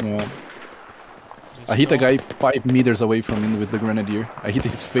 Yeah. I hit a guy 5 meters away from him with the grenadier. I hit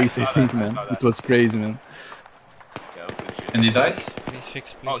his face, I think, man. It was crazy, man. Yeah, that was good shit. And he died? Please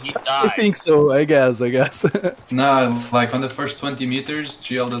fix, please. Oh, he died. I think so, I guess. Nah, like on the first 20 meters,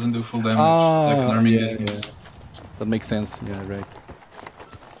 GL doesn't do full damage. It's like an army distance. Yeah. That makes sense, yeah, right.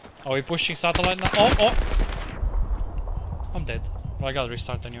 Are we pushing satellite now? Oh! I'm dead. Well, I gotta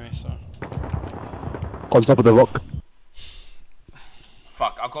restart anyway, so... On top of the rock.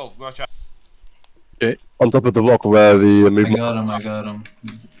 Fuck, I'll go. Watch out. Okay. On top of the rock where the I movement. got him.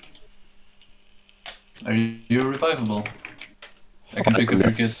 Are you revivable? I can pick up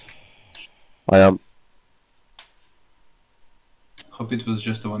your kit. I am. Hope it was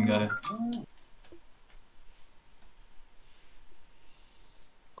just the one guy.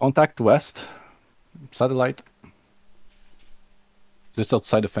 Contact west. Satellite. Just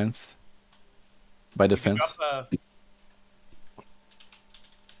outside the fence. By the fence.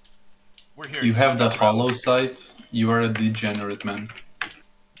 We're here. You have the hollow sight. You are a degenerate, man.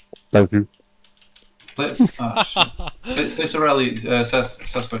 Thank you. Ah, shit. Place a rally,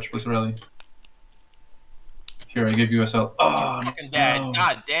 Sasquatch, place a rally. Here, I give you a cell. Oh, fucking dead. no.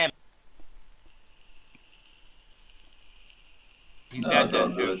 God damn it. He's dead,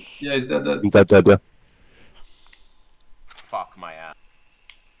 dude. Yeah, he's dead, dead. He's dead, yeah. Fuck my ass.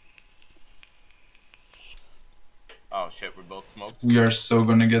 Oh shit, we're both smoked. We are so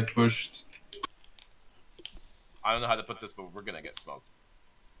gonna get pushed. I don't know how to put this, but we're gonna get smoked.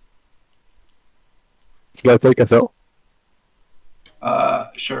 Should I take us out?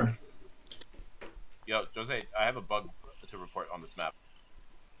 Sure. Yo, Jose, I have a bug to report on this map.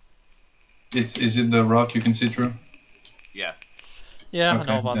 Is it the rock you can see through? Yeah. Yeah, I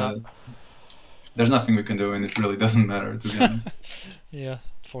know about that. There's nothing we can do, and it really doesn't matter, to be honest. Yeah,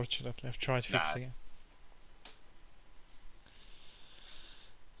 fortunately, I've tried fixing it.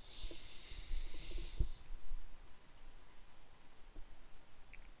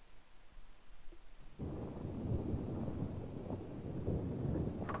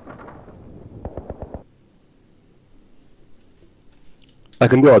 I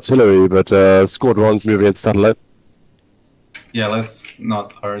can do artillery, but squad 1's moving into satellite. Yeah, let's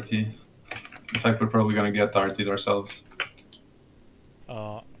not RT. In fact, we're probably gonna get RT'd ourselves.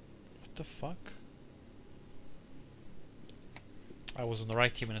 What the fuck? I was on the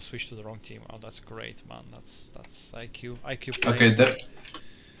right team and I switched to the wrong team. Oh, that's great, man. That's IQ play. Okay,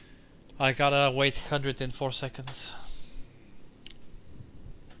 I gotta wait 104 seconds.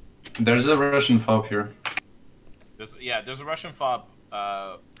 There's a Russian fob here. There's a Russian fob.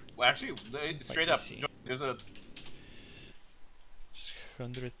 Well, actually, straight up, there's a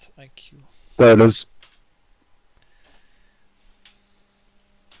 100 IQ. There it is.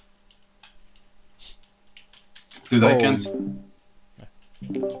 Dude, I can't.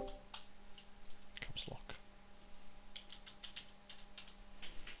 Comes lock.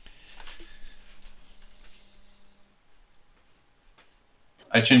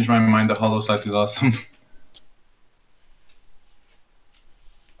 I changed my mind. The hollow sight is awesome.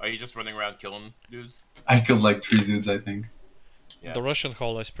 Are you just running around killing dudes? I killed like 3 dudes, I think. Yeah. The Russian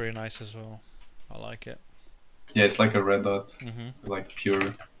hollow is pretty nice as well. I like it. Yeah, it's like a red dot. Mm-hmm. Like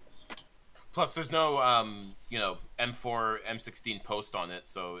pure. Plus, there's no, you know, M4, M16 post on it,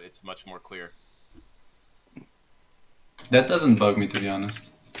 so it's much more clear. That doesn't bug me, to be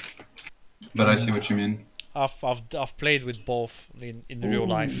honest. But I see what you mean. I've played with both in real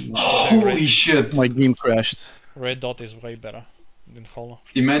life. Holy shit! My game crashed. Red dot is way better than hollow.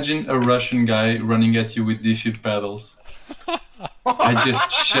 Imagine a Russian guy running at you with defib paddles. I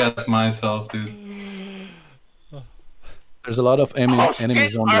just shat myself, dude. There's a lot of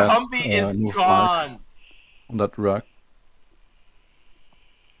enemies on that new flag, on that rock.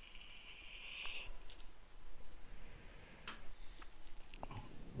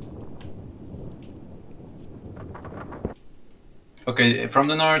 Okay, from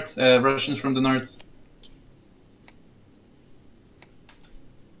the north, Russians from the north.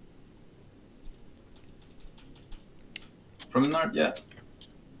 From the north, yeah.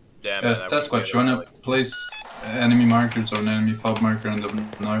 Damn Sasquatch, you wanna place enemy markers or an enemy fob marker on the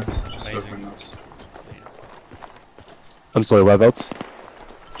north? Just so everyone knows. I'm sorry, whereabouts?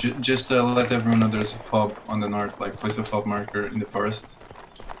 Just let everyone know there's a fob on the north, like place a fob marker in the forest.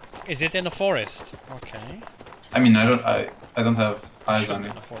 Is it in the forest? Okay. I mean, I don't have eyes on it.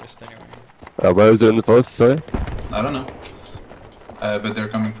 In the forest anyway. Where is it in the forest, sorry? I don't know. But they're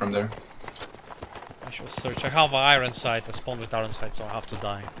coming from there. I should search. I have iron sight. I spawned with iron sight, so I have to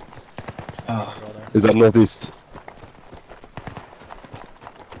die. Oh. Is that northeast?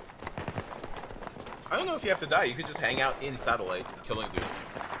 I don't know if you have to die. You could just hang out in satellite, killing dudes.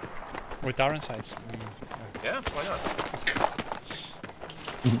 With iron sights? Yeah, why not?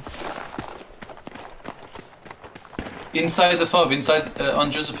 Inside the fob, inside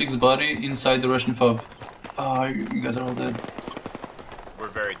on Josephic's body, inside the Russian fob. Oh, you guys are all dead. We're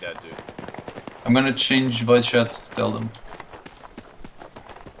very dead, dude. I'm gonna change voice chat to tell them.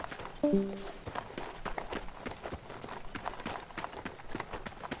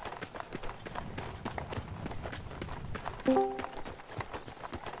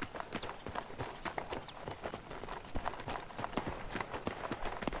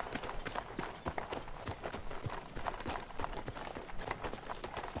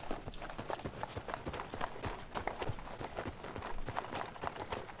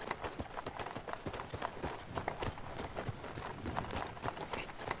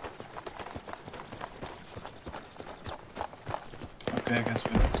 Okay, I guess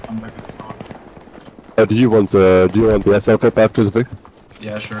let's come back at the phone. Do you want the SL clip after the pick?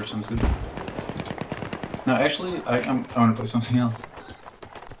 Yeah, sure, sounds good. No, actually, I want to play something else.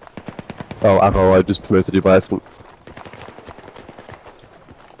 Oh, Apple, I just promoted you by accident.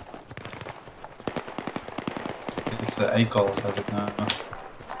 It's the A call, does it now?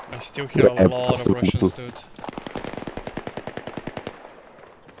 I still hear a lot of Russians, dude.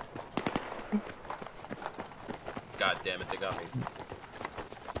 God damn it, they got me.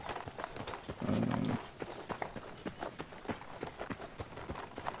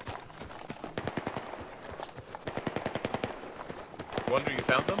 Wonder you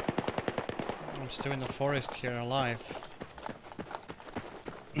found them? I'm still in the forest here, alive.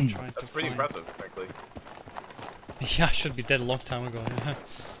 That's pretty impressive, frankly. Yeah, I should be dead a long time ago.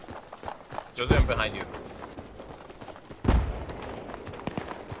 Jose, I'm behind you.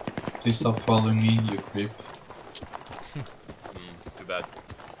 Please stop following me, you creep. Too bad.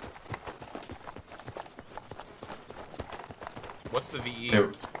 What's the VE?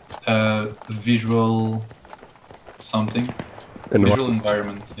 Here, visual something. In Visual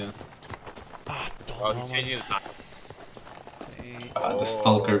environment, yeah. Oh, he's changing the time. The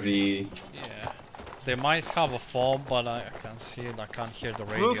Stalker V. Yeah. They might have a fob, but I can't see it. I can't hear the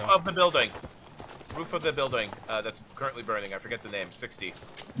radio. Roof of the building. Roof of the building that's currently burning. I forget the name. 60.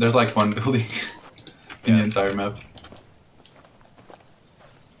 There's like one building in the entire map.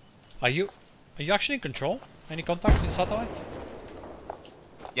 Are you actually in control? Any contacts in satellite?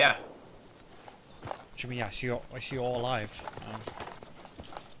 Yeah. Jimmy, I see you all alive.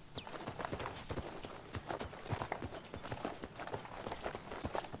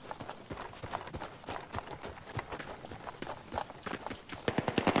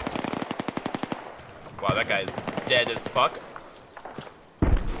 Wow, that guy is dead as fuck.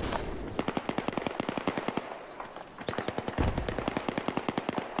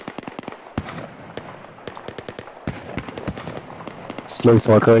 Slow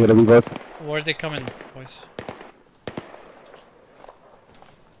cycling at every both. Where are they coming, boys?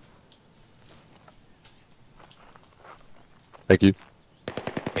 Thank you.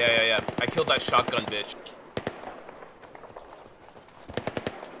 Yeah. I killed that shotgun bitch.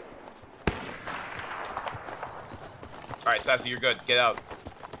 Alright, Sassy, you're good. Get out.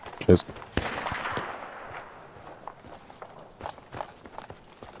 Yes.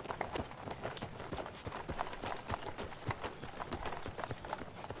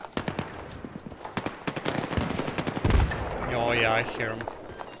 Oh yeah, I hear him.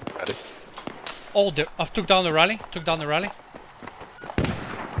 Oh, I took down the rally.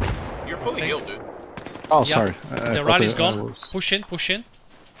 You're fully healed, dude. Oh, Yeah, sorry. the rally's gone. Push in.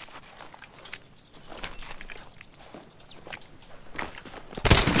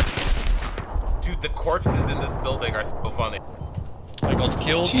 Dude, the corpses in this building are so funny. I got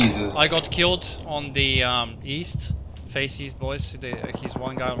killed. Jesus. I got killed on the east. Face east, boys. He's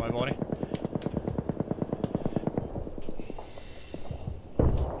one guy on my body.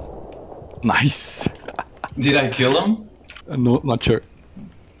 Nice. Did I kill him? No, not sure.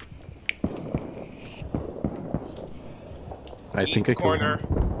 I think I killed him.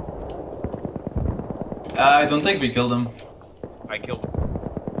 I don't think we killed him. I killed him.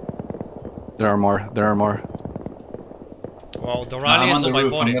 There are more. Well, the rally I'm is on the on my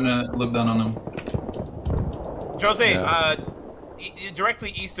roof. body. I'm gonna look down on him. Jose, Yeah.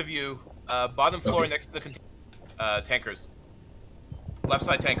 directly east of you, bottom floor next to the tankers. Left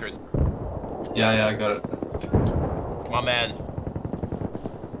side tankers. Yeah, I got it. My man.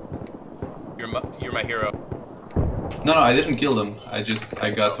 You're my hero. No, I didn't kill them. I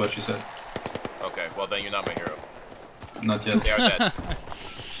got what you said. Okay, well then you're not my hero. Not yet. They are dead.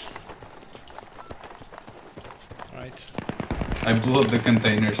 Right. I blew up the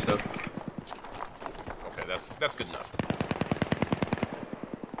container, so. Okay, that's good enough.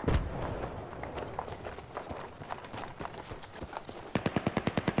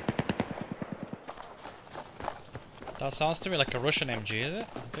 That sounds to me like a Russian MG, is it?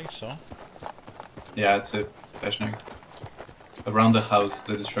 I think so. Yeah, it's a Peshnik. Around the house,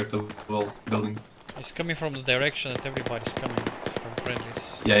 the destructible building. It's coming from the direction that everybody's coming from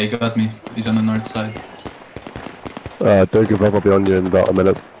friendlies. Yeah, he got me. He's on the north side. Don't give up, I'll be on you in about a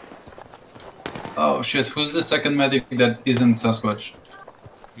minute. Oh shit, who's the second medic that isn't Sasquatch?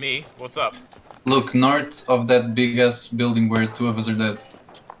 Me? What's up? Look, north of that big ass building where two of us are dead.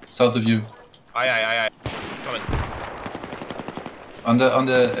 South of you. Aye. Coming. On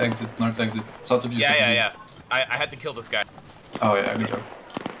the exit, north exit. South of you. south of you. Yeah. I had to kill this guy. Oh yeah, good job.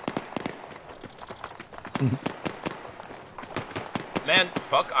 Man,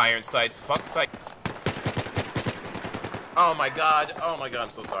 fuck iron sights. Fuck sight. Oh my god, I'm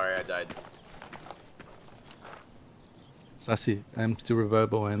so sorry I died. Sassy, I'm still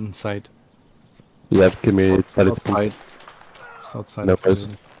revivable inside. Yeah, give me South side. South side No of the place.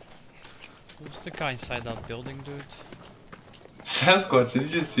 building. Who's the guy inside that building, dude? Sasquatch, did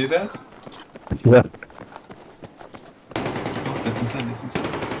you see that? Yeah. Oh, that's inside, that's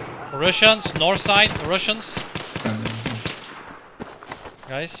inside. Russians, north side, Russians.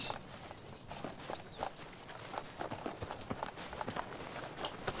 Guys.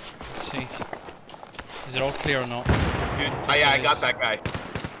 Let's see. Is it all clear or not? Dude, I got that guy.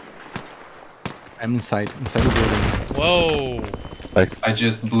 I'm inside the building. Whoa! I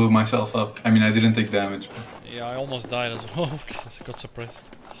just blew myself up. I mean, I didn't take damage, but... Yeah, I almost died as well because I got suppressed.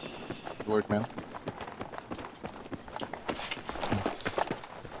 Good work, man. Yes.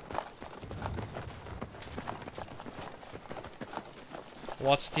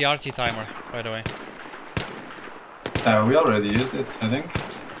 What's the RT timer, by the way? We already used it, I think.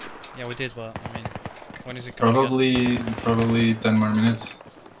 Yeah, we did, but I mean, when is it coming again? Probably 10 more minutes.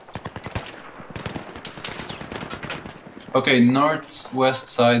 Okay, northwest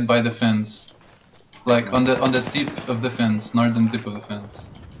side by the fence. Like on the tip of the fence, northern tip of the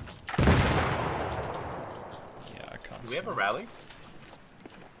fence. Yeah, I can't. Do we have a rally?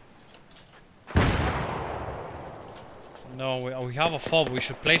 No, we have a fob. We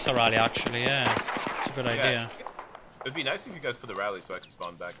should place a rally actually. Yeah, it's a good idea. It'd be nice if you guys put the rally so I can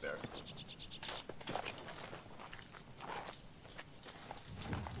spawn back there.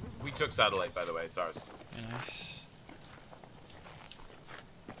 We took satellite, by the way. It's ours. Yeah, nice.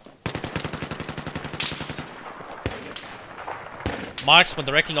 Marksman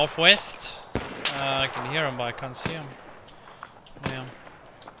directly northwest. I can hear him, but I can't see him. Yeah.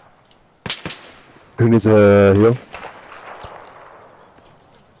 Who needs a heal?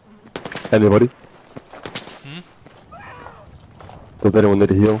 Anybody? Does anyone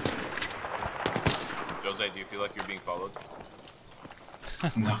need a heal? Jose, do you feel like you're being followed?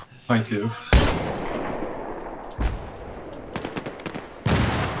 No, I do.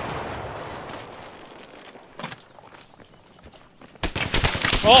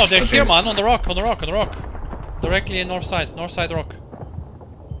 Oh, they're here, man! On the rock, on the rock, on the rock. Directly north side rock.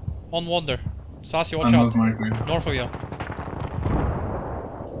 On Wonder. Sassy, watch out. North of you.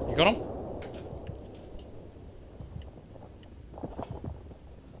 You got him?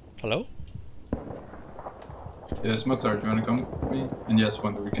 Hello? Yes, Mukhtar, do you wanna come with me? And yes,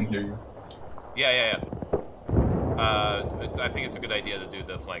 Wonder, we can hear you. Yeah. I think it's a good idea to do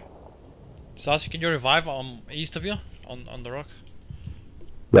the flank. Sassy, can you revive east of you? On the rock?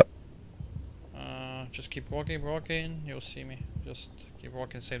 Yep. Just keep walking, you'll see me. Just keep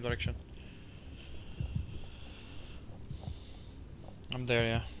walking same direction. I'm there,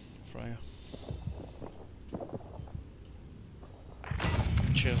 yeah. For you.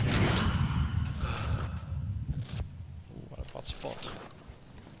 Cheers, man. Ooh, what a bad spot.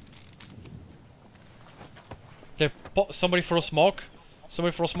 There, somebody throw smoke.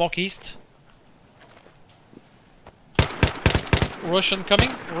 Somebody throw smoke east. Russian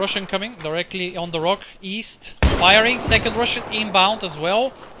coming, directly on the rock, east. Firing, second Russian inbound as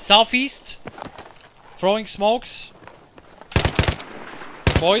well. Southeast. Throwing smokes.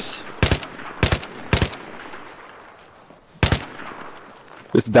 Boys.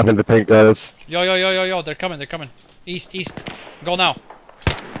 This is definitely the tank, guys. Yo, they're coming. East. Go now.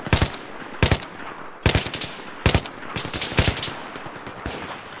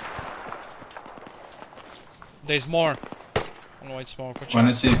 There's more. On white smoke.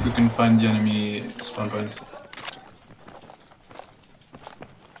 Wanna see if we can find the enemy spawn point.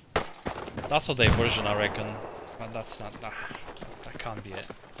 That's a diversion, I reckon. But that's not. That can't be it.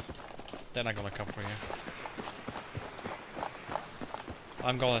 They're not gonna come for you.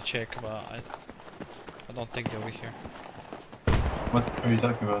 I'm gonna check, but I don't think they'll be here. What are you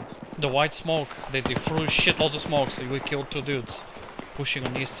talking about? The white smoke. They threw shitloads of smokes. We killed 2 dudes pushing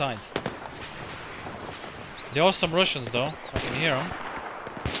on the east side. There are some Russians though. I can hear them.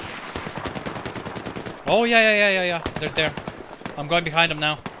 Oh yeah. They're there. I'm going behind them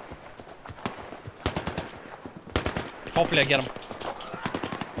now. Hopefully I get them.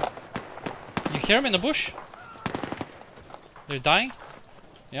 You hear them in the bush? They're dying?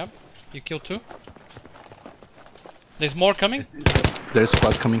 Yep. You killed 2. There's more coming? There's a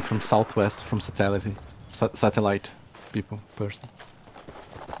squad coming from southwest, from satellite person.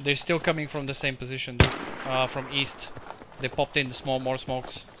 They're still coming from the same position, dude. From east. They popped in the more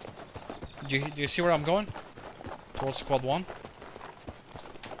smokes. Do you see where I'm going? Towards squad 1.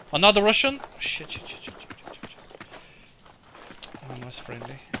 Another Russian? Shit. One was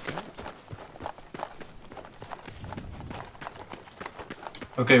friendly.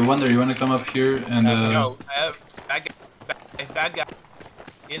 Okay, Wonder, you wanna come up here and Yo, bad guy.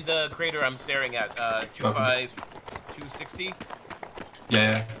 In the crater I'm staring at, 260.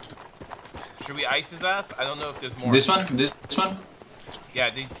 Yeah. Should we ice his ass? I don't know if there's more. This one? This one? Yeah,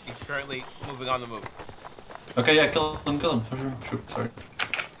 he's currently moving on the move. Okay, yeah, kill him, for sure. Shoot, sorry.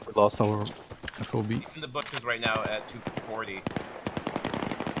 We lost our FOB. He's in the bushes right now at 240.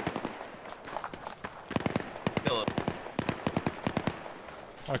 Kill him.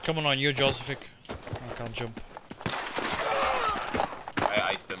 Alright, coming on you, Josephic. I can't jump. I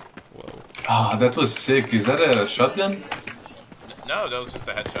iced him. Whoa. Ah, that was sick. Is that a shotgun? No, that was just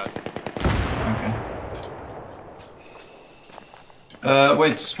a headshot. Okay.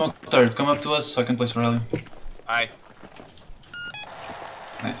 Wait, smoke turret, come up to us so I can place a rally. Aye.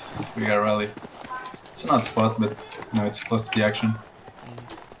 Nice, we got a rally. It's not spot, but no, it's close to the action.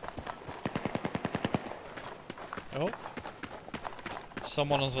 Oh.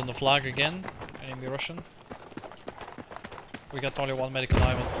 Someone is on the flag again. Enemy Russian. We got only one medical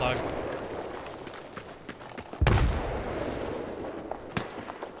eye on flag.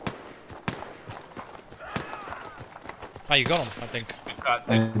 Ah, you got him, I think.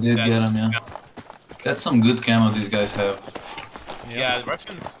 I did get him, yeah. That's some good camo these guys have. Yeah, the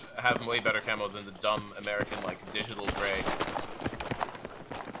Russians have way better camo than the dumb American, like, digital gray.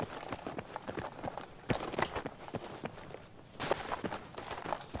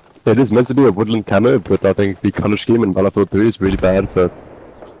 It is meant to be a woodland camo, but I think the color scheme in Battlefield 3 is really bad for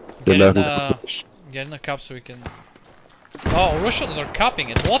the American. Get in a cap so we can... Oh, Russians are capping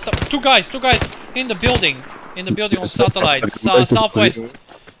it. What the... Two guys in the building. In the building on satellite. Southwest.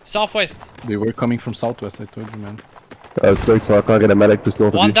 Southwest. They were coming from southwest, I told you, man. Straight, so I can't get a medic just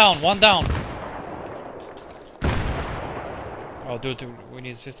north of you. One down. Oh, dude, we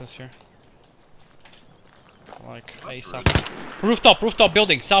need assistance here. Like, ASAP. Rooftop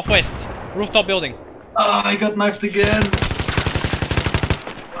building, southwest. Rooftop building. Ah, I got knifed again.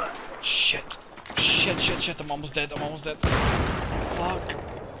 Shit, I'm almost dead, Fuck.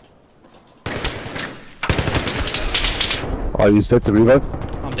 Are you safe to revive?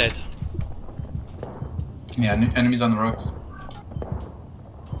 I'm dead. Yeah, enemies on the rocks.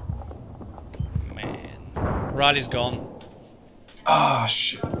 Man. Riley's gone. Ah,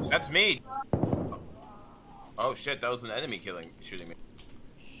 shit. That's me! Oh shit, that was an enemy shooting me.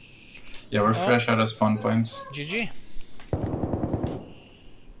 Yeah, we're fresh out of spawn points. GG.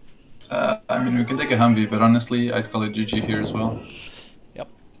 I mean, we can take a Humvee, but honestly, I'd call it GG here as well. Yep.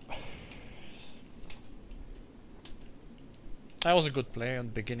 I was a good player in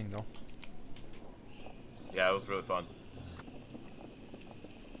the beginning, though. Yeah, it was really fun.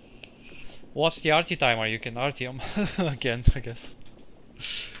 What's the RT timer? You can RT him again, I guess.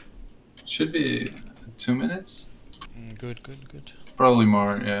 Should be 2 minutes? Good. Probably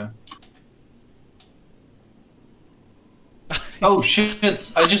more, yeah. Oh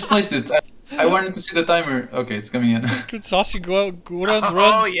shit! I just placed it. I wanted to see the timer. Okay, it's coming in. Good, Sassy, go run.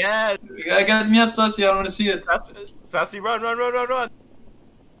 Oh yeah! I got me up, Sassy. I want to see it. Sassy, run!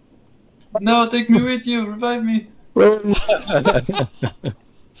 No, take me with you. Revive me.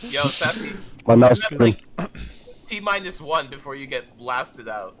 Yo, Sassy. Like, T-1 before you get blasted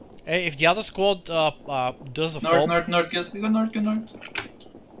out. Hey, if the other squad does a fall... North, yes, go north.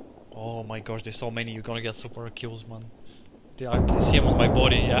 Oh my gosh, there's so many, you're gonna get super kills, man. I can see him on my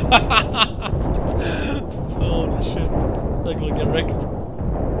body, yeah. Holy shit. They're gonna get wrecked.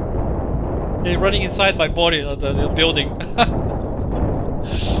 They're running inside my body, the building.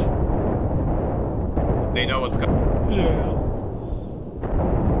 They know what's coming. Yeah.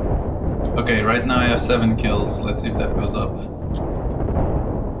 Okay, right now I have 7 kills. Let's see if that goes up.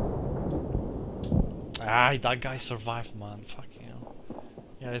 Ah, that guy survived, man. Fuck you.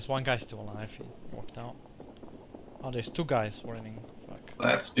 Yeah, there's one guy still alive. He walked out. Oh, there's 2 guys running. Fuck.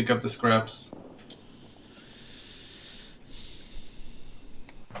 Let's pick up the scraps.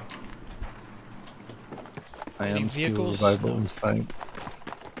 I Any am still vehicles? revival inside.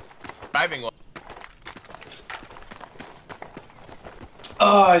 Driving one.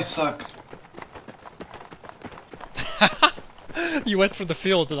 Oh, I suck. You went for the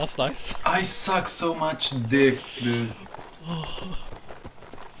field, that's nice. I suck so much dick, dude.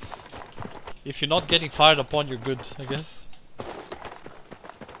 If you're not getting fired upon, you're good, I guess.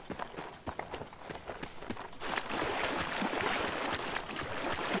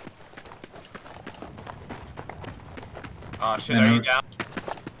 Oh shit, are you down?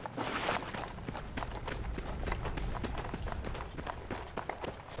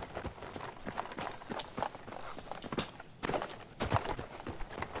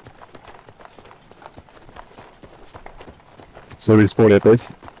 So respawn here, please.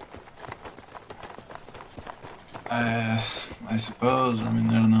 I I suppose. I mean,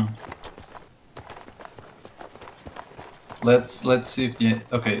 I don't know. Let's see if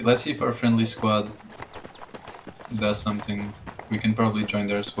let's see if our friendly squad does something. We can probably join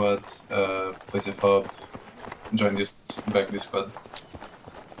their squad, place a fob, join this squad.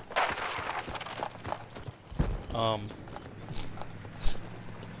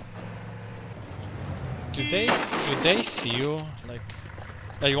 Do they see you? Like,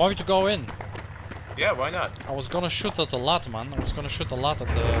 you want me to go in? Yeah, why not? I was gonna shoot at the lot, man. I was gonna shoot a lot at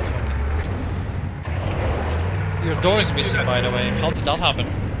the. Your door is missing, by the way. How did that happen?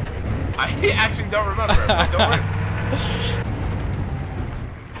 I actually don't remember. But don't worry.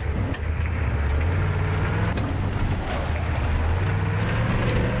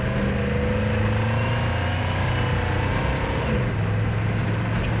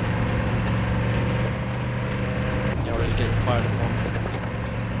 Yeah, we're getting fired upon.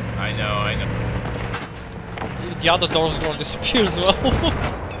 I know. The other door's gonna disappear as well.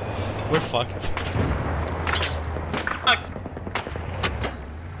 We're fucked.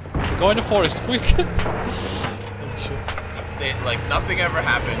 Go in the forest, quick! Holy shit. Like, nothing ever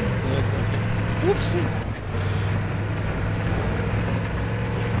happened. Whoopsie!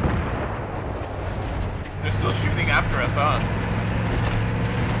 They're still shooting after us, huh?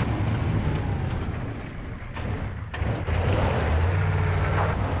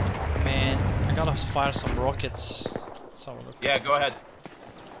 Man, I gotta fire some rockets. Let's have a look. Yeah, go ahead.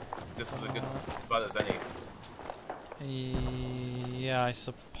 This is a good spot as any. Yeah, I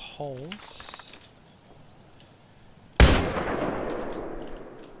suppose.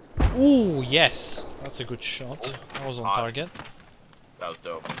 Ooh, yes! That's a good shot. That was on target. That was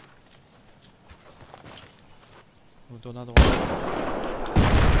dope. We'll do another one.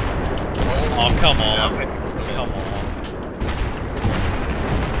 Oh, come on. Come on.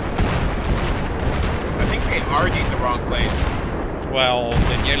 I think they RD'd the wrong place. Well,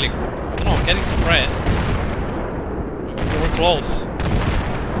 they nearly... I don't know, getting suppressed. They were close.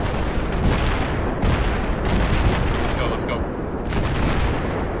 Let's go.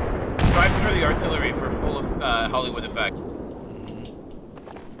 Drive through the artillery for full Hollywood effect.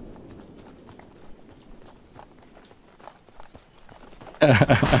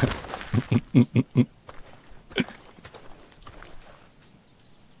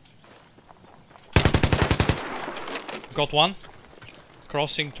 Got one.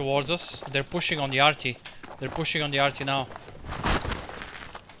 Crossing towards us. They're pushing on the RT. They're pushing on the RT now.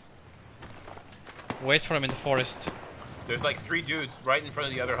 Wait for him in the forest. There's like 3 dudes right in front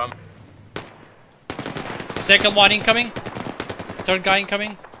of the other hump. Second one incoming. Third guy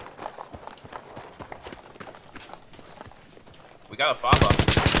incoming. We got a fob up.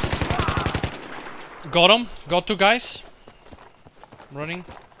 Got him. Got 2 guys. Running.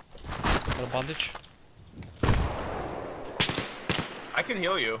 Got a bandage. I can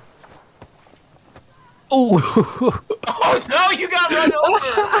heal you. Oh! Oh no, you got run over!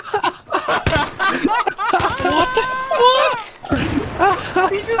 What the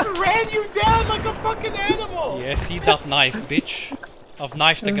fuck? He just ran you down like a fucking animal! Yeah, see that knife, bitch. I've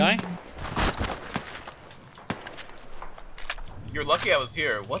knifed the guy. You're lucky I was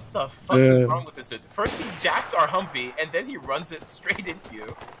here. What the fuck is wrong with this dude? First he jacks our Humvee, and then he runs it straight into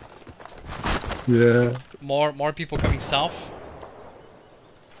you. Yeah. More people coming south.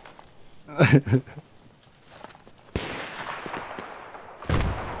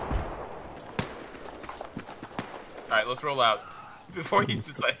 Alright, let's roll out. Before he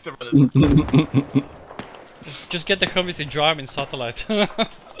decides to run us. Just get the Humvees and drive in satellite.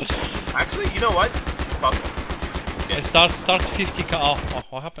 Actually, you know what? Fuck. Yeah, start 50 oh,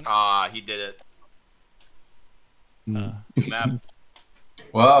 what happened? Ah, he did it. Map.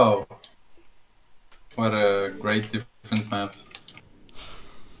 Wow. What a great different map.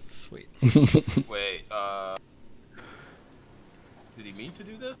 Sweet. Wait, did he mean to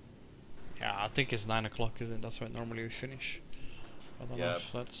do this? Yeah, I think it's 9 o'clock, isn't it? That's when normally we finish. I don't know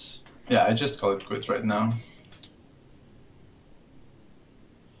if that's... Yeah, I just call it quits right now.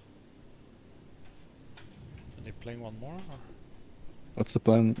 Are they playing one more? Or? What's the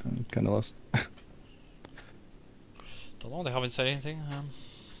plan? I'm kinda lost. Don't know, they haven't said anything.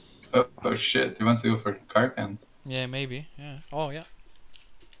 Oh shit, he wants to go for Karkan. Yeah, maybe, yeah. Oh, yeah.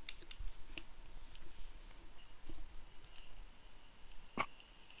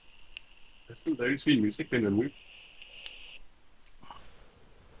 There's still very sweet music in the movie.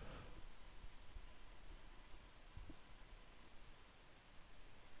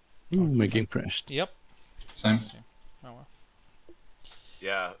 Ooh, my game crashed. Yep. Same. Oh well.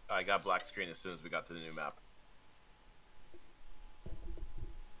 Yeah, I got black screen as soon as we got to the new map.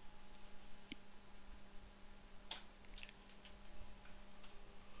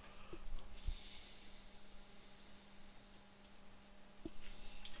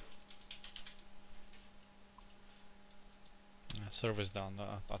 Server's down.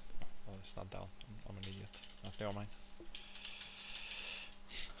 Well, it's not down. I'm an idiot. Never mind.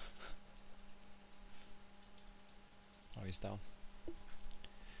 Oh, he's down.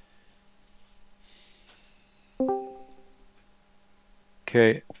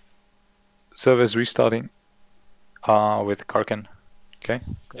 Okay. Service restarting. With Karkin. Okay.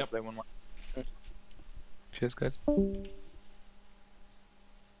 Yep. Play one more. Cheers, guys.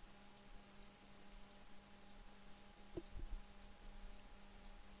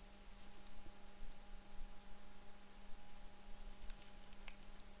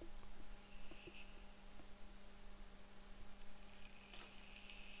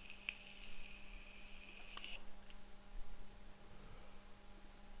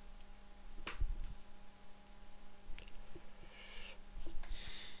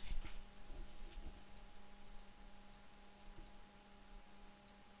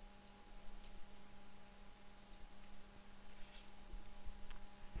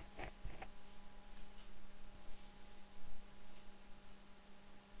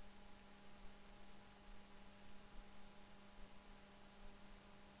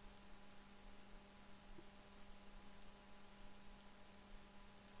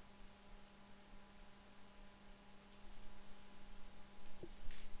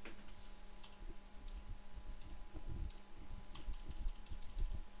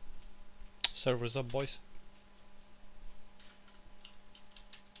 Server's up, boys.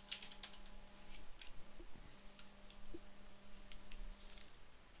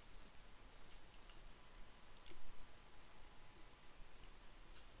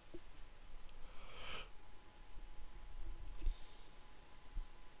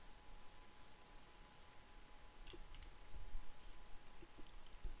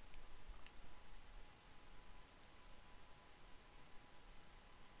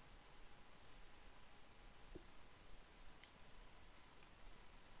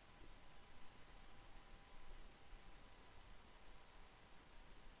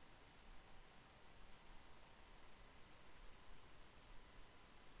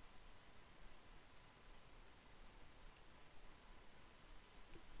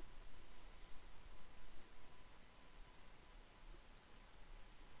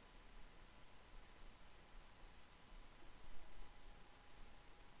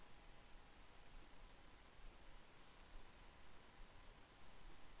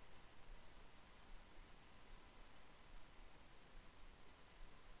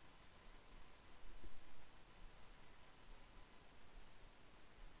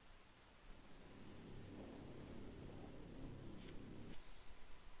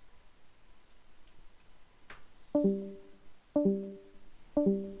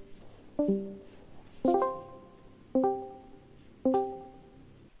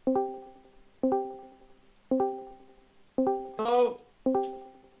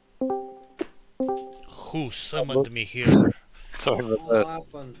 Who summoned me here? Sorry about What that.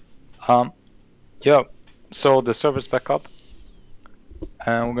 happened? Yeah. So the server's back up,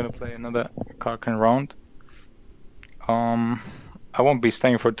 and we're gonna play another Karkin round. I won't be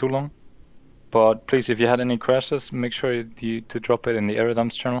staying for too long, but please, if you had any crashes, make sure to drop it in the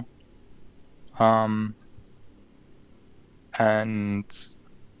Aerodams channel. And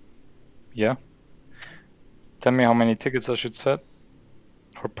yeah, tell me how many tickets I should set,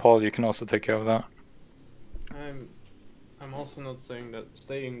 or Paul, you can also take care of that. I'm also not staying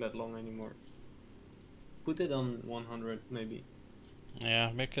that long anymore. Put it on 100 maybe.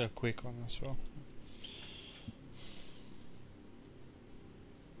 Yeah, make it a quick one as well.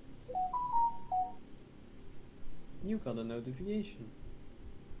 You got a notification.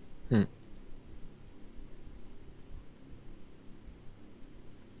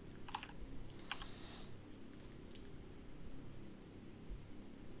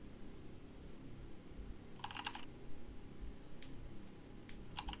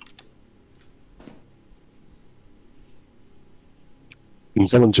 Can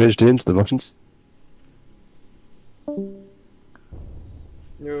someone change the name to the Russians?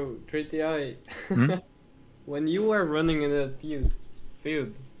 Yo, Treaty Eye. Hmm? When you were running in that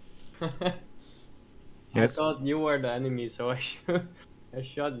field, I Yes. thought you were the enemy, so I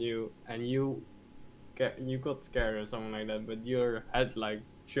shot you, and you got scared or something like that. But your head like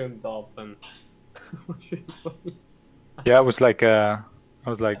jumped off, and it was really funny. Yeah, I was like, I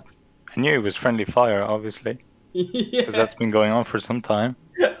knew it was friendly fire, obviously, because that's been going on for some time.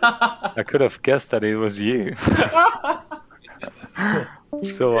 I could have guessed that it was you.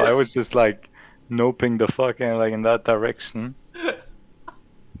 So I was just like noping the fucking like in that direction.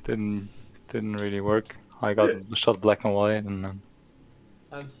 Didn't really work. I got shot black and white, and then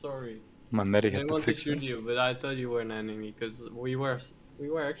I'm sorry. My medi I had didn't to want to fix shoot it. you, but I thought you were an enemy because we were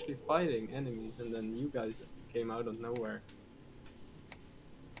actually fighting enemies, and then you guys came out of nowhere.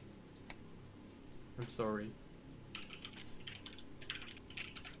 I'm sorry.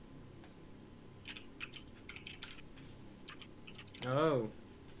 Oh.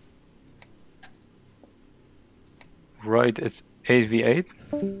 Right, it's 8v8.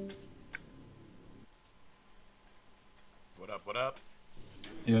 What up? What up?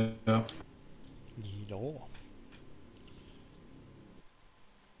 Yeah. Yo.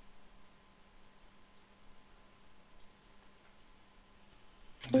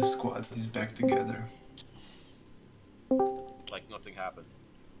 The squad is back together. Like nothing happened.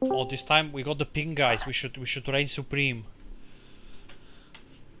 Oh, this time we got the ping guys. We should reign supreme.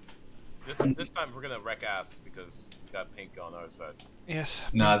 This time we're gonna wreck ass because we got pink on our side. Yes.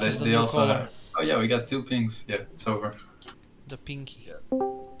 Nah, pink is the they new also color. have... Oh yeah, we got 2 pings. Yeah, it's over. The pinky. Yeah.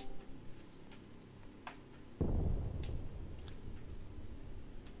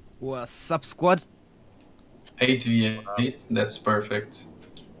 What's up, squad? 8v8, that's perfect.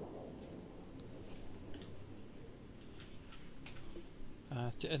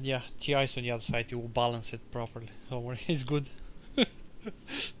 And yeah, TI is on the other side. You will balance it properly. Don't worry, it's good.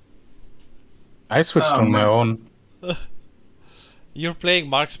 I switched on my own. You're playing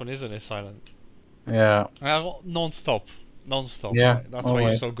marksman, isn't it, Silent? Yeah. Non-stop. Non-stop. Yeah, Right? That's why you're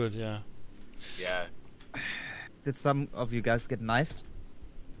always. so good, yeah. Yeah. Did some of you guys get knifed?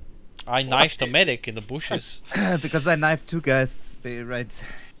 I knifed a medic in the bushes. Because I knifed 2 guys right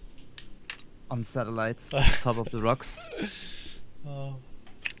on satellites, on top of the rocks. Oh,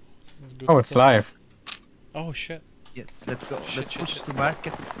 that's good Oh, it's stuff. live. Oh shit. Yes, let's go. Shit, Let's shit, push shit. to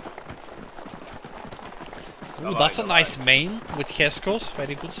market. Ooh, that's a nice main with Heskos.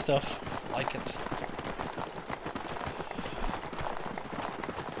 Very good stuff. Like it.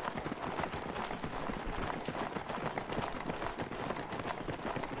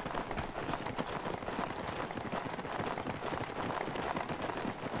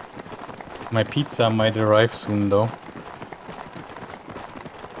 My pizza might arrive soon, though.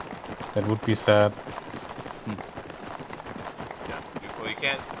 That would be sad. Yeah. Well, you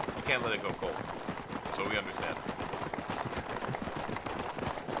can't let it go cold. So we understand.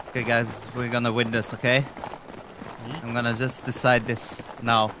 Okay, guys, we're gonna win this, okay? I'm gonna just decide this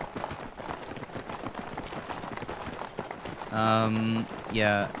now.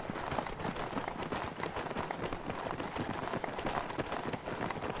 Yeah.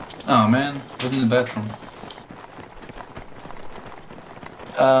 Oh man, was in the bathroom.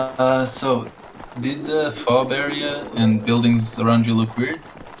 So, did the fob area and buildings around you look weird?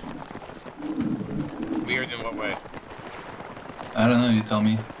 Weird in what way? I don't know, you tell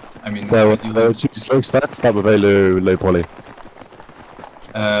me. I mean, There where were do you live? smokestacks that were very low poly.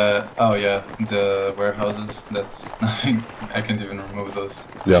 Oh yeah, the warehouses, that's nothing, I can't even remove those.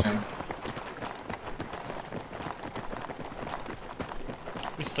 It's a Yeah. shame.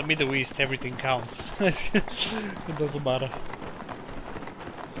 It's the Middle East, everything counts. It doesn't matter.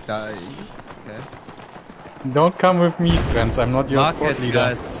 Guys, okay. Don't come with me, friends. I'm not your squad Market, leader.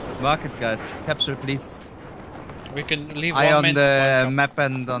 guys. Market, guys. Capture, please. We can leave Eye one on man. the map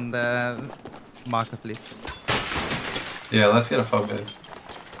and on the market, please. Yeah, let's get a fob, guys.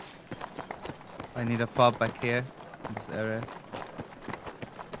 I need a fob back here in this area.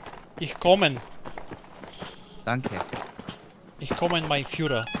 Ich kommen. Danke. Ich kommen, mein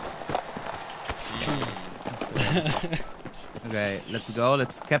Führer. Okay, let's go.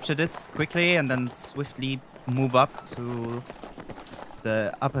 Let's capture this quickly and then swiftly move up to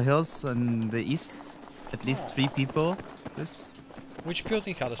the upper hills in the east. At least 3 people. Please. Which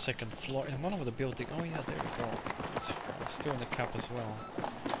building had a second floor? In one of the building. Oh yeah, there we go. It's still in the cap as well.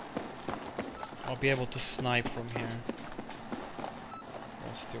 I'll be able to snipe from here.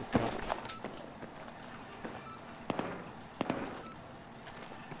 I'll still cap.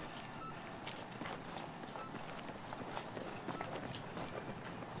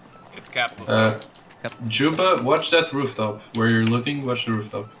 It's capital. Juba, watch that rooftop. Where you're looking, watch the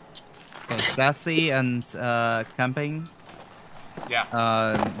rooftop. Okay, Sassy and camping.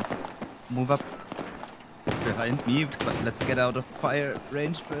 Yeah. Move up behind me, but let's get out of fire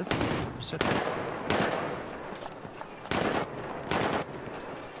range first. Shit.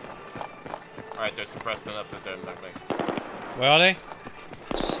 Alright, they're suppressed enough that they're not going. Where are they?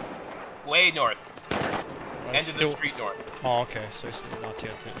 Way north. Well, End of the street north. Oh, okay. So it's not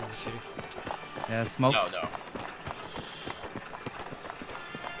yet in the city. Yeah, smoke. No, no.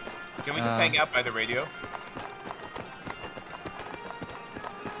 Can we just hang out by the radio?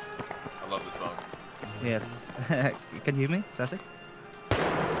 I love this song. Yes. Can you hear me, Sassy?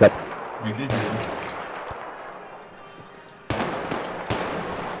 Yep. We can hear you.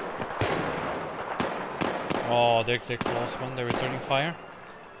 Oh, they're close, man. They're returning fire.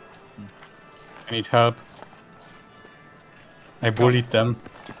 I need help. I bullied them.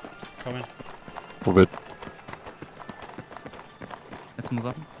 Come in. Move it. Let's move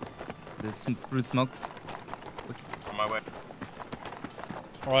up. Through smokes. On my way.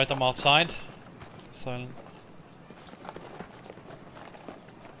 Alright, I'm outside. Silent.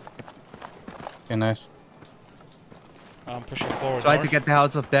 Okay, nice. I'm pushing forward. Try north. to get the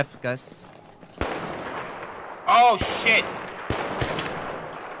House of Death, guys. Oh shit!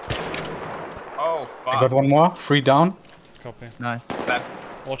 Oh fuck. I got one more. 3 down. Copy. Nice.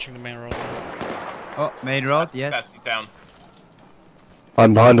 Watching the main road. Oh, main road, yes. That's down.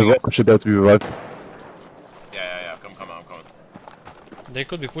 I'm behind the rock. I should be able to be revived. Yeah. I'm coming. They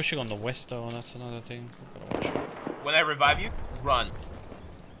could be pushing on the west though, and that's another thing. We've gotta watch. When I revive you, run.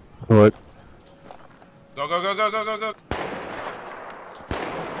 Alright. Go.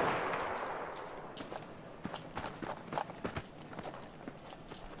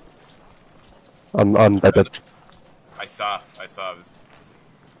 I'm dead. I saw. It was...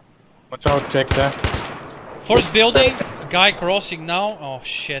 Watch out, Jack there. First building, guy crossing now. Oh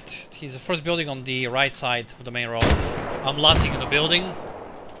shit, he's the first building on the right side of the main road. I'm landing in the building.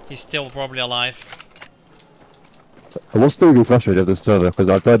 He's still probably alive. I was still being frustrated at this server because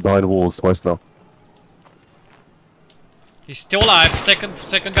I've died behind walls twice now. He's still alive. Second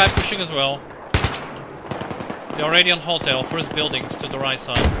guy pushing as well. They're already on hotel. First buildings to the right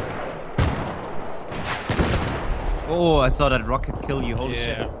side. Oh, I saw that rocket kill you. Holy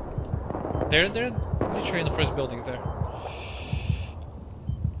shit. They're literally in the first buildings there.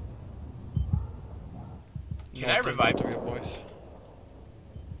 Can I revive you, boys?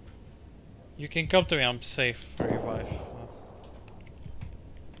 You can come to me. I'm safe for revive.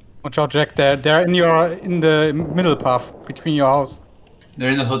 Watch out, Jack there. They're in the middle path between your house.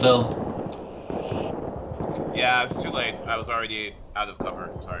 They're in the hotel. Yeah, it's too late. I was already out of cover.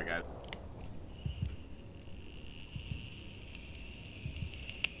 Sorry, guys.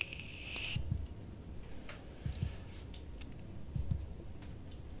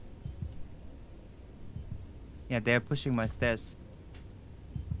 Yeah, they're pushing my stairs.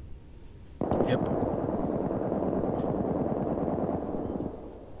 Yep.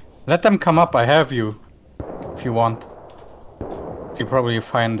 Let them come up. I have you. If you want. You're probably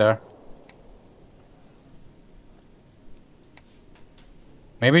fine there.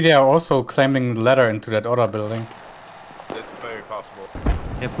 Maybe they are also climbing the ladder into that other building. That's very possible.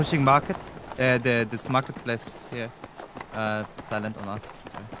 They're pushing market. This marketplace here. Silent on us.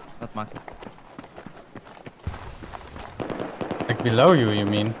 Sorry, not market. Like below you, you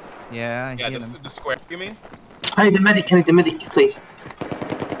mean? Yeah, I hear the, them. the square, you mean? I need the medic, please.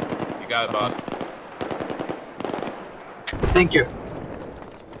 You got it, boss. Thank you.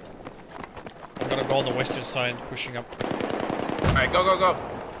 I'm gonna go on the western side, pushing up. Alright, go.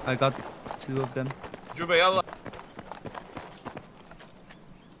 I got 2 of them. Juba, yalla.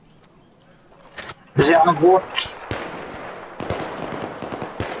 They are what?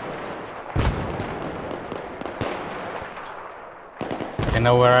 You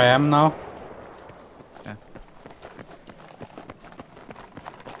know where I am now? Yeah.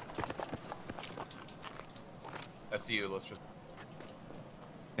 I see you, let's just...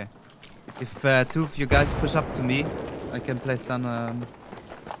 Okay. If 2 of you guys push up to me, I can place down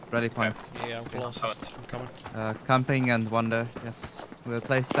rally points. Yeah, I'm closest. I'm coming. Camping and wander, yes. We'll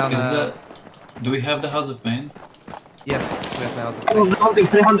place down Do we have the House of Pain? Yes, we have the House of Oh, Pain. rounding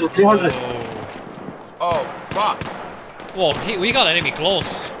 300. Oh, fuck. Whoa, we got enemy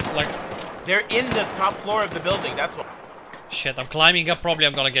close. Like, they're in the top floor of the building, that's what... Shit, I'm climbing up, probably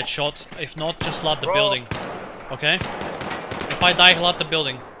I'm gonna get shot. If not, just loot the building. Okay? If I die, loot the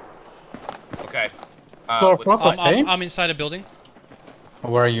building. Okay. I'm inside the building.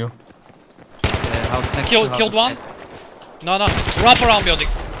 Where are you? House next Killed one? No, wrap around building.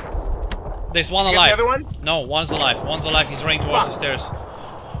 There's one Did you alive. get the other one? No, one's alive. One's alive. He's running towards the stairs.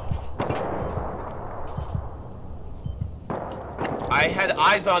 I had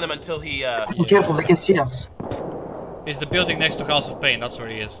eyes on him until he, Be careful, they can see us. It's the building next to House of Pain. That's where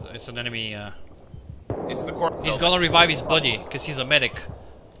he is. It's an enemy. It's the core. He's gonna revive his buddy because he's a medic.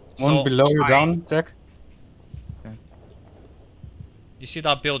 One below you down, Jack. You see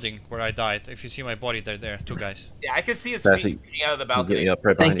that building where I died? If you see my body, they're there. 2 guys. Yeah, I can see his feet sticking out of the balcony.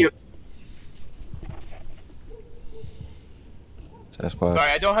 Thank you.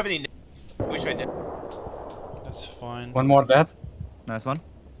 Sorry, I don't have any names. Wish I did. That's fine. One more dead. Nice one.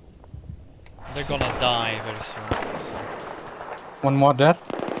 They're gonna die very soon. So. One more dead.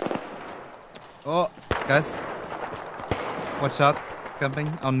 Oh, guys. Watch out. Camping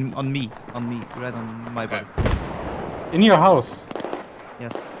on me. Right on my body. In your house.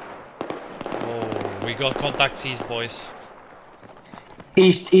 Yes. Oh, we got contacts east, boys.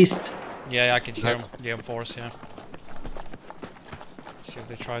 East. Yeah, I can hear them. The M4s, yeah. See if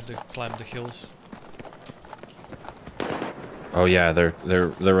they try to climb the hills. Oh yeah, they're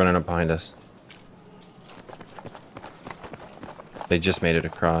running up behind us. They just made it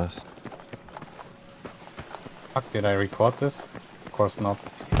across. Fuck, did I record this? Of course not.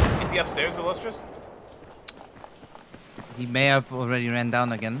 Is he upstairs, Illustrious? He may have already ran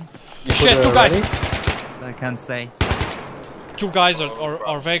down again. Shit, two guys! I can't say. So. Two guys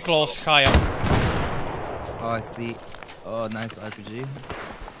are very close, high up. Oh, I see. Oh, nice RPG.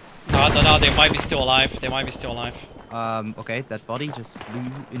 No, they might be still alive. Okay, that body just flew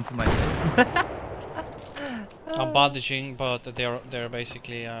into my face. I'm bandaging, but they're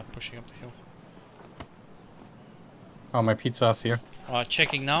basically pushing up the hill. Oh, my pizza's here.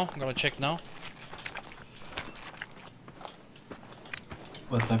 Checking now. I'm gonna check now.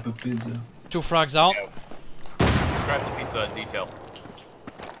 What type of pizza? 2 frags out. Describe the pizza in detail.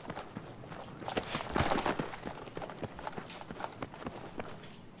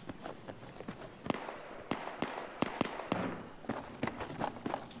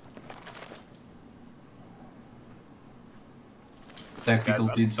 Tactical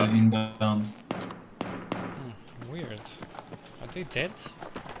pizza inbound. Weird. Are they dead?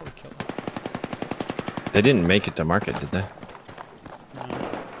 Probably killed them. They didn't make it to market, did they?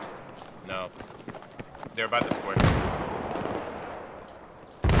 No. They're by the square.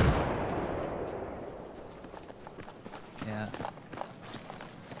 Yeah.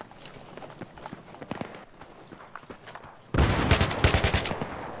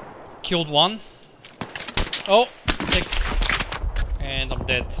 Killed one. Oh! And I'm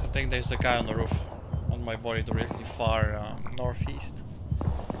dead. I think there's a guy on the roof. On my body, directly far northeast.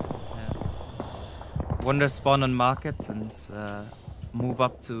 Wonder spawn on market and move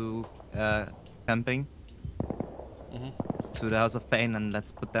up to camping. To the House of Pain, and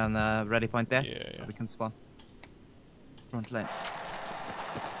let's put down a ready point there so we can spawn. Front line.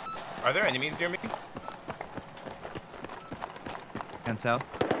 Are there enemies near me? Can't tell.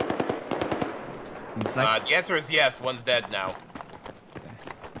 Seems like. The answer is yes. One's dead now.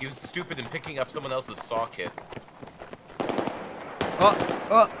 He was stupid in picking up someone else's saw kit.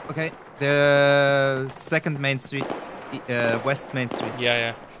 Oh, okay. The second main street, west main street.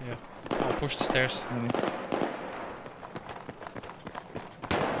 Yeah. I'll push the stairs. Enemies.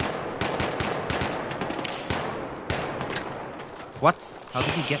 What? How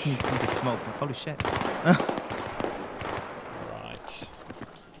did he get me through the smoke? Holy shit. Right.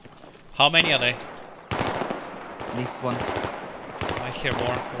 How many are they? At least one. I hear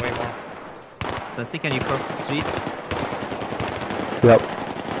more, way more. Sassy, can you cross the street? Yep.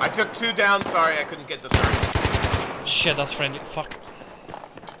 I took 2 down, sorry, I couldn't get the 3rd. Shit, that's friendly. Fuck.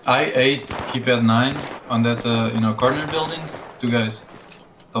 I8, keep at 9 on that, corner building. 2 guys.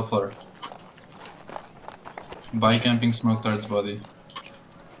 Top floor. By camping smoke darts body.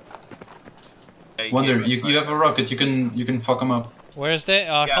 Wonder, you have a rocket, you can fuck him up. Where is the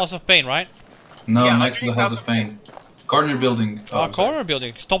House of Pain, right? No, next to the House of Pain. Corner building. Corner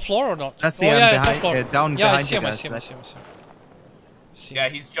building. Top floor or not? That's top behind, floor. down yeah, behind you guys, I right? see him. Yeah,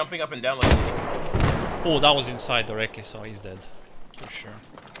 he's jumping up and down like Oh, that was inside directly, so he's dead. For sure.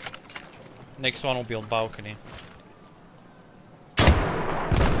 Next one will be on balcony.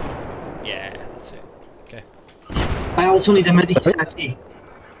 Yeah, that's it. Okay. I also need a medic, Sassy.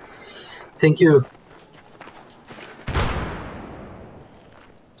 Thank you.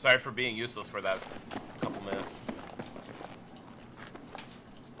 Sorry for being useless for that couple minutes.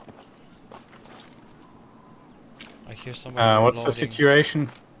 I hear someone. What's the situation?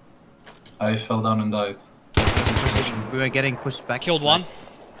 I fell down and died. We were getting pushed back. Killed one.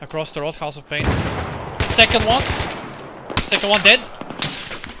 Across the road, House of Pain. Second one dead.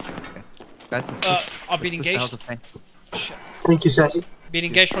 Okay. Guys, let's push. I've been engaged. House of Pain. Shit. Thank you, Sassy. Being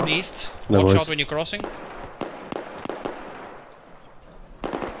engaged from the east. No Watch worries. out when you're crossing.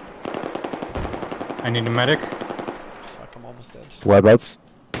 I need a medic. Fuck, I'm almost dead. Whereabouts?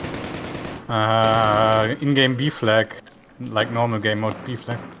 In-game B flag. Like normal game mode B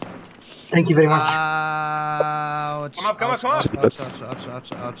flag. Thank you very much. Ouch. Come up. Ouch.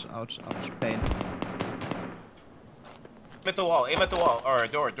 Pain. Aim at the wall, or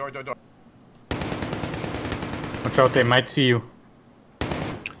door. Watch out, they might see you.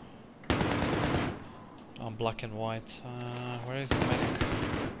 I'm black and white. Where is the medic?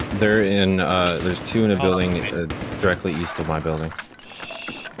 They're in, there's 2 in a building directly east of my building.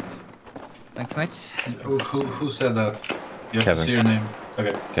 Thanks, mate. Who said that? You have Kevin. to see your name.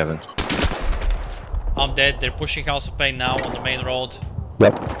 Okay. Kevin. I'm dead. They're pushing House of Pain now on the main road.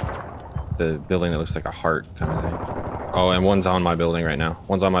 Yep. The building that looks like a heart kind of thing. Oh, and one's on my building right now.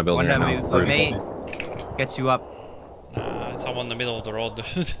 One's on my building Wonder right now. we may get you up. Nah, it's in the middle of the road.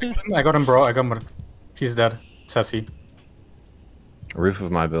 I got him, bro. I got him. He's dead. Sassy. Roof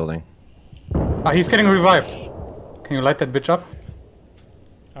of my building. Ah, he's getting revived. Can you light that bitch up?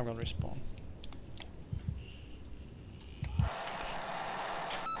 I'm gonna respawn.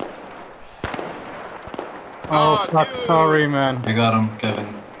 Oh, fuck, sorry, man. I got him, Kevin.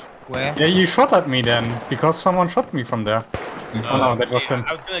 Where? Yeah, you shot at me then, because someone shot me from there. Oh no, that was him.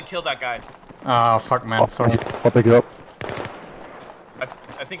 I was gonna kill that guy. Ah, fuck, man, sorry. I'll pick it up.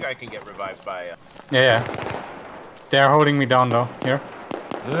 I think I can get revived by... Yeah. They're holding me down though, here.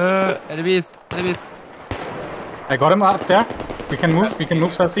 Enemies, enemies. I got him up there. We can move,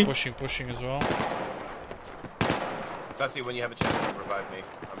 Sassy. Pushing as well. Sassy, when you have a chance to revive me.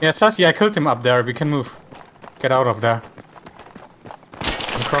 Yeah, Sassy, I killed him up there. We can move. Get out of there.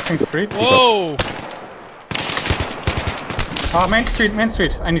 I'm crossing street. Whoa! Oh, main street. I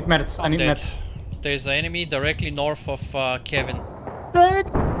need meds. meds. There's an enemy directly north of Kevin.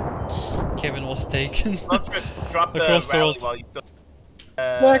 Kevin was taken. Let's just drop the Across the rally road. while you still...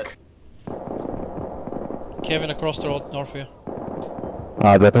 Kevin across the road north of you.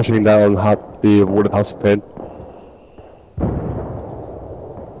 They're pushing down the wooded House of Pain.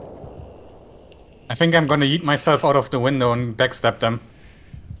 I think I'm gonna yeet myself out of the window and backstab them.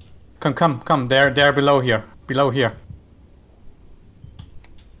 Come. They're below here. Below here.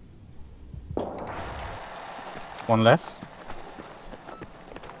 One less.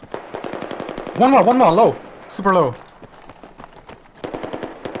 One more, low. Super low.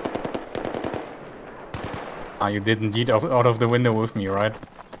 Ah, you didn't yeet out of the window with me, right?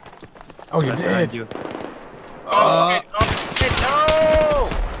 Oh, you did! Oh, shit, no!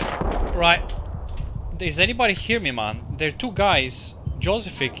 Right. Does anybody hear me, man? There are two guys.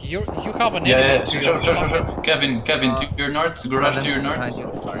 Josephic, you have an enemy. Yeah, sure. Kevin, to your north, garage to your north.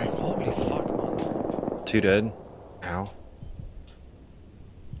 Holy fuck, man. 2 dead. Ow.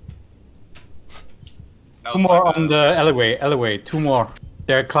 Two more on the alleyway. 2 more.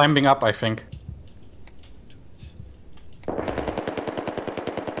 They're climbing up, I think.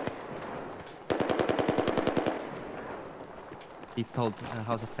 East hold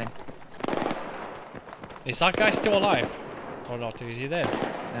House of Pain. Is that guy still alive? Or not? Is he dead?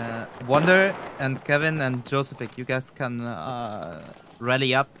 Wonder and Kevin and Josephic, you guys can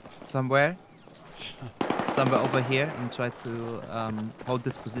rally up somewhere over here and try to hold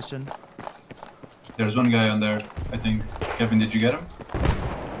this position. There's one guy on there, I think. Kevin, did you get him?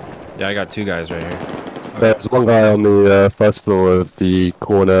 Yeah, I got 2 guys right here. There's one guy on the first floor of the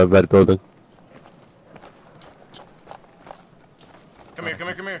corner red building. Come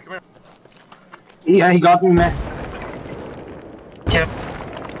here. Yeah, he got me, man.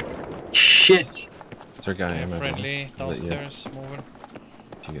 Shit. Is there a guy in my Friendly, building? Is it you? downstairs, moving.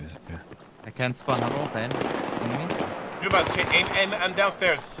 2 guys, okay. I can't spawn House of Pain. There's enemies. Juba, I'm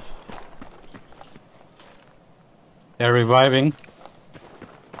downstairs. They're reviving.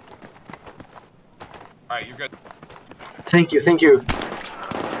 Alright, you're good. Thank you.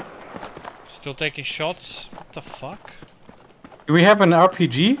 Still taking shots. What the fuck? Do we have an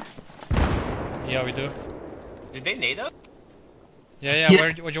RPG? Yeah, we do. Did they nade us? Yeah,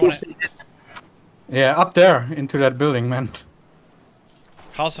 where do you want to... Yeah, up there, into that building, man.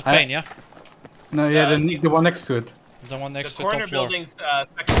 House of Pain, yeah? No, yeah, the one next to it. The one next The to the top corner floor. building's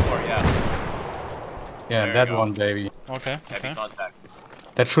second floor, yeah. Yeah, There that you go. one, baby. Okay, Heavy contact.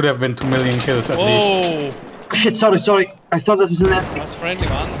 That should have been 2 million kills at least. Whoa! Shit, sorry. I thought that was an enemy. That's friendly,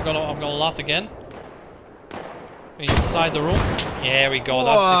 man. I'm gonna lot again. Inside the room. Yeah, we go. Oh,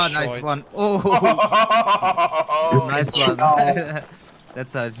 That's nice destroyed. one. Oh, nice one. Oh.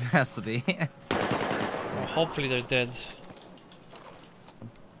 That's how it has to be. Well, hopefully they're dead.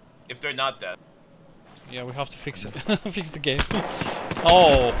 If they're not dead. Yeah, we have to fix it. Fix the game.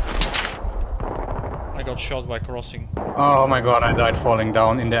 Oh! I got shot by crossing. Oh my god, I died falling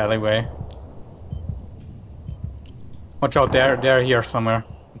down in the alleyway. Watch out, they're here somewhere.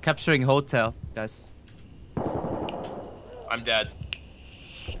 I'm capturing hotel, guys. I'm dead.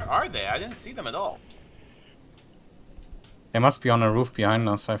 Where are they? I didn't see them at all. They must be on a roof behind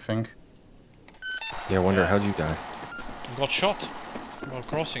us, I think. Yeah, I wonder how'd you die? Got shot while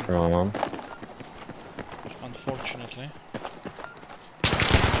crossing. From... Unfortunately.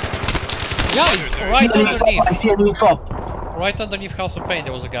 Yeah, he's right underneath. I see enemy fall. Right underneath House of Pain,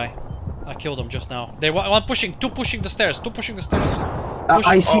 there was a guy. I killed him just now. They one pushing, two pushing the stairs.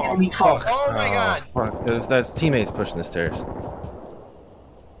 I see enemy fog. Oh my god! Fuck, that's teammates pushing the stairs.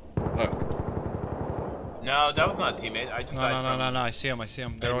 Fuck. No, that was not a teammate. I just died from... No, I see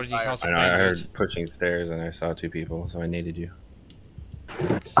him. They're already house I of know, pain. I heard pushing stairs and I saw 2 people, so I needed you.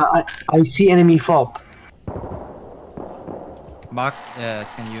 I see enemy fog. Mark,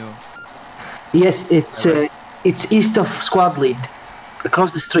 can you... Yes, it's east of squad lead,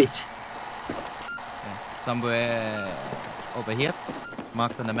 across the street. Somewhere over here,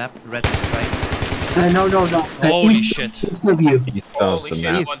 marked on the map, red right. No. Holy shit! East of you. East of the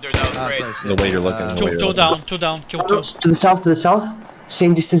map. The way you're looking. Two down, kill 2. To the south.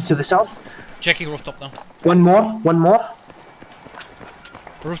 Same distance to the south. Checking rooftop now. One more.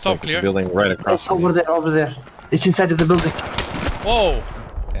 Rooftop clear. Building right across. It's over there. It's inside of the building. Whoa!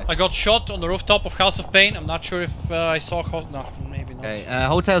 Okay. I got shot on the rooftop of House of Pain. I'm not sure if I saw... No, maybe not. Okay,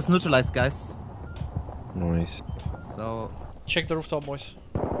 hotel's neutralized, guys. Nice. So... Check the rooftop, boys.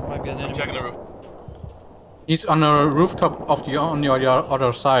 Might be an enemy. Checking the roof. He's on a rooftop on your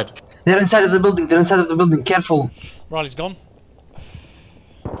other side. They're inside of the building. Careful. Riley's gone.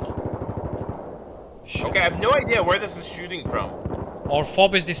 Okay, I have no idea where this is shooting from. Our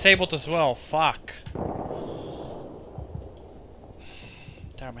fob is disabled as well. Fuck.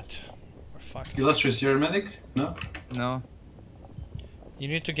 Damn it. We're fucked. Illustrious, you're a medic? No? No. You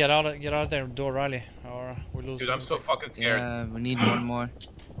need to get out of there, door, Riley, or we lose. Dude, I'm so fucking scared. Yeah, we need one more.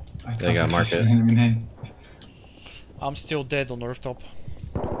 They got market. I'm still dead on the rooftop.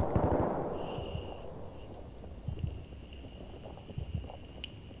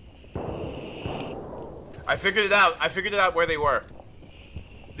 I figured it out. I figured out where they were.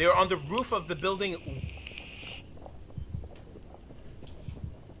 They were on the roof of the building.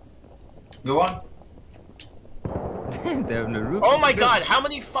 Go on. They're on the roof. Oh my god, how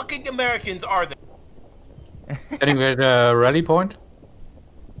many fucking Americans are there? Getting where the rally point?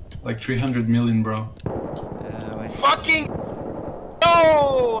 Like 300 million, bro. Fucking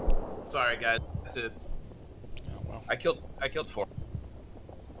no! Sorry guys, that's it. Oh, well. I killed 4.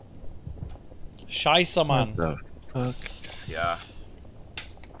 Scheisse, man. What the fuck? Yeah.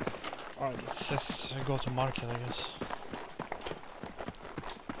 Alright, let's go to market, I guess.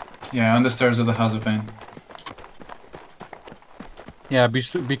 Yeah, on the stairs of the House of Pain. Yeah, be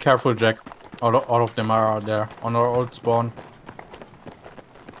careful, Jack. All of them are there on our old spawn.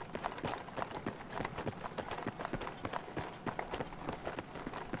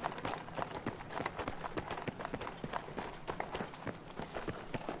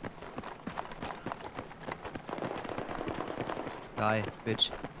 Die,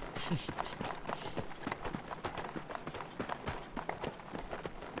 bitch.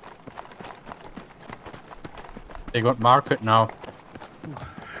 They got market now.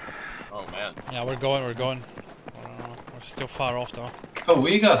 Oh man. Yeah, we're going. We're still far off though. Oh,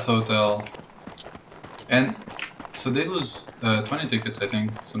 we got hotel. And so they lose 20 tickets, I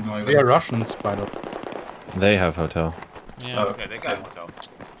think, something like that. They are Russians, by the way. They have hotel. Yeah. Oh, Okay, they got hotel.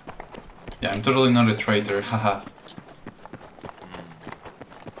 Yeah, I'm totally not a traitor, haha.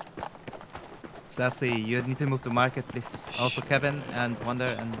 Sassy, you need to move to market, please. Also Kevin and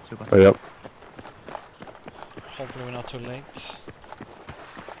Wonder and Chuba. Oh, yep. Hopefully we're not too late.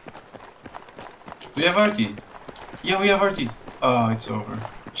 Do we have RT? Yeah, we have RT. Oh, it's over.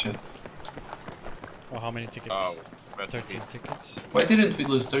 Shit. Oh, how many tickets? Oh, 13 tickets. Why didn't we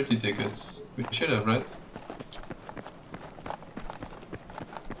lose 30 tickets? We should have, right?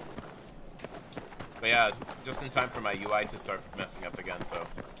 But yeah, just in time for my UI to start messing up again, so.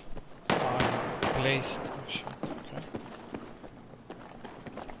 Placed. Oh, shit. Okay.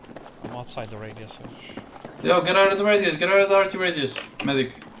 I'm outside the radius. So Yo, get out of the radius, get out of the RT radius.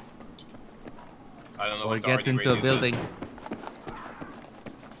 Medic. I don't know Or what the get RD into a radius is. building.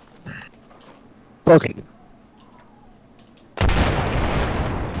 Fucking.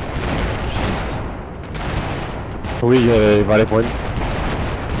 We rally point.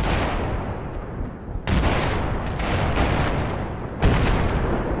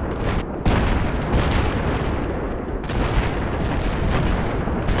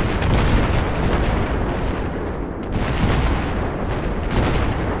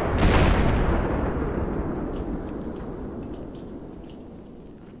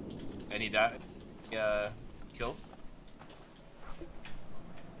 Any kills?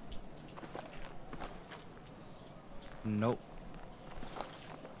 Nope.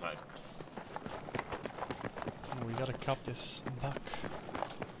 Nice. oh, we gotta cut this back.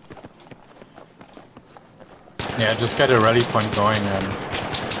 Yeah, just get a rally point going and...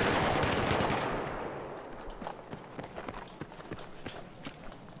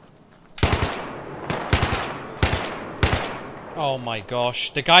 Oh Oh my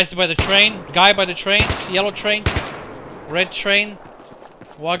gosh. The guys by the train. Guy by the trains. Yellow train. Red train.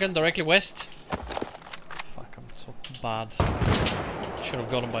 Wagon directly west. Fuck, I'm so bad. Should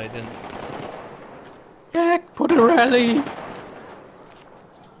have got him, but I didn't. Jack, put a rally.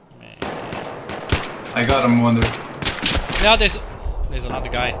 I got him, Wonder. Now there's another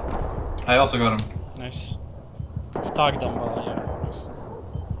guy. I also got him. Nice. I've tagged him, but yeah.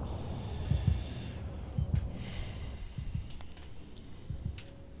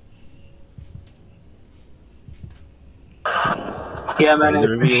 Yeah, man, I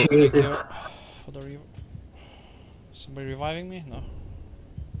appreciate it. For the somebody reviving me? No.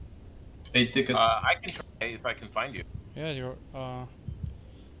 8 tickets. I can try if I can find you. Yeah, you're.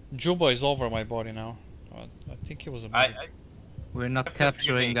 Juba is over my body now. I think he was a. We're not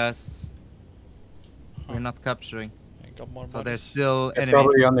capturing, guys. We're not capturing. So there's still They're enemies.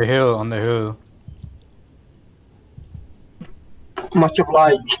 probably on the hill. On the hill. Much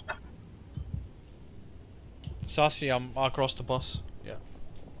obliged. Sassy, I'm across the bus. Yeah.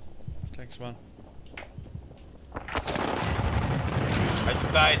 Thanks, man. I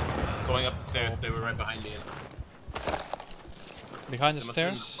just died going up the stairs. They were right behind me. Behind the They must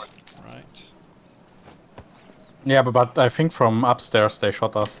have stairs? Right. Yeah, but I think from upstairs they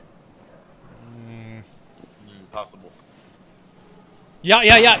shot us. Possible. Yeah,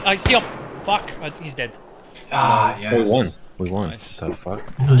 I see him. Fuck, he's dead. Ah, yes. We won. We won. Nice. The fuck?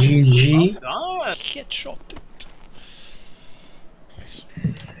 GG. Headshot it. Nice.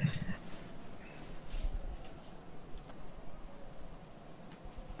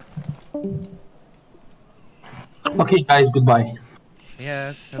 Okay, guys, goodbye.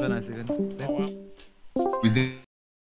 Yeah, have a nice evening. See ya. We did